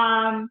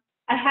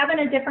I have in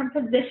a different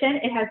position.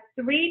 It has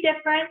 3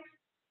 different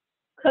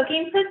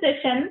cooking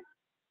positions,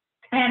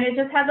 and it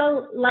just has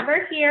a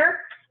lever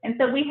here. And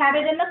so we had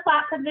it in the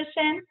flat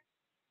position,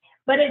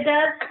 but it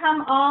does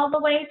come all the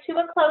way to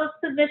a closed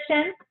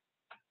position.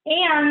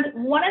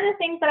 And one of the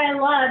things that I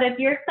love, if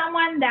you're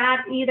someone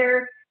that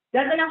either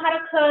doesn't know how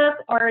to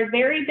cook or is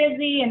very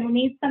busy and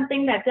needs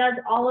something that does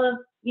all of,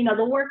 you know,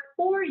 the work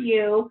for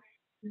you,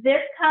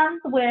 this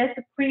comes with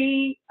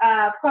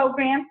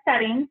pre-programmed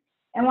settings.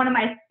 And one of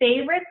my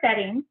favorite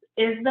settings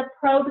is the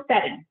probe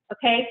setting,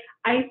 okay?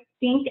 I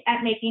stink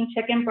at making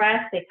chicken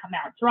breasts. They come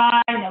out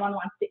dry. No one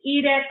wants to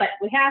eat it, but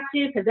we have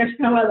to because there's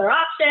no other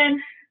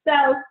option.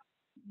 So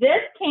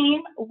this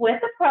came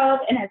with a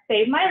probe and has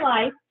saved my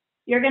life.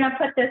 You're gonna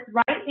put this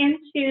right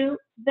into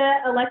the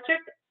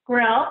electric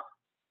grill.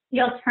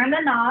 You'll turn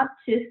the knob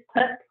to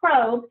put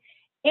probe,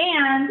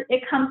 and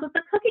it comes with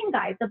a cooking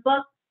guide. The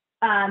book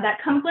that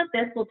comes with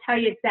this will tell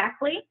you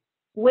exactly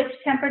which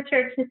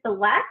temperature to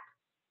select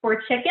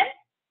for chicken,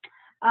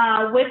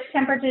 which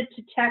temperature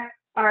to check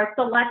or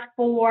select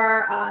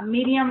for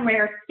medium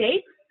rare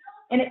steaks,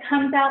 and it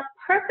comes out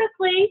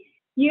perfectly.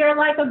 You're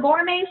like a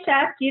gourmet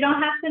chef. You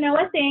don't have to know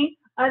a thing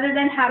other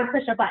than how to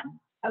push a button,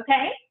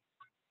 okay?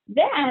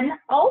 Then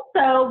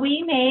also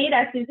we made,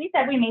 as Susie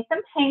said, we made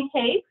some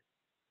pancakes,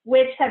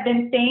 which have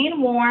been staying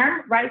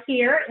warm right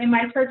here in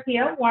my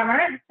tortilla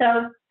warmer.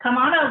 So come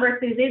on over,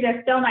 Susie,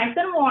 they're still nice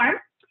and warm.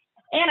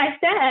 And I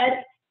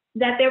said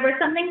that there was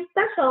something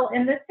special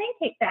in this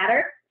pancake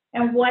batter,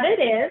 and what it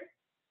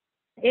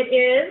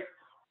is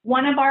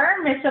one of our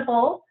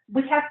enrichables.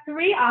 We have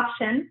 3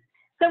 options,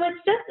 so it's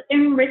just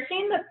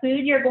enriching the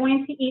food you're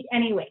going to eat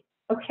anyway,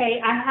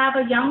 okay? I have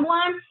a young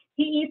one,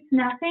 he eats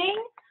nothing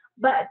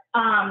but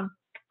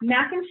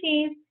mac and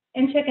cheese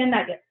and chicken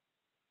nuggets.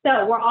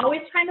 So we're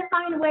always trying to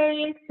find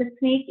ways to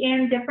sneak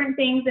in different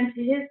things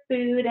into his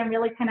food and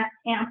really kind of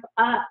amp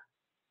up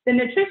the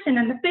nutrition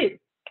in the food.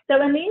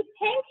 So in these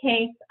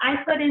pancakes, I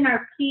put in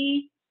our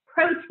pea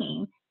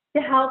protein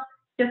to help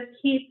just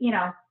keep, you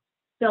know,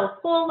 still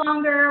full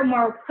longer,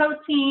 more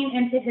protein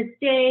into his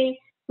day.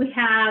 We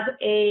have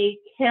a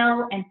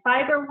kale and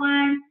fiber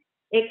one.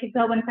 It could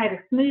go inside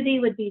a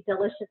smoothie, would be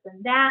delicious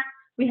in that.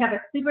 We have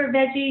a super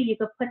veggie. You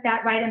could put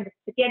that right in the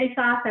spaghetti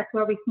sauce. That's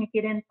where we sneak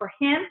it in for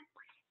him.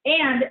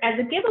 And as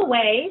a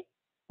giveaway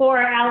for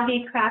our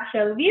LV Craft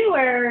Show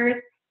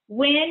viewers,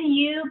 when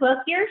you book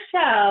your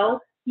show,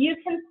 you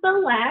can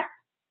select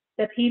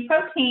the pea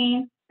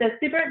protein, the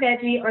super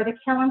veggie, or the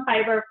kale and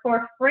fiber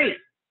for free.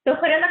 So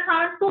put in the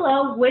comments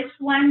below which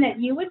one that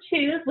you would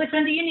choose. Which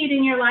one do you need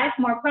in your life?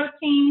 More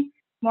protein,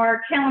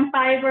 more kale and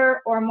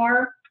fiber, or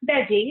more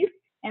veggies?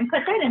 And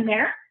put that in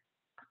there.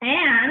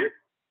 And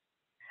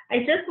I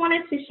just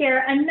wanted to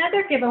share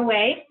another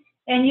giveaway,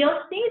 and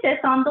you'll see this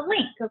on the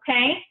link,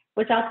 okay?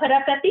 Which I'll put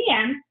up at the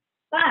end.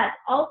 But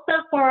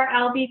also for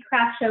our LV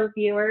Craft Show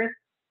viewers,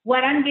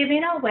 what I'm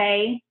giving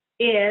away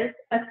is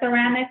a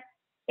ceramic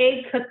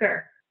egg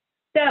cooker.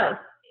 So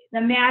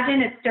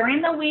imagine it's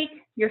during the week,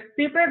 you're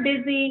super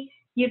busy,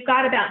 you've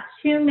got about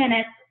 2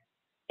 minutes,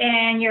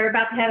 and you're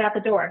about to head out the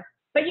door.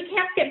 But you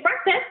can't skip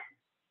breakfast.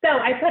 So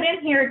I put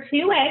in here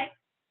 2 eggs,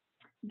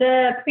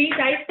 the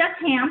pre-diced up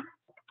ham,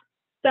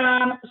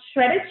 some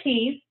shredded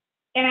cheese,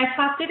 and I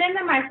popped it in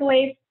the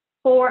microwave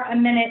for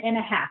 1.5 minutes.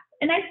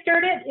 And I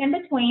stirred it in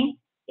between,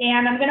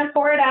 and I'm gonna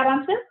pour it out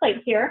onto a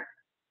plate here.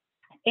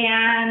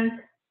 And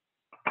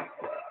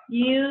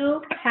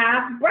you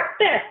have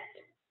breakfast.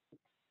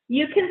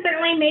 You can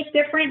certainly make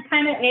different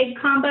kind of egg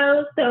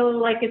combos. So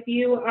like if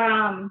you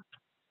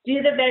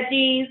do the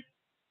veggies,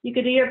 you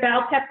could do your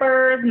bell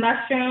peppers,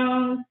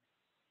 mushrooms,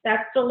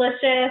 that's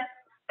delicious.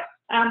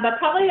 But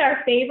probably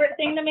our favorite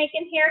thing to make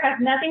in here has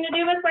nothing to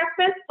do with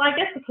breakfast. Well, I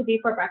guess it could be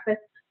for breakfast.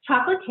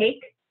 Chocolate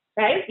cake,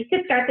 right? You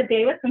could start the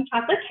day with some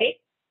chocolate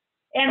cake.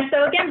 And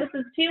so again, this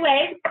is 2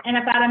 eggs and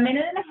about 1.5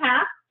 minutes.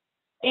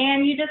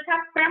 And you just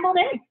have scrambled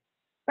eggs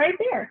right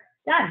there,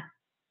 done.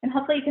 And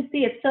hopefully you can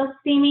see it's still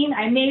steaming.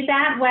 I made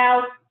that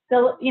while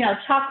the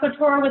chocolate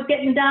tour was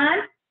getting done.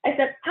 I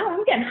said, oh,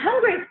 I'm getting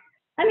hungry.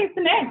 I need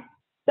some eggs.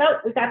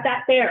 So we got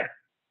that there.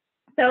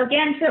 So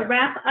again, to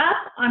wrap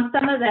up on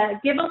some of the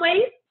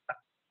giveaways,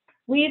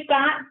 we've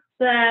got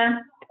the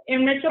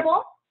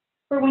enrichable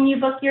for when you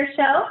book your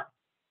show.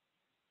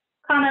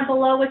 Comment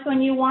below which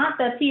one you want,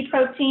 the pea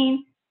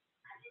protein,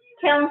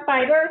 kale and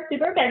fiber,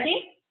 super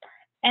veggie.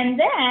 And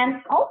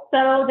then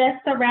also the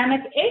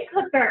ceramic egg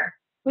cooker.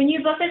 When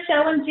you book a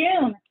show in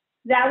June,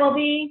 that will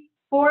be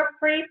for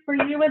free for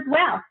you as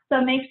well.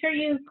 So make sure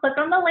you click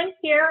on the link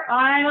here.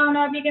 I don't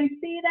know if you can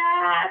see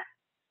that,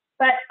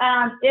 but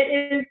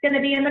it is going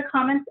to be in the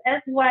comments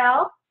as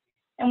well.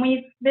 And when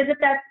you visit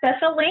that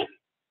special link,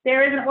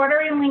 there is an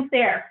ordering link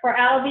there for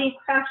LV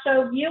Craft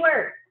Show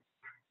viewers.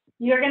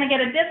 You're going to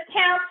get a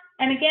discount.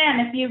 And again,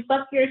 if you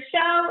book your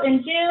show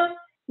in June,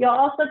 you'll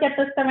also get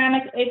the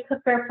ceramic egg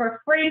cooker for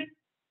free.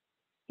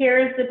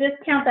 Here's the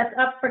discount that's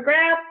up for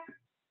grabs.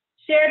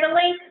 Share the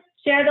link,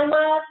 share the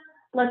love.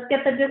 Let's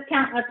get the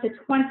discount up to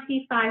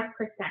 25%.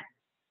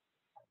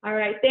 All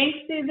right, thanks,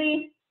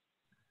 Susie.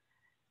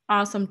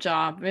 Awesome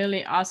job,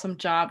 really awesome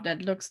job.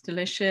 That looks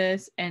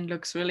delicious and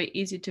looks really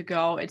easy to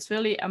go. It's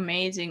really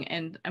amazing.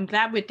 And I'm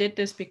glad we did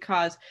this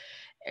because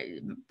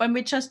when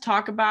we just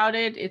talk about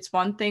it, it's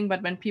one thing,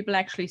 but when people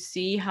actually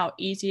see how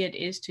easy it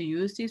is to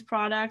use these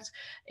products,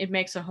 it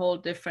makes a whole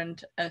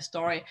different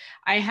story.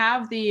 I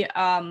have the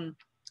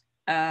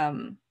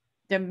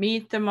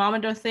meat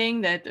thermometer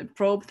thing, that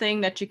probe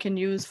thing that you can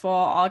use for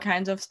all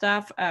kinds of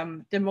stuff.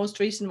 The most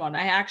recent one,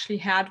 I actually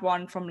had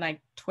one from like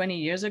 20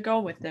 years ago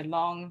with the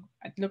long,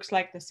 it looks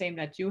like the same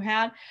that you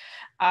had.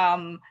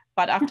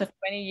 But after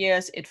 20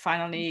 years, it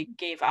finally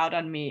gave out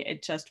on me.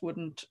 It just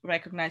wouldn't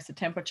recognize the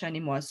temperature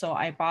anymore. So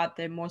I bought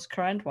the most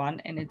current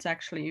one, and it's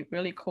actually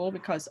really cool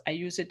because I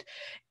use it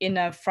in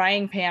a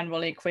frying pan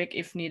really quick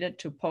if needed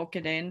to poke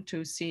it in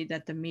to see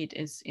that the meat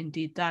is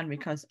indeed done,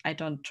 because I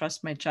don't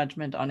trust my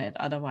judgment on it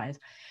otherwise.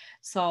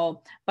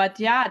 So, but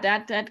yeah,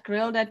 that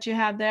grill that you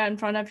have there in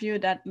front of you,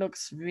 that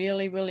looks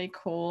really, really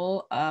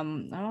cool.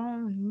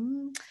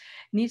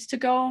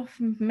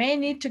 May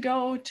need to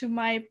go to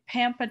my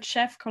Pampered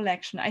Chef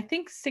collection. I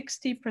think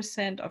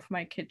 60% of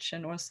my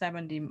kitchen, or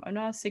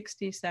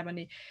 60,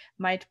 70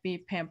 might be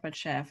Pampered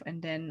Chef.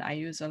 And then I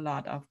use a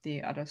lot of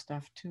the other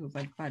stuff too,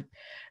 but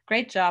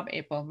great job,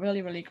 April.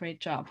 Really, really great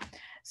job.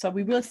 So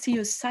we will see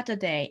you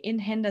Saturday in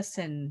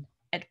Henderson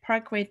at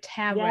Pkwy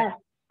Tavern. Yes.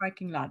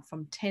 Parking lot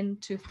from 10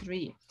 to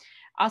 3.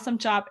 Awesome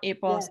job,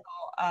 April. Yes.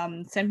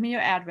 So send me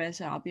your address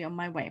and I'll be on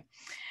my way.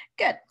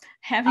 Good.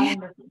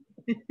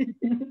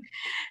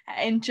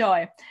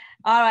 Enjoy.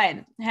 All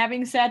right.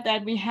 Having said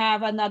that, we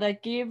have another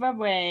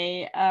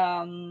giveaway.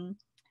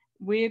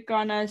 We're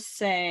gonna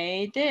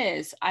say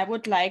this. I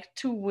would like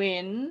to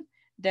win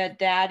the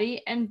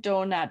Daddy and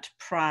Donut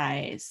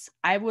prize.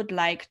 I would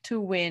like to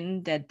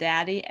win the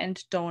Daddy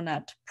and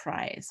Donut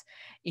prize.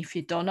 If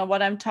you don't know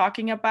what I'm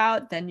talking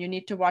about, then you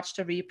need to watch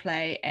the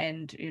replay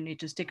and you need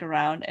to stick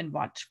around and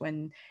watch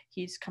when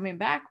he's coming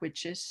back,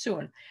 which is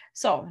soon.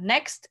 So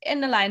next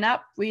in the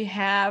lineup, we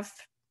have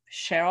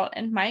Cheryl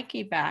and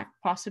Mikey back,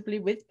 possibly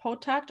with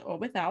Potat or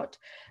without.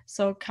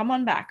 So come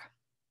on back.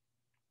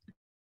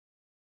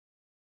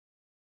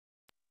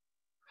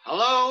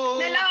 Hello.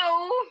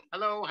 Hello.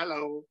 Hello,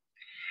 hello.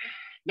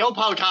 No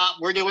Potat,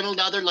 we're doing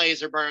another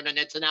laser burn, and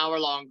it's an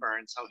hour-long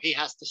burn, so he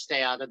has to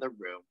stay out of the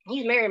room.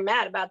 He's very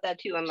mad about that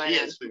too on my end.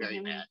 He is very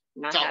mad.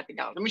 Not happy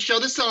dog. Let me show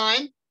the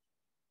sign.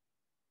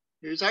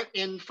 Here's our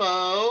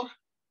info.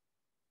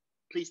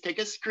 Please take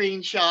a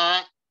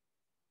screenshot.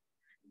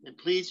 And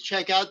please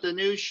check out the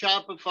new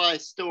Shopify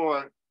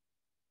store.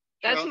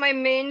 That's my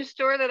main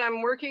store that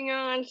I'm working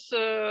on,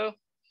 so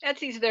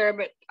Etsy's there,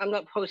 but I'm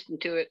not posting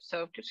to it,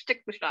 so just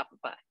stick with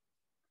Shopify.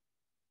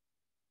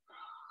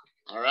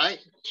 All right.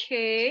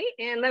 Okay,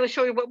 and let me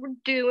show you what we're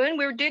doing.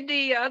 We did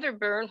the other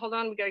burn. Hold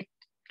on, we got a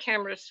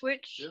camera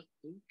switch.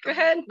 Yeah. Go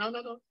ahead.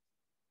 No.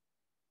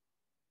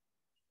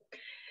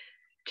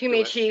 Too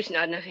many chiefs,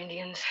 not enough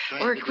Indians.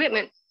 Or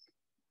equipment.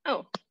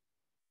 Oh.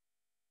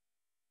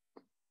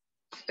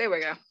 There we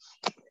go.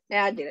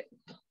 Yeah, I did it.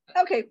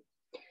 Okay,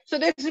 so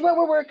this is what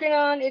we're working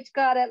on. It's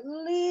got at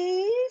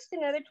least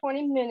another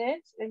 20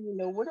 minutes, and you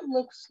know what it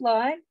looks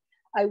like.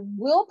 I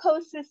will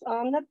post this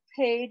on the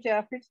page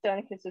after it's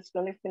done because it's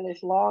going to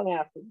finish long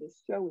after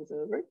this show is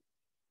over.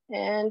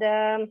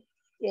 And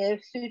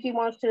if Susie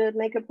wants to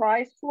make a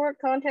prize for it,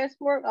 contest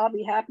for it, I'll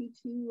be happy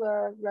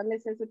to run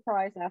this as a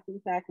prize after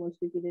the fact once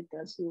we get it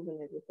done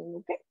and everything,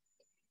 okay?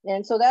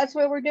 And so that's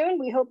what we're doing.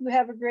 We hope you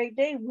have a great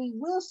day. We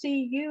will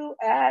see you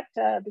at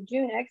the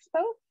June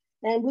Expo,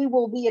 and we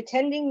will be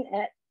attending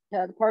at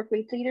the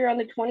Pkwy Theater on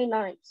the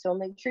 29th. So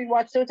make sure you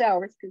watch those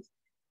hours because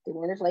they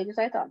weren't as late as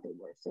I thought they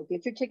were. So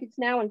get your tickets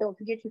now and don't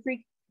forget your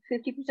free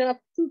 50% off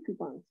food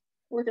coupons.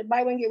 Or is it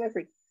buy one, get one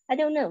free? I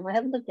don't know. I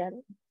haven't looked at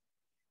it.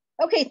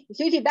 Okay,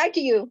 Susie, back to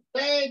you.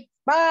 Thanks.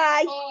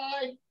 Bye.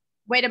 Bye.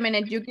 Wait a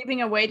minute. You're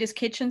giving away this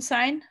kitchen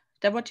sign? Is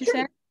that what you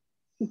said?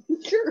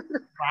 Sure.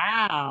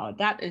 Wow,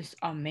 that is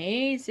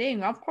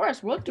amazing. Of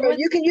course, we'll do So it.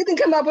 you can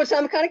come up with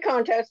some kind of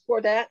contest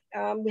for that.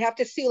 We have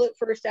to seal it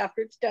first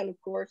after it's done,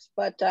 of course,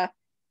 but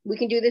we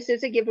can do this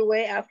as a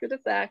giveaway after the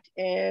fact,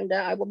 and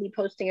I will be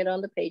posting it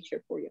on the page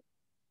here for you.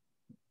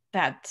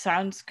 That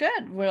sounds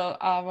good.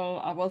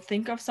 I will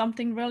think of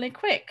something really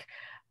quick.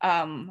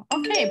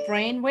 Okay,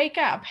 brain, wake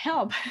up,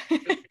 help.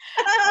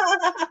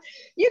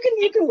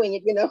 You can wing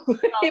it, you know.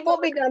 It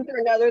won't be done for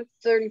another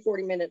 30,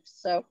 40 minutes.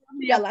 So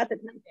yeah, lots of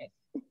time.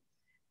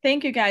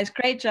 Thank you guys.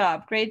 Great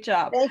job. Great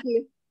job. Thank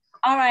you.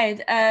 All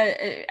right.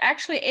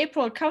 Actually,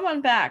 April, come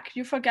on back.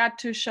 You forgot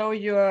to show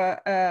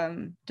your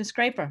the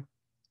scraper.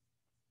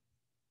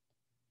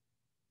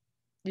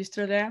 You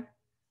still there?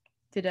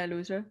 Did I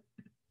lose her?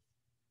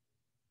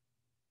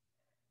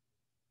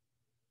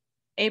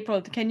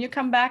 April, can you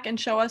come back and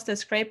show us the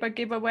scraper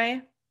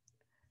giveaway?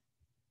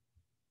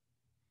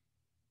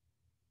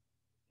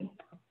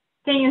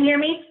 Can you hear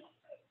me?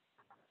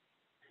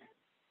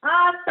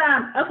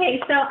 Awesome.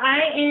 Okay, so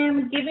I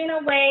am giving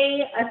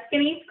away a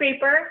skinny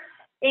scraper,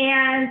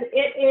 and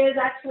it is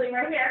actually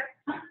right here.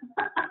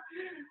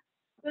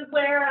 This is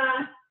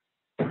where,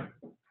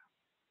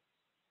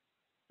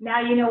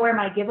 now you know where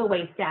my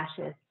giveaway stash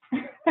is.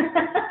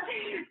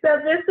 So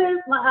this is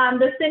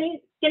the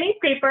skinny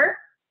scraper.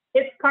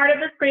 It's part of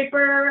the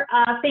scraper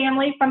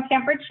family from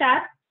Comfort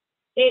Chef.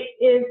 It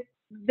is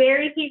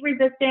very heat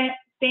resistant,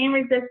 stain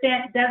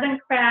resistant,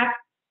 doesn't crack.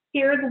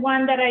 Here's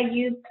one that I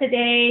used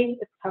today.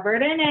 It's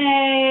covered in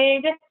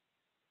egg.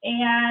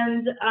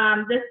 And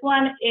this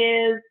one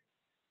is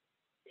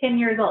 10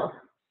 years old.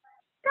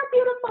 Look how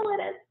beautiful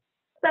it is.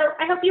 So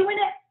I hope you win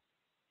it.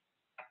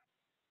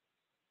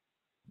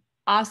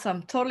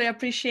 Awesome. Totally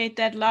appreciate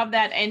that. Love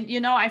that. And you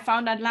know, I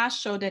found that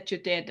last show that you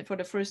did for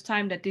the first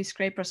time that these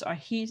scrapers are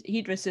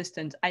heat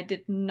resistant. I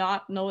did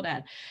not know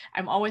that.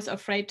 I'm always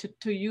afraid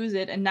to use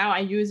it. And now I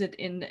use it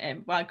in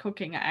while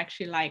cooking. I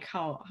actually like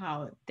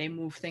how they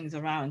move things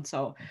around.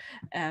 So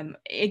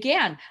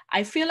again,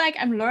 I feel like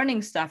I'm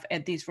learning stuff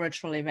at these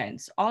virtual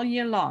events all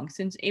year long.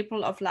 Since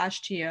April of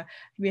last year,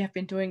 we have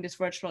been doing these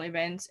virtual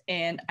events,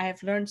 and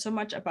I've learned so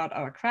much about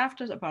our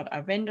crafters, about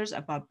our vendors,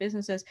 about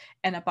businesses,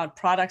 and about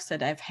products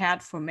that I've had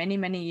for many,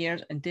 many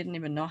years and didn't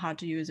even know how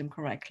to use them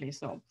correctly.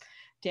 So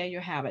there you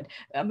have it.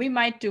 We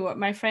might do,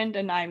 my friend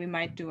and I, we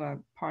might do a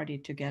party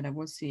together.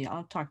 We'll see.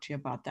 I'll talk to you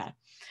about that.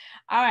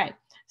 All right.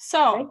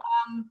 So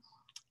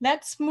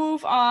let's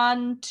move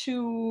on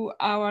to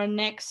our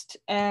next,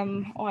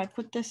 I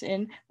put this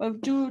in.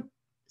 We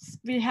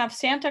have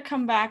Santa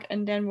come back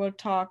and then we'll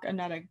talk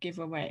another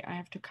giveaway. I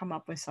have to come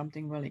up with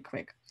something really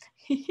quick.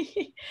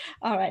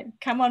 All right.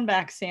 Come on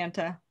back,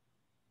 Santa.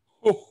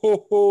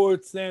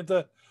 It's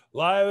Santa.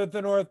 Live at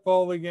the North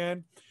Pole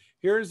again.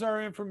 Here's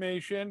our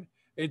information.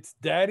 It's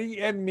Daddy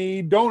and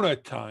Me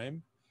donut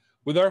time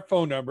with our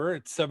phone number.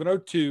 It's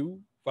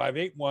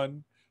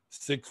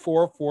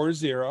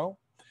 702-581-6440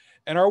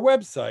 and our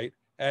website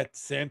at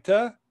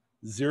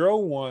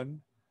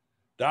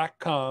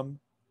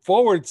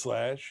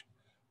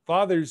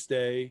santa01.com/Father's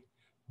Day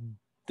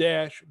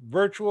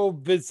 -virtual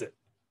visit.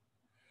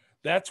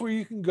 That's where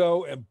you can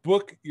go and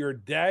book your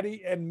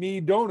Daddy and Me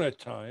donut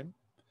time.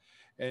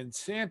 And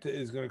Santa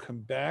is going to come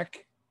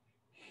back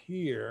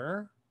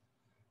here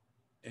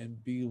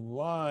and be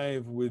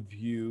live with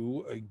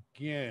you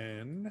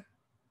again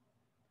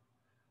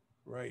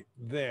right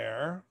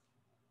there.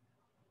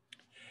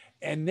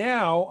 And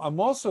now I'm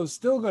also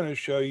still going to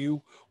show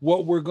you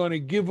what we're going to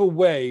give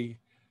away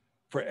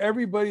for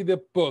everybody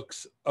that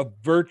books a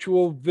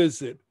virtual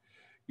visit.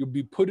 You'll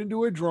be put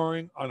into a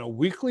drawing on a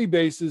weekly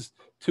basis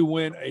to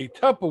win a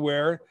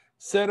Tupperware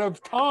set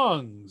of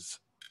tongs.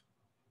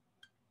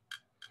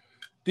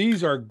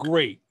 These are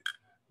great.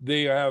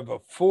 They have a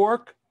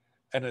fork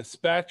and a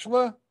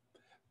spatula.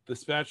 The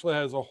spatula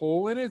has a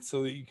hole in it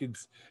so that you can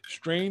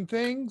strain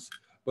things,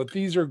 but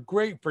these are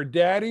great for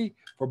daddy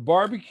for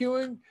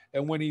barbecuing.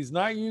 And when he's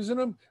not using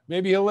them,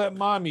 maybe he'll let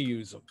mommy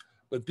use them.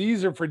 But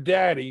these are for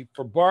daddy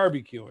for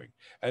barbecuing.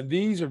 And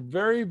these are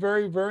very,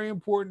 very, very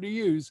important to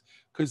use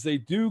because they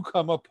do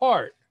come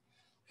apart.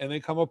 And they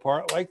come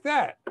apart like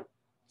that.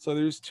 So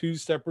there's two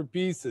separate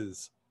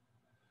pieces.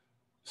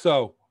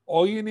 So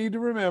all you need to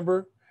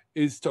remember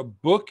is to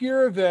book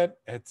your event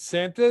at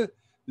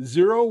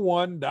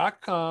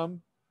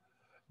Santa01.com.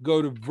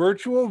 Go to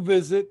virtual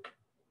visit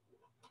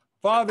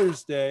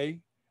Father's Day,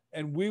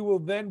 and we will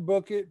then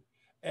book it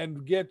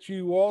and get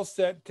you all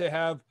set to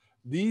have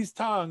these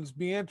tongs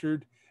be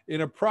entered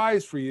in a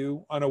prize for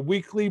you on a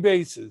weekly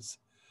basis.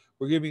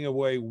 We're giving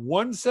away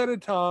one set of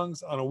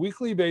tongs on a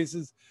weekly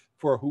basis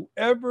for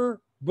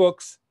whoever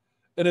books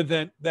an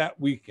event that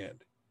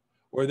weekend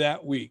or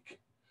that week.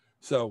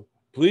 So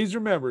please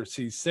remember,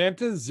 see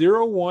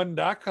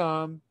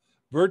Santa01.com,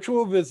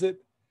 virtual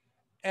visit,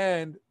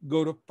 and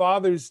go to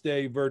Father's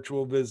Day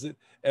virtual visit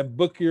and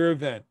book your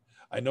event.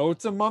 I know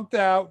it's a month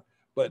out,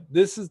 but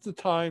this is the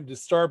time to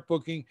start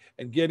booking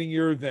and getting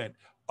your event.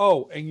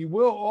 Oh, and you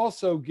will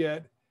also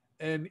get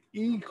an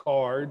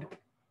e-card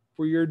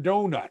for your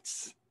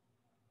donuts.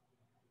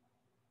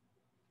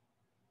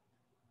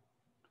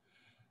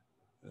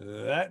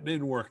 That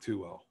didn't work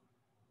too well.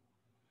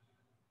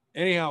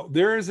 Anyhow,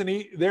 there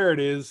it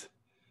is,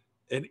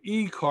 an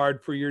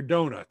e-card for your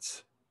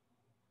donuts.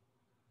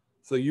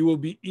 So you will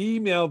be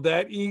emailed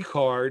that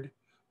e-card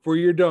for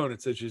your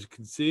donuts. As you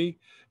can see,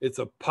 it's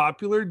a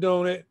popular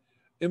donut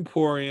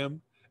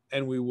emporium,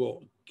 and we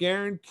will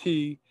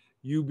guarantee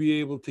you'll be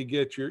able to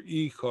get your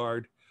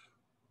e-card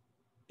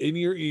in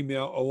your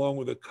email along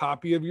with a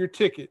copy of your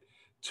ticket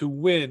to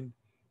win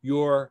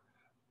your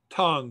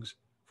tongs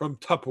from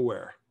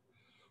Tupperware.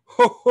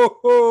 Ho, ho,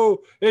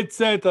 ho! It's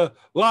Santa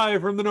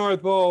live from the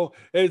North Pole.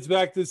 It's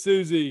back to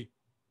Susie.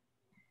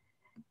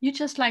 You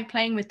just like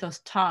playing with those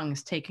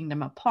tongs, taking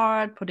them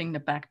apart, putting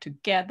them back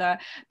together.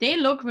 They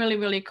look really,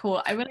 really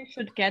cool. I really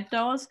should get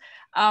those.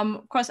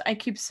 Of course, I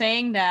keep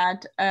saying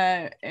that,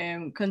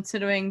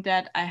 considering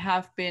that I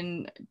have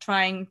been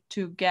trying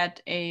to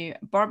get a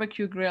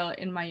barbecue grill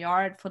in my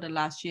yard for the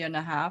last year and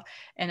a half,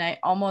 and I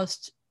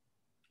almost,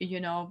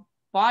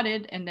 bought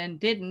it and then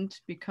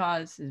didn't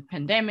because of the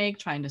pandemic,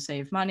 trying to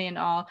save money and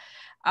all.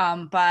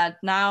 But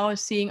now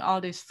seeing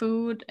all this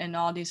food and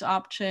all these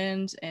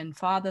options and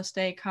Father's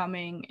Day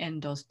coming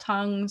and those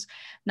tongues,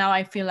 now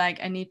I feel like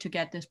I need to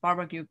get this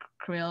barbecue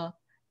grill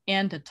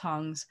and the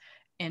tongues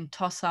and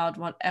toss out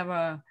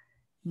whatever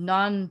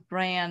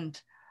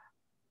non-brand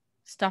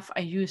stuff I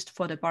used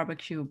for the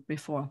barbecue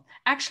before.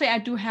 Actually, I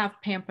do have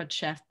Pampered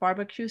Chef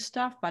barbecue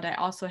stuff, but I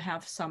also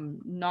have some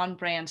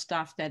non-brand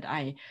stuff that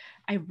I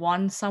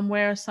won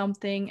somewhere or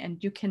something,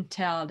 and you can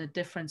tell the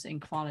difference in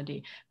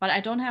quality. But I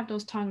don't have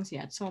those tongs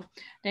yet, so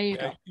there you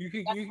go. You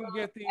can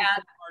get these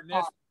from our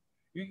next.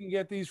 You can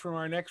get these from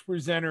our next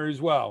presenter as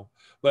well.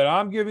 But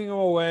I'm giving them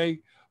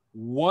away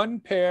one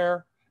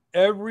pair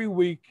every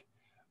week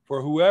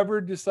for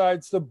whoever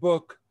decides to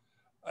book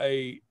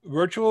a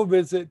virtual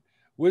visit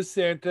with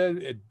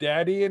Santa at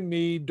Daddy and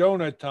Me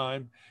Donut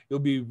Time. You'll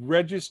be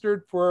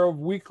registered for a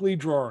weekly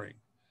drawing.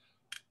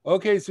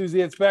 Okay,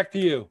 Susie, it's back to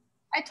you.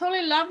 I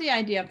totally love the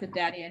idea of the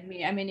Daddy and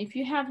Me. I mean, if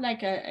you have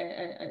like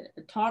a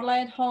toddler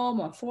at home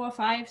or 4,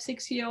 5,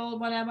 6-year-old,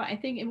 whatever, I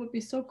think it would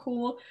be so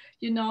cool,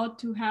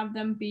 to have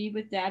them be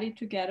with Daddy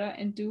together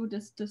and do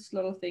this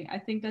little thing. I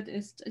think that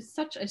is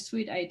such a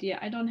sweet idea.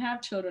 I don't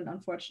have children,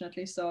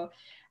 unfortunately, so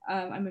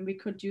I mean, we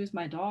could use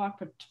my dog,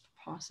 but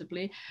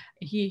possibly.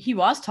 He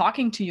was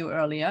talking to you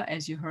earlier,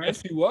 as you heard.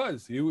 Yes, he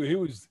was. He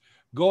was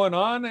going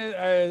on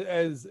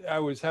as I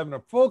was having a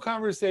full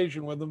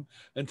conversation with him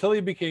until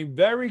he became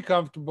very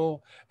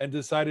comfortable and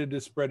decided to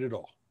spread it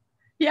all.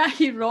 Yeah,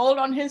 he rolled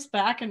on his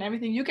back and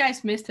everything. You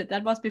guys missed it.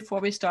 That was before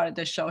we started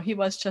the show. He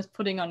was just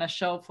putting on a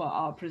show for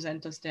our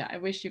presenters there. I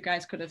wish you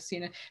guys could have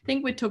seen it. I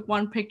think we took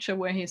one picture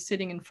where he's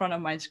sitting in front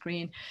of my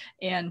screen,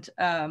 and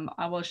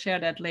I will share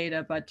that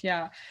later. But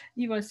yeah,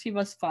 he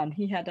was fun.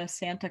 He had a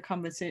Santa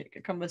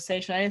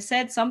conversation. I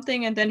said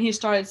something, and then he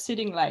started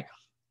sitting like,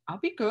 I'll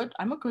be good.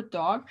 I'm a good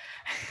dog.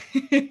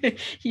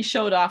 He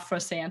showed off for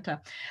Santa.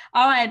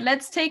 All right,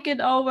 let's take it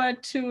over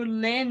to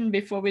Lynn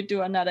before we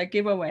do another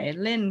giveaway.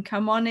 Lynn,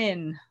 come on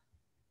in.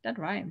 That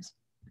rhymes.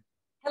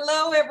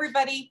 Hello,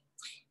 everybody.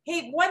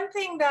 Hey, one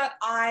thing that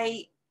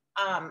I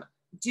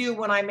do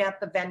when I'm at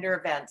the vendor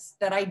events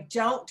that I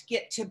don't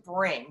get to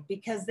bring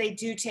because they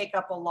do take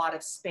up a lot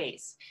of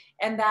space.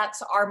 And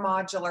that's our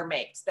modular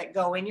makes that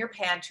go in your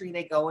pantry,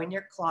 they go in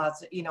your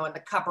closet, in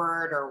the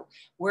cupboard or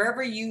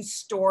wherever you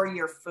store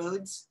your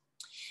foods.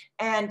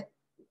 And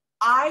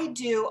I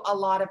do a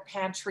lot of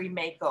pantry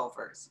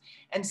makeovers.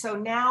 And so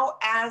now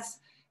as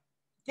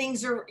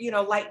things are,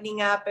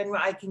 lightening up and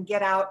I can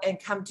get out and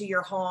come to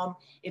your home,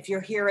 if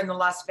you're here in the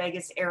Las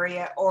Vegas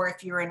area or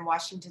if you're in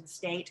Washington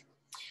State,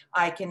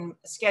 I can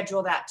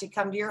schedule that to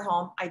come to your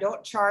home. I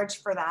don't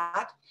charge for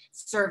that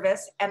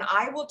service. And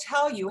I will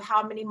tell you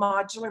how many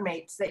modular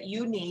mates that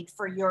you need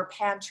for your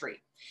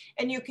pantry.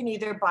 and you can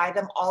either buy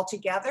them all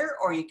together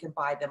or you can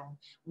buy them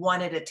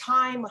one at a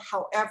time,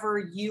 however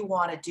you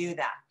want to do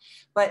that.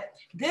 But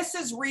this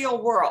is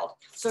real world.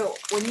 So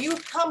when you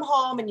come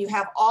home and you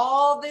have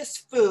all this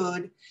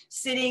food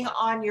sitting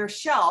on your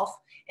shelf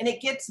and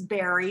it gets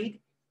buried,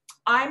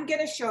 I'm going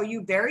to show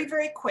you very,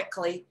 very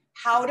quickly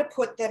how to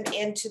put them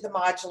into the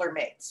modular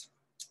mates.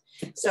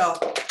 So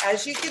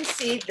as you can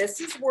see,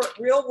 this is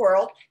real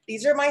world.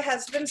 These are my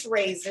husband's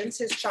raisins,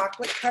 his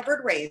chocolate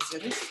covered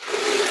raisins.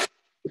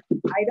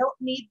 I don't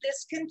need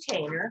this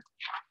container.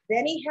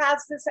 Then he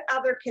has this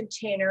other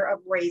container of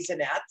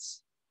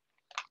Raisinets.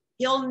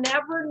 He'll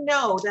never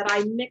know that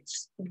I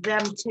mixed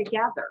them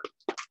together.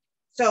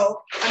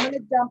 So I'm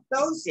going to dump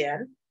those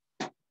in.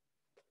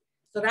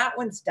 So that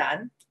one's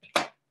done.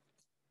 That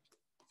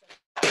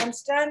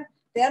one's done.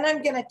 Then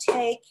I'm going to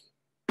take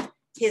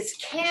his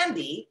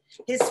candy.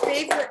 His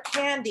favorite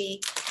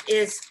candy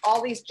is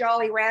all these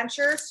Jolly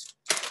Ranchers.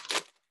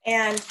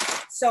 And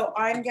so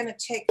I'm going to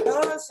take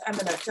those. I'm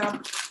going to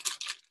dump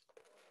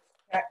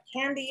that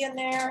candy in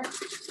there.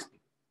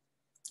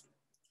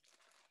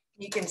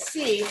 You can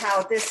see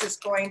how this is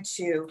going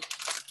to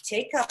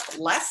take up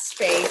less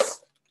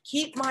space,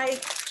 keep my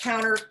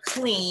counter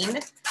clean,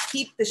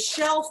 keep the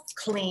shelf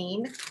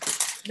clean.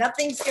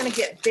 Nothing's going to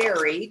get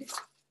buried.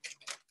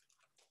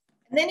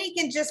 And then he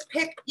can just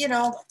pick, you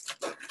know,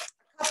 a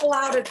couple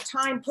out at a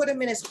time, put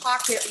them in his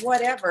pocket,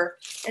 whatever,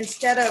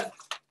 instead of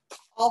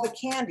all the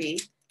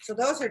candy. So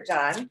those are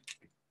done.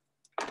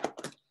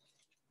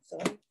 So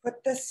let me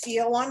put the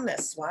seal on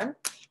this one.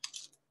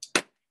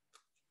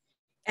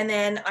 And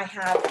then I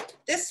have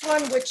this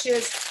one, which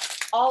is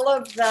all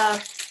of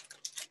the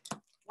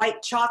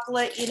white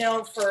chocolate, you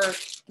know, for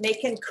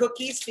making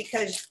cookies,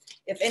 because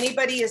if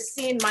anybody has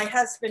seen my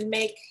husband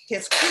make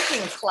his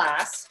cooking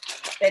class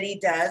that he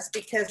does,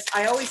 because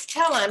I always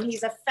tell him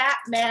he's a fat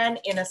man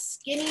in a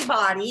skinny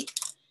body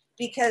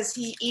because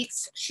he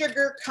eats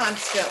sugar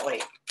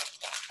constantly.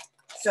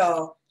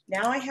 So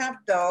now I have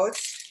those.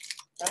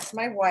 That's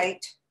my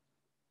white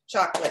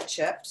chocolate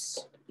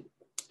chips.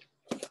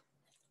 Put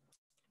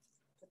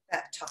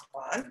that top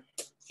on.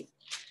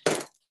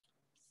 This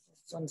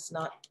one's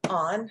not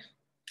on.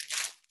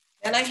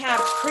 And I have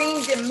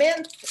creamed and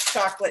mint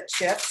chocolate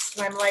chips.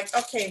 And I'm like,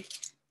 okay,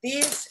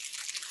 these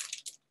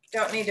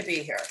don't need to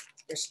be here.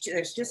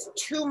 There's just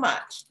too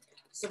much.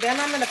 So then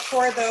I'm going to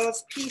pour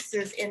those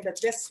pieces into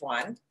this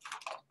one.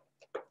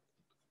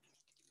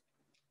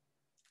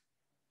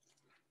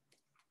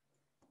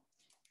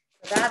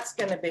 So that's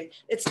going to be,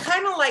 it's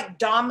kind of like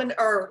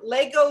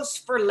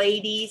Legos for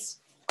ladies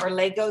or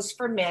Legos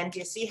for men. Do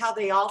you see how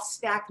they all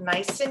stack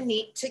nice and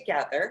neat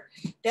together?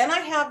 Then I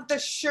have the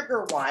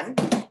sugar one.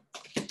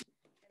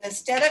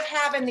 Instead of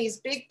having these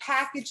big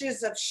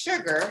packages of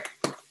sugar,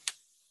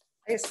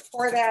 I just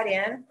pour that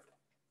in.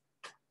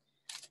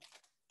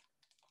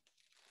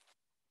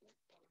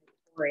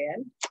 Pour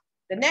in.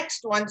 The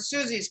next one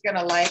Susie's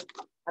gonna like,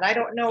 and I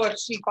don't know if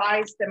she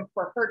buys them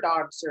for her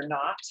dogs or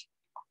not,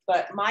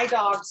 but my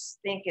dogs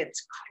think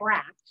it's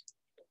crap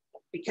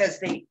because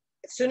they,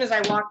 as soon as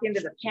I walk into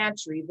the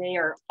pantry, they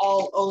are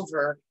all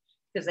over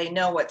because they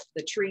know what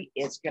the treat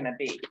is gonna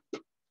be.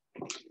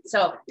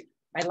 So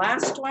my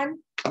last one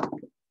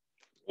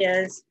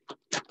is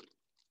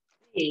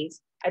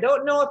these. I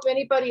don't know if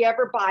anybody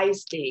ever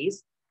buys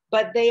these,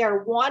 but they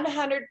are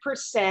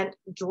 100%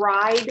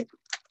 dried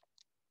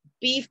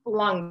beef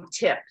lung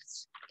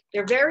tips.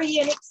 They're very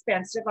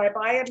inexpensive. I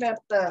buy them at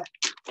the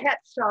pet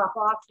shop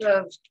off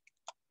of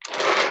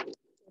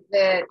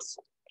the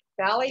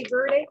Valley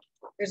Verde.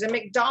 There's a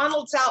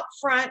McDonald's out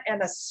front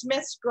and a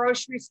Smith's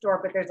grocery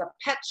store, but there's a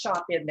pet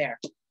shop in there.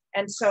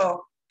 And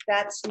so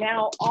that's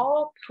now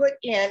all put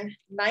in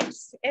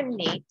nice and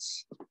neat.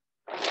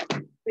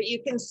 But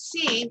you can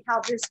see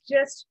how this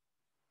just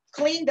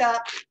cleaned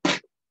up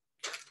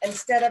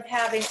instead of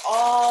having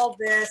all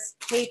this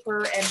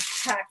paper and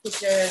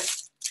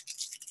packages.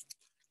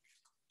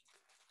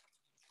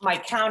 My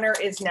counter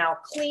is now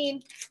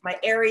clean. My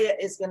area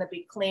is going to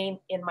be clean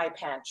in my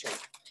pantry.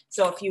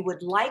 So if you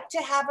would like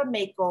to have a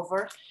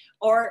makeover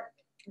or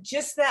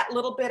just that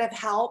little bit of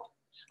help,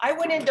 I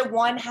went into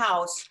one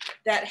house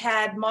that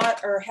had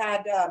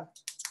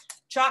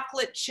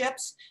chocolate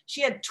chips.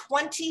 She had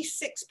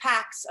 26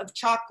 packs of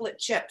chocolate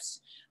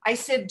chips. I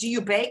said, do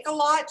you bake a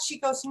lot? She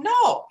goes,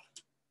 no,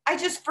 I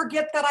just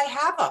forget that I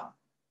have them.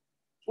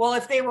 Well,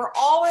 if they were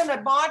all in a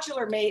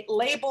modular mate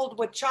labeled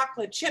with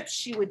chocolate chips,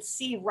 she would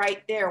see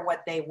right there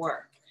what they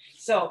were.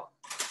 So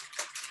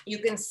you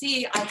can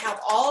see I have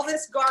all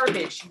this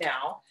garbage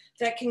now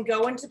that can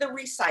go into the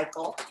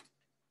recycle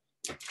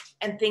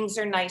and things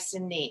are nice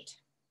and neat.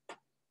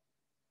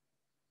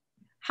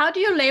 How do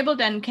you label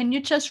then? Can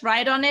you just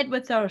write on it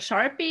with a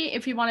Sharpie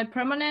if you want it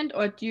permanent,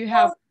 or do you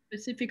have a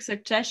specific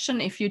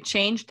suggestion if you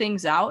change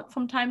things out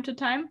from time to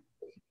time?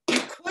 You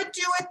could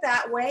do it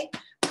that way.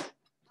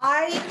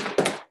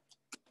 I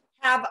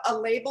have a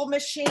label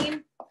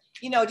machine,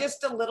 you know,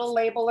 just a little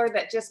labeler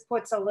that just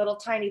puts a little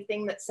tiny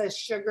thing that says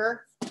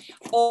sugar,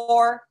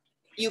 or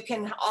you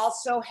can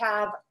also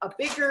have a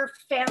bigger,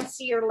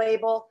 fancier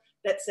label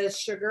that says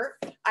sugar.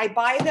 I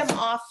buy them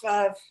off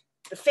of,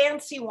 the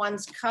fancy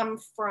ones come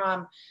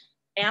from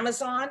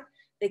Amazon.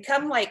 They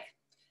come like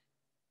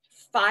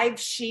 5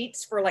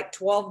 sheets for like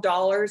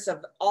 $12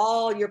 of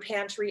all your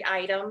pantry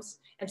items.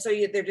 And so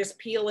they're just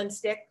peel and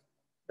stick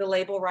the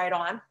label right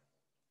on.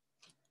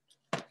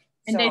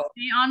 And they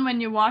stay on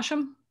when you wash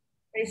them?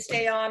 They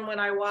stay on when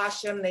I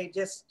wash them. They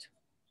just,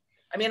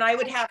 I mean, I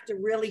would have to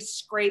really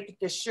scrape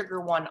the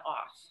sugar one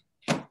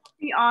off.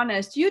 Be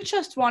honest, you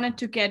just wanted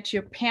to get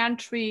your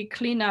pantry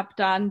cleanup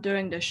done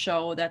during the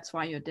show. That's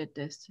why you did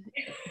this.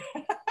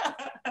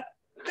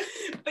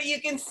 But you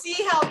can see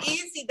how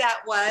easy that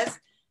was,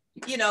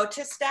 you know,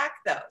 to stack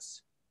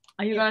those.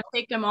 Are you going to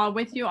take them all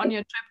with you on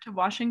your trip to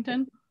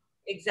Washington?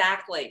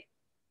 Exactly.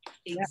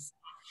 Yeah.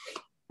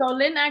 So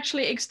Lynn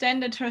actually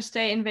extended her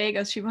stay in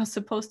Vegas. She was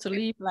supposed to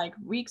leave like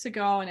weeks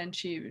ago, and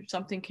then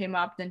something came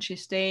up, then she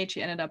stayed.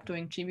 She ended up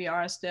doing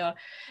GBR still.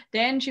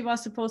 Then she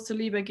was supposed to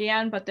leave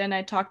again, but then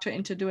I talked her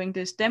into doing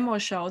this demo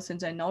show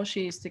since I know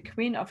she's the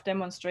queen of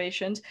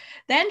demonstrations.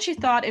 Then she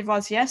thought it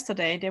was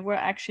yesterday. They were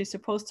actually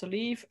supposed to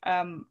leave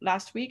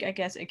last week, I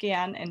guess,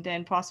 again, and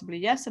then possibly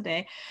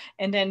yesterday,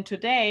 and then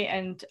today.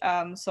 And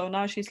so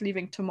now she's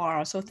leaving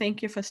tomorrow. So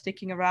thank you for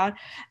sticking around.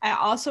 I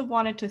also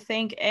wanted to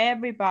thank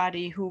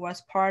everybody who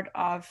was part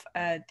of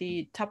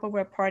the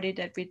Tupperware party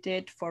that we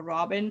did for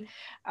Robin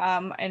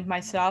and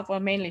myself, or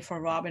mainly for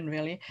Robin,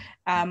 really.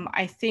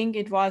 I think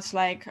it was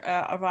like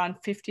around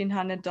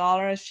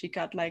 $1,500. She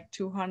got like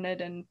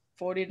 $240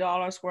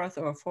 worth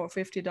or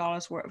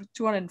 $450 worth,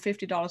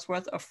 $250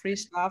 worth of free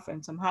stuff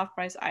and some half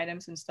price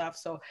items and stuff.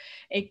 So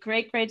a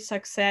great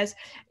success.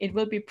 It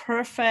will be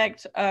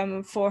perfect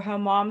for her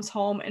mom's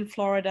home in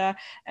Florida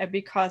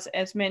because,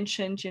 as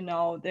mentioned, you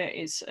know, there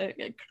is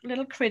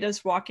little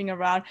critters walking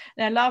around,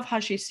 and I love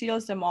how she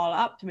seals them all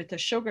up with the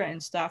sugar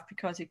and stuff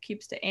because it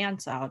keeps the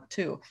ants out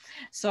too.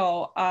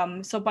 So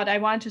but I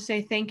want to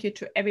say thank you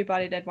to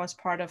everybody that was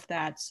part of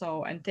that.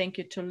 So, and thank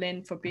you to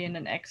Lynn for being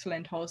an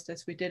excellent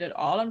hostess. We did it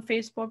all on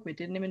Facebook. We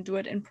didn't even do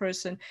it in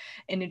person,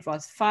 and it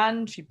was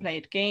fun. She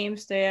played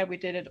games there. We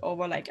did it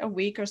over like a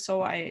week or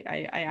so.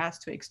 I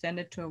asked to extend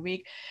it to a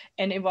week,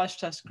 and it was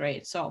just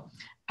great. So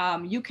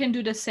you can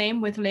do the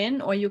same with Lynn,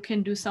 or you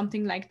can do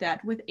something like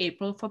that with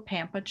April for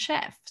Pampered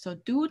Chef. So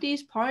do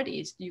these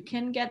parties. You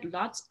can get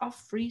lots of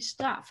free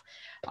stuff.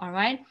 All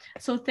right.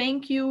 So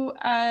thank you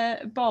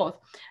both.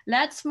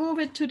 Let's move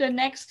it to the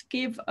next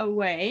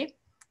giveaway.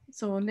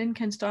 So Lynn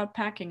can start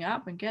packing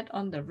up and get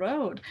on the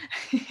road.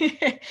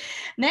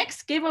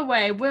 Next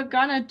giveaway we're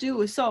gonna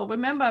do. So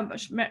remember,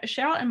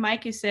 Cheryl and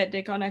Mikey said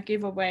they're gonna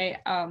give away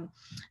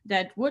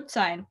that wood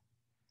sign.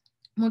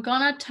 We're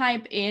gonna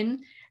type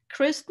in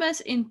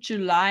Christmas in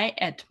July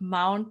at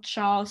Mount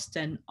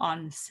Charleston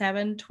on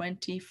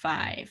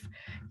 7/25.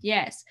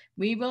 Yes,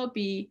 we will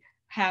be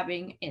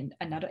having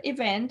another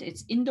event.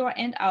 It's indoor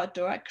and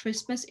outdoor,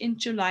 Christmas in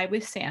July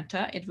with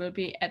Santa. It will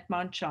be at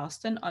Mount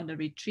Charleston on the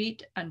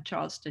retreat on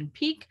Charleston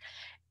Peak,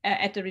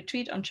 at the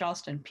retreat on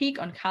Charleston Peak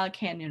on Kyle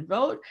Canyon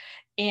Road,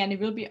 and it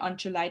will be on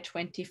July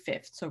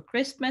 25th. So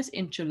Christmas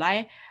in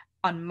July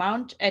at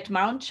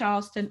Mount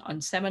Charleston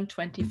on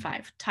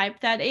 7/25.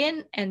 Type that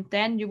in, and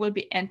then you will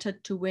be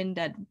entered to win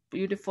that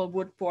beautiful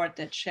wood board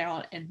that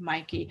Cheryl and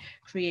Mikey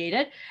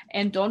created.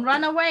 And don't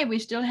run away, we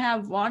still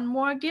have one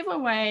more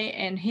giveaway,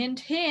 and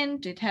hint,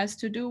 hint, it has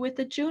to do with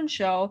the June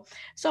show.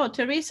 So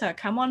Teresa,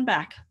 come on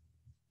back.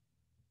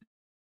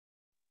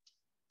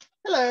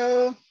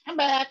 Hello, I'm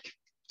back.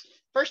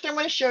 First, I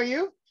want to show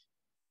you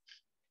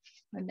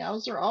my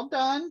nails are all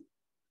done.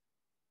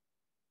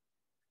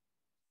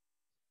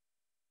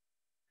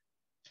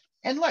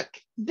 And look,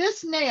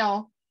 this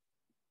nail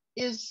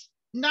is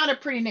not a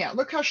pretty nail.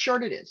 Look how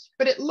short it is,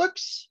 but it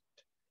looks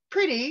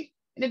pretty,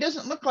 and it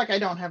doesn't look like I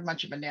don't have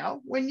much of a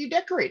nail when you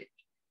decorate it.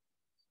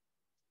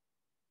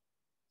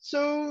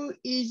 So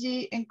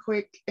easy and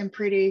quick and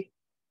pretty.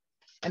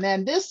 And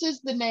then this is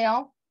the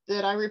nail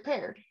that I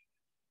repaired.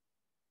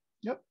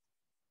 Nope.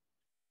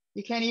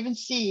 You can't even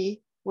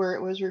see where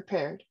it was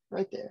repaired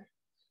right there.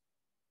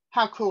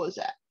 How cool is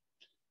that?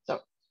 So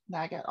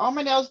now I got all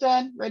my nails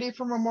done, ready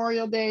for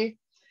Memorial Day.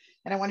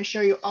 And I want to show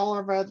you all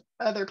of our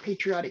other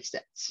patriotic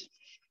sets.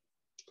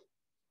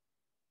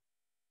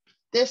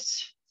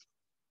 This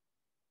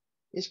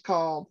is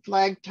called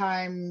Flag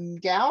Time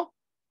Gal.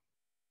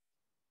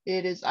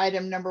 It is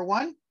item number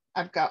 1.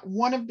 I've got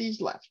one of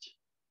these left.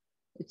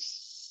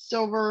 It's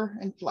silver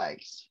and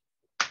flags.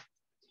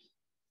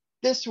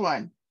 This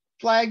one,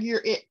 Flag You're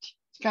It.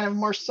 It's kind of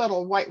more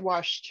subtle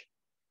whitewashed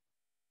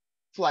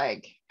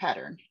flag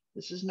pattern.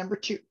 This is number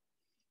 2.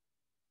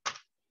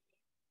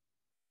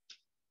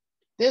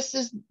 This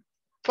is,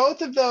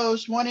 both of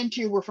those, 1 and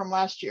 2 were from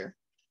last year.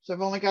 So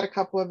I've only got a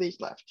couple of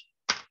these left.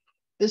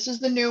 This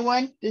is the new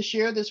one this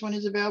year. This one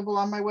is available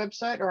on my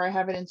website, or I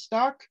have it in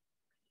stock.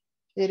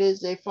 It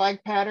is a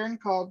flag pattern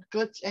called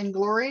Glitz and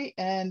Glory,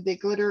 and the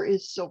glitter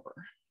is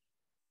silver.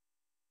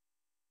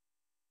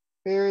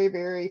 Very,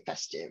 very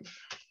festive.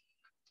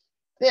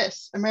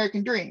 This,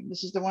 American Dream.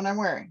 This is the one I'm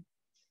wearing.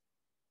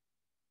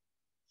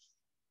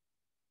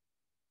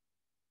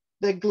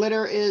 The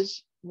glitter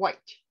is white.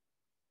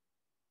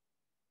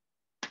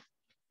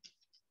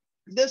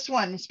 This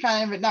one is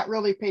kind of not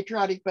really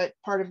patriotic, but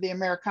part of the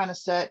Americana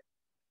set.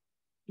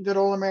 Good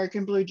old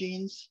American blue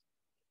jeans.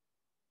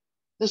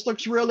 This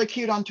looks really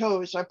cute on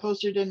toes. I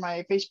posted in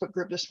my Facebook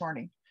group this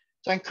morning.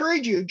 So I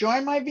encourage you,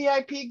 join my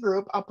VIP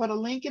group. I'll put a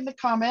link in the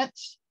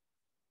comments.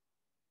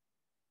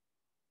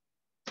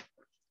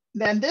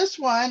 Then this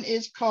one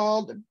is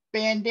called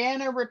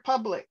Bandana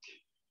Republic.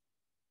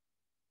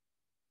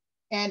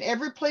 And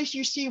every place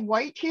you see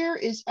white here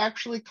is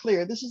actually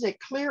clear. This is a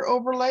clear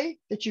overlay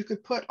that you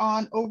could put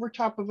on over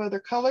top of other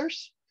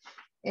colors.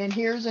 And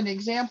here's an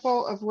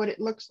example of what it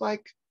looks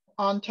like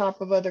on top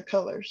of other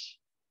colors.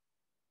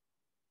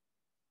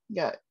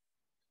 Got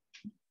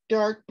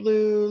dark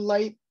blue,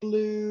 light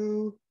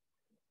blue,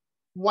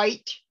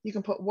 white. You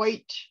can put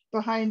white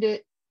behind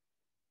it.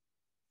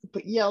 You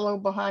can put yellow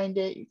behind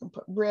it. You can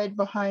put red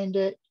behind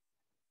it.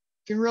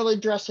 You can really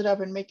dress it up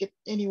and make it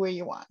any way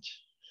you want.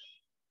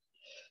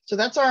 So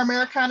that's our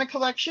Americana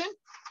collection.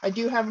 I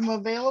do have them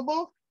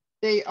available.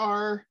 They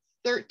are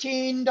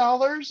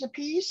 $13 a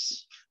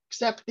piece,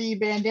 except the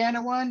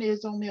bandana one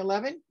is only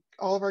 $11.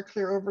 All of our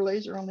clear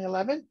overlays are only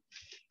 $11.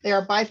 They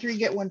are buy 3,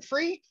 get 1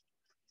 free.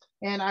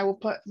 And I will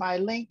put my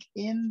link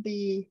in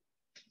the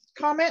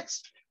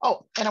comments.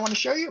 Oh, and I want to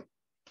show you,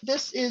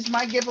 this is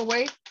my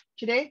giveaway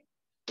today.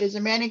 Is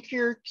a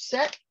manicure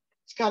set.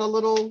 It's got a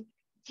little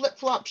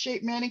flip-flop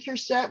shaped manicure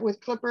set with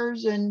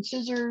clippers and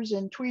scissors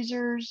and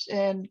tweezers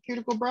and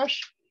cuticle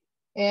brush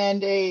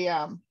and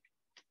a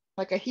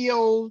like a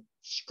heel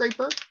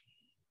scraper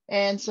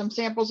and some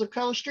samples of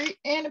Color Street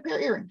and a pair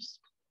of earrings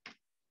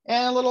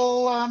and a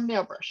little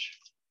nail brush.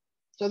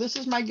 So this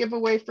is my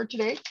giveaway for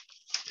today.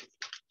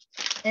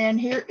 And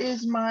here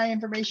is my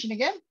information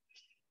again.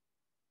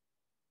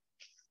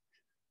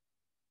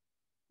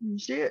 You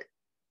see it?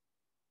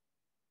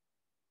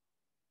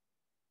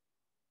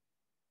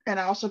 And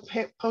I also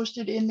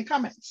posted in the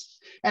comments.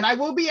 And I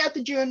will be at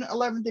the June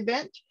 11th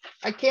event.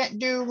 I can't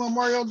do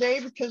Memorial Day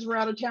because we're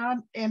out of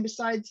town. And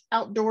besides,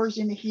 outdoors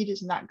in the heat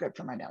is not good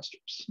for my nail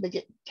strips. They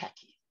get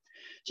tacky.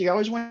 So you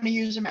always want to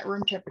use them at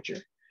room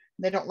temperature.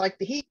 They don't like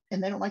the heat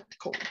and they don't like the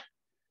cold.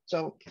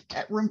 So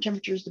at room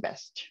temperature is the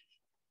best.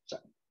 So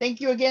thank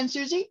you again,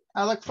 Susie.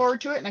 I look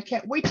forward to it and I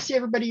can't wait to see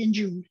everybody in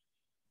June.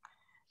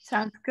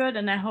 Sounds good.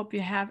 And I hope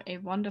you have a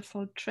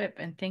wonderful trip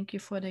and thank you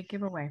for the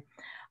giveaway.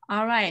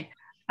 All right.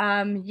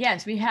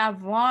 Yes, we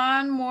have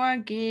one more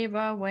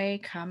giveaway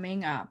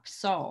coming up.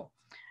 So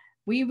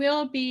we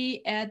will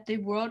be at the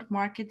World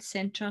Market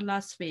Center,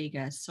 Las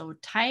Vegas. So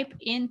type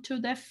into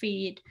the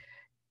feed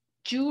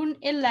June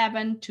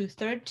 11 to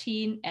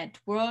 13 at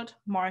World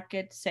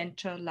Market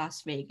Center,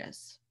 Las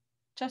Vegas.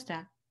 Just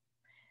that.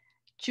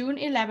 June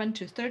 11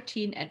 to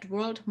 13 at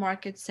World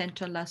Market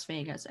Center, Las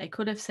Vegas. I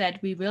could have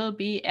said we will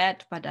be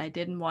at, but I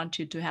didn't want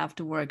you to have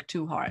to work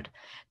too hard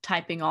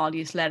typing all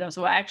these letters.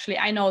 Well, actually,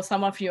 I know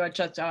some of you are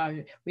just,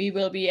 we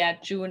will be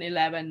at June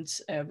 11th.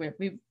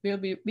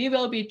 We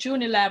will be June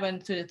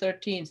 11th to the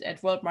 13th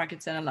at World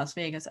Market Center, Las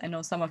Vegas. I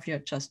know some of you are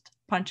just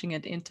punching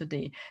it into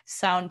the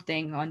sound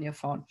thing on your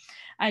phone.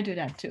 I do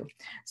that too.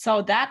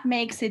 So that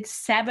makes it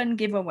 7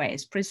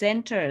 giveaways.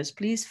 Presenters,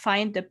 please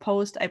find the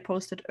post I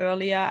posted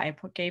earlier. I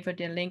gave you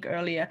the link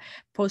earlier.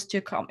 Post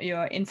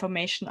your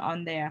information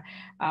on there.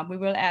 We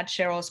will add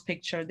Cheryl's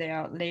picture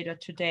there later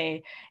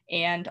today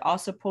and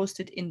also post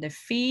it in the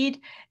feed.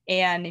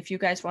 And if you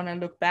guys want to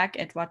look back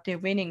at what they're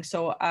winning.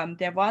 So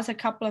there was a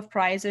couple of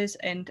prizes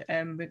and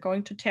we're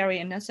going to Terry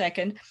in a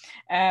second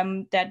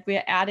that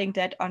we're adding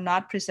that are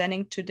not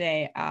presenting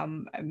today.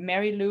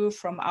 Mary Lou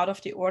from Out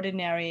of the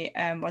Ordinary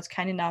was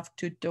kind enough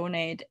to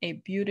donate a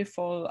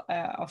beautiful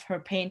of her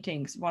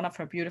paintings, one of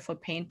her beautiful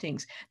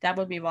paintings. That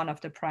will be one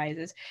of the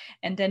prizes.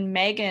 And then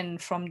Megan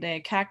from the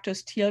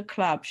Cactus Teal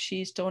Club,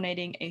 she's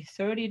donating a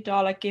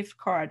 $30 gift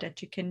card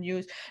that you can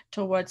use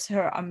towards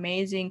her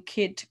amazing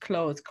kid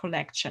clothes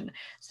collection.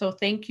 So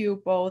thank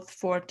you both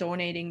for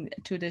donating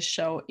to this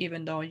show,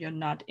 even though you're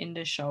not in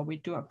the show. We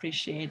do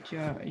appreciate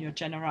your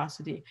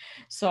generosity.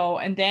 So,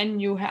 and then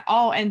you have,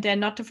 oh, and then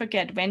not to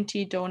forget,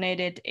 Venti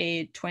donated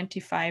a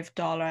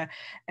 $25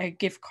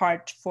 gift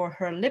card for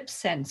her Lip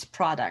Sense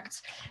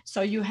products.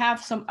 So you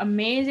have some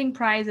amazing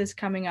prizes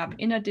coming up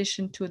in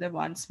addition to the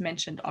ones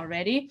mentioned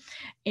already.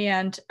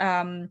 And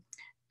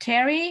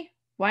Terry,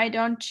 why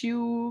don't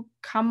you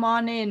come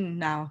on in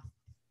now?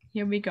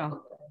 Here we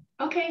go.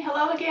 Okay,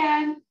 hello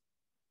again.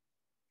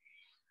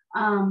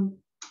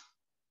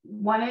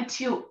 Wanted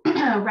to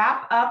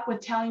wrap up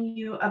with telling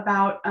you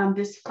about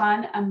this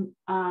fun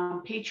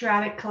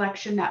patriotic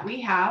collection that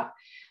we have.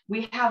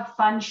 We have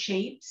fun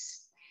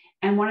shapes,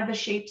 and one of the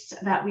shapes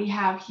that we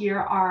have here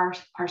are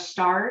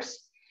stars.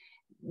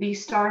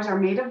 These stars are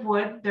made of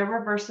wood. They're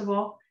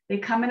reversible. They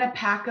come in a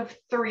pack of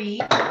 3.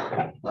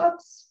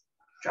 Whoops,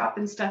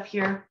 dropping stuff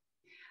here.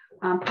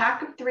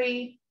 Pack of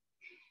 3,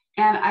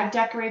 and I've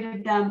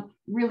decorated them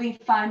really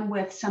fun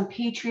with some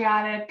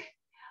patriotic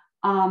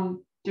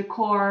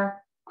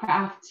decor,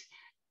 craft.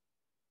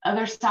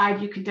 other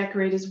side you can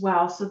decorate as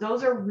well. So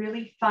those are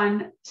really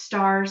fun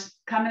stars,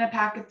 come in a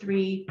pack of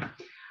 3.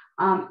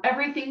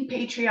 Everything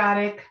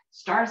patriotic,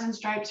 stars and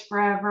stripes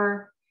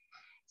forever.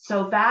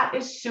 So that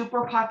is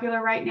super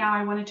popular right now.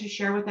 I wanted to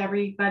share with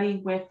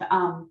everybody with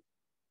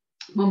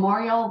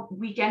Memorial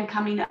Weekend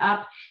coming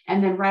up,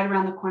 and then right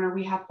around the corner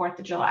we have 4th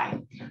of July.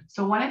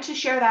 So wanted to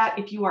share that.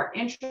 If you are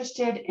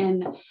interested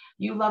in,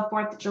 you love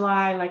 4th of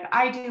July like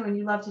I do, and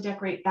you love to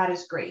decorate, that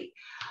is great.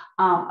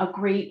 A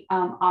great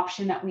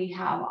option that we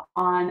have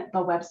on the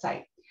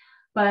website.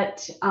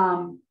 But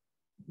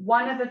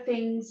one of the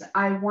things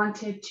I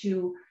wanted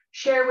to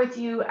share with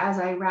you as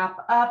I wrap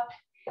up,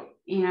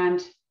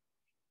 and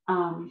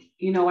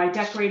you know, I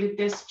decorated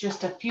this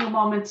just a few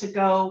moments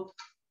ago.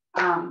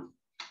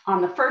 On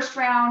the first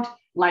round,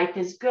 Life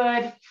is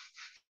Good,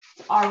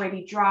 it's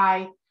already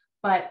dry,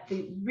 but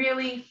the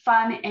really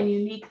fun and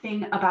unique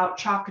thing about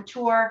Chalk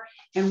Couture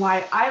and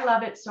why I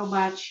love it so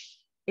much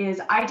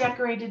is I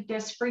decorated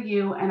this for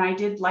you, and I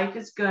did Life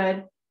is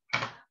Good,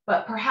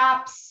 but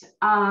perhaps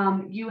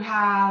you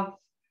have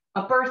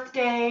a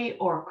birthday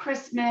or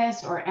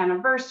Christmas or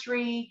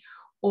anniversary,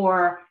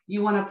 or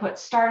you want to put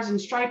stars and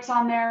stripes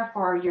on there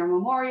for your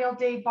Memorial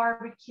Day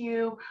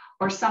barbecue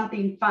or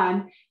something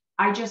fun.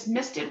 I just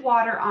misted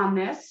water on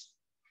this.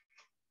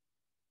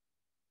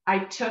 I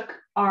took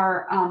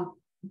our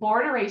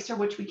board eraser,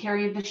 which we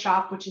carry in the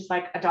shop, which is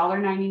like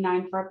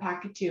 $1.99 for a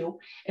pack of 2.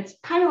 It's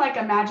kind of like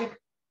a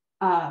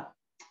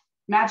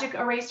magic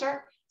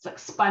eraser. It's like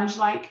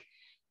sponge-like.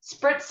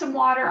 Spritz some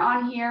water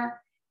on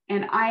here,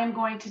 and I am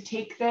going to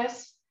take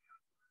this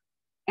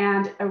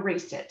and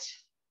erase it.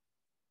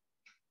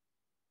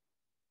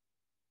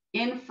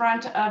 In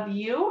front of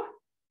you,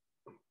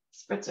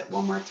 spritz it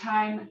one more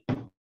time.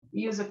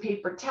 Use a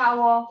paper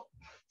towel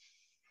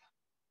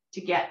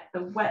to get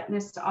the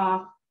wetness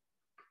off.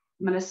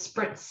 I'm going to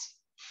spritz.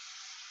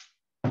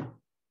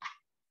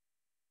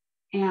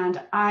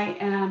 And I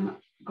am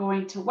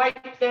going to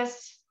wipe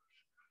this.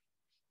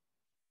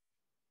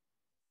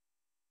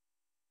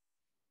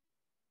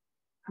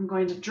 I'm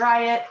going to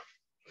dry it.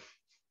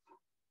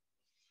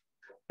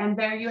 And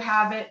there you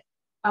have it,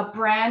 a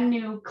brand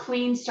new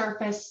clean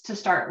surface to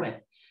start with.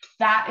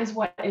 That is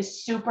what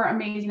is super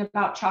amazing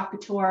about Chalk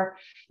Couture.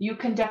 You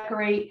can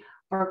decorate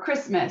for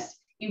Christmas,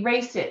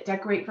 erase it,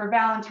 decorate for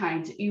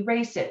Valentine's,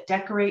 erase it,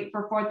 decorate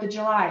for 4th of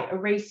July,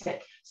 erase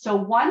it. So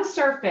one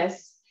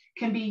surface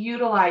can be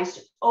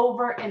utilized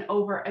over and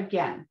over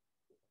again.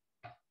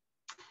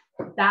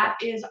 That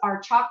is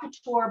our Chalk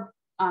Couture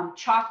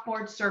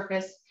chalkboard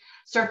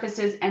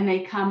surfaces, and they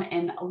come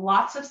in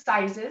lots of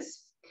sizes.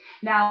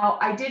 Now,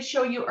 I did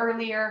show you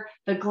earlier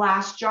the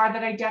glass jar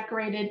that I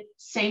decorated.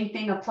 Same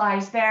thing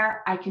applies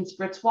there. I can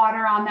spritz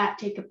water on that,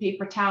 take a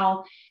paper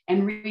towel,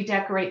 and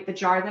redecorate the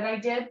jar that I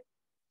did.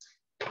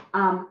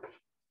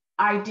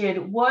 I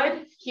did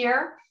wood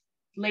here,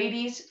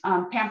 ladies,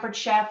 Pampered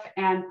Chef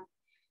and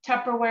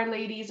Tupperware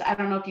ladies. I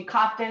don't know if you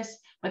caught this,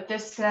 but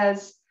this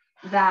says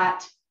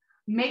that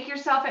make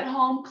yourself at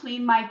home,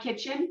 clean my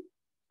kitchen.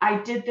 I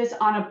did this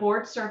on a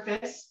board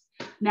surface.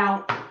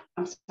 Now,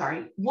 I'm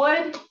sorry,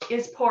 wood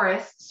is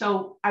porous,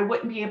 so I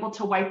wouldn't be able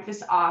to wipe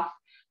this off,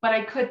 but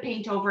I could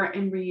paint over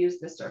and reuse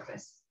the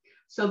surface.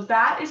 So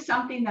that is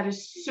something that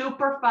is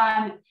super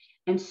fun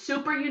and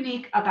super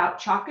unique about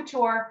Chalk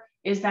Couture,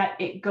 is that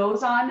it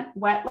goes on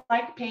wet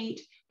like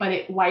paint, but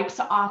it wipes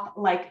off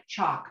like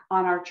chalk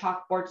on our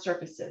chalkboard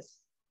surfaces.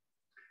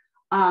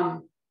 I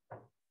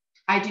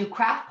do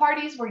craft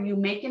parties where you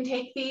make and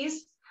take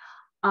these.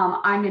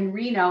 I'm in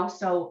Reno,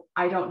 so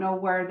I don't know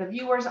where the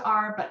viewers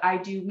are, but I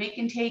do make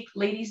and take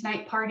ladies'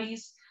 night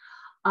parties.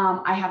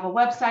 I have a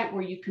website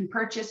where you can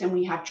purchase, and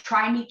we have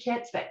try me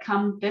kits that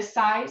come this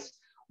size,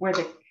 where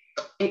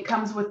it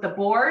comes with the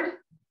board,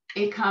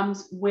 it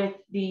comes with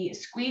the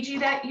squeegee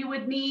that you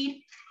would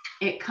need,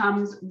 it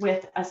comes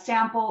with a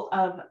sample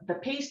of the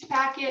paste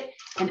packet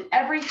and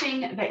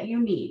everything that you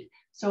need.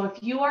 So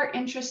if you are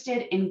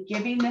interested in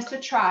giving this a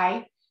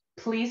try,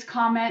 please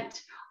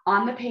comment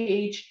on the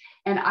page,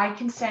 and I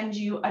can send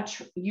you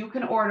you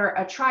can order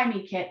a try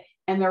me kit,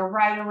 and they're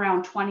right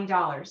around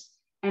 $20.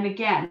 And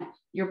again,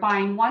 you're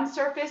buying one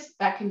surface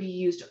that can be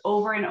used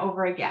over and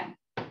over again.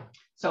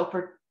 So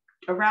for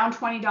around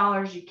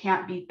 $20, you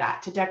can't beat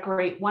that to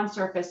decorate one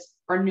surface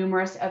for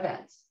numerous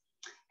events.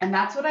 And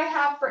that's what I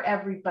have for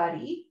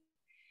everybody.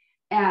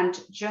 And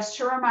just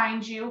to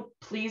remind you,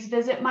 please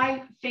visit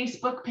my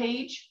Facebook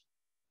page,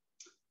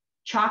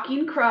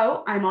 Chalking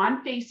Crow. I'm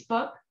on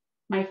Facebook.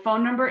 My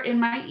phone number in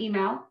my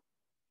email.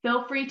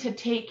 Feel free to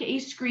take a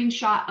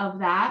screenshot of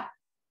that.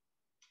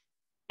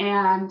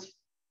 And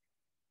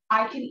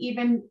I can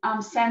even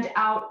send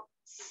out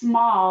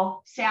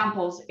small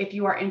samples if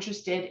you are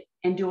interested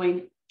in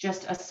doing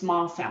just a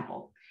small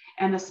sample.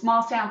 And the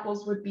small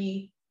samples would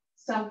be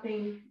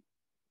something,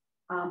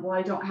 well,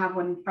 I don't have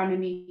one in front of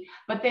me,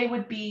 but they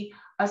would be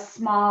a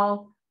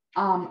small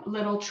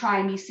little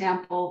try me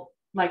sample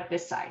like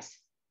this size.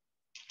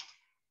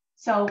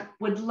 So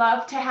would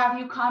love to have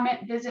you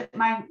comment, visit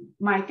my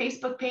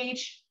Facebook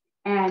page,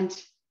 and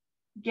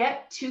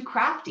get to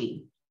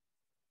crafting.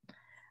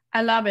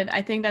 I love it.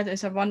 I think that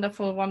is a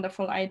wonderful,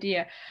 wonderful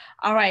idea.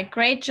 All right,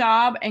 great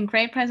job and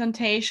great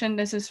presentation.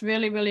 This is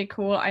really, really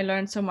cool. I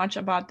learned so much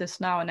about this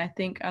now, and I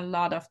think a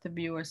lot of the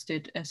viewers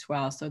did as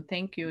well. So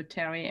thank you,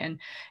 Terry. And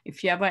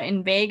if you're ever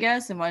in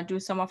Vegas and want to do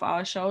some of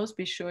our shows,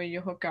 be sure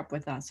you hook up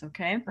with us,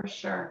 okay? For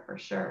sure, for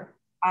sure.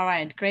 All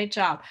right, great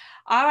job.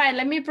 All right,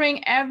 let me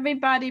bring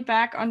everybody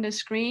back on the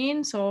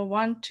screen. So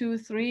 1, 2,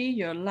 3,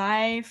 you're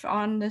live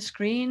on the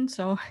screen.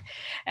 So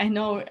I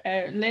know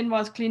Lynn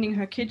was cleaning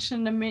her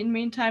kitchen in the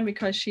meantime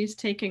because she's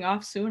taking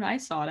off soon. I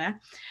saw that.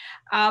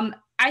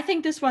 I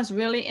think this was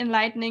really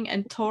enlightening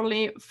and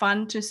totally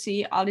fun to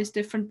see all these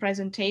different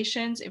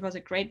presentations. It was a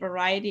great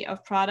variety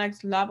of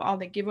products. Love all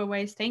the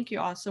giveaways. Thank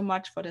you all so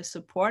much for the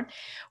support.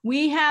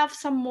 We have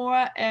some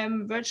more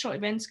virtual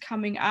events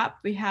coming up.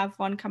 We have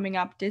one coming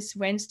up this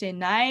Wednesday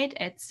night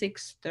at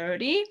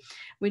 6:30,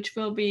 which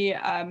will be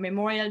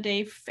Memorial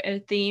Day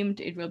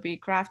themed. It will be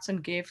crafts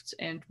and gifts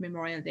and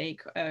Memorial Day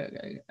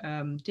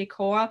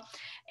decor.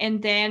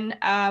 And then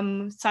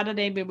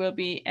Saturday we will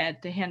be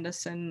at the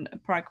Henderson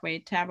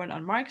Pkwy Tavern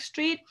on Mark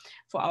Street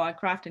for our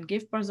craft and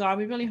gift bazaar.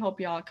 We really hope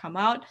you all come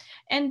out.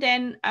 And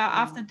then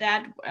after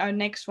that, our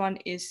next one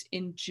is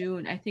in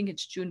June. I think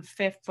it's June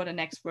 5th for the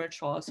next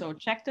virtual. So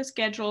check the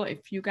schedule.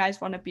 If you guys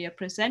want to be a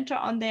presenter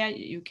on there,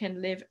 you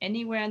can live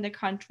anywhere in the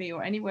country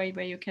or anywhere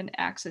where you can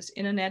access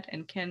internet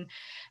and can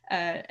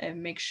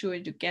make sure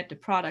to get the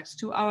products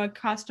to our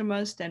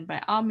customers, then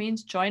by all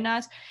means join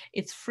us.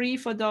 It's free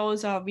for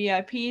those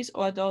VIPs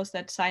or those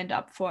that signed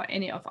up for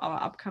any of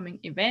our upcoming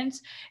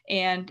events.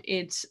 And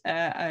it's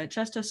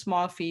just a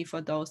small fee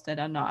for those that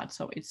are not.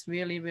 So it's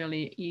really,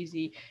 really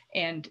easy.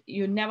 And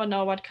you never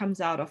know what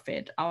comes out of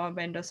it. Our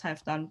vendors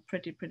have done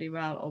pretty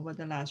well over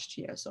the last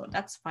year. So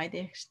that's why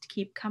they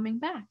keep coming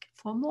back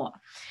for more.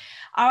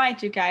 All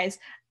right, you guys.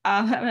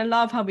 I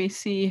love how we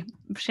see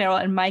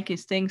Cheryl and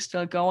Mikey's thing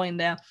still going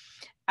there.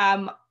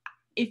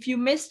 If you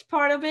missed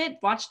part of it,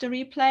 watch the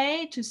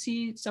replay to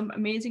see some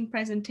amazing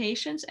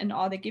presentations and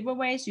all the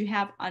giveaways. You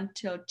have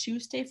until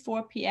Tuesday,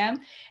 4 p.m.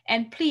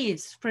 And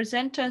please,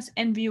 presenters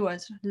and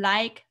viewers,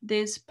 like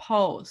this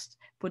post.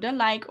 Put a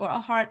like or a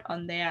heart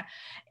on there,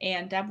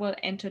 and that will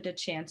enter the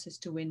chances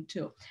to win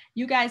too.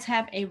 You guys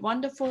have a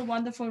wonderful,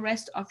 wonderful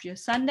rest of your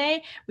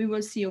Sunday. We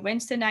will see you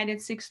Wednesday night at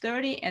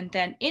 6:30 and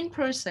then in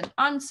person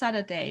on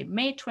Saturday,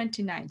 May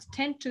 29th,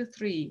 10 to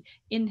 3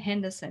 in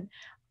Henderson.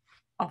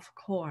 Of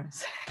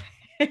course.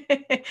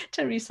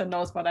 Teresa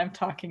knows what I'm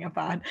talking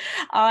about.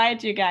 All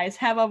right, you guys,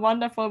 have a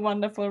wonderful,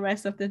 wonderful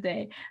rest of the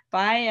day.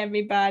 Bye,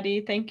 everybody.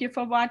 Thank you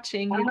for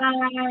watching.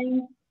 Bye.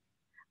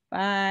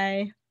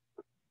 Bye.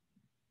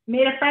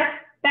 Made a fresh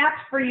batch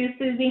for you,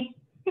 Susie.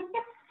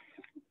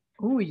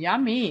 Ooh,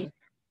 yummy.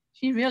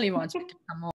 She really wants me to come over.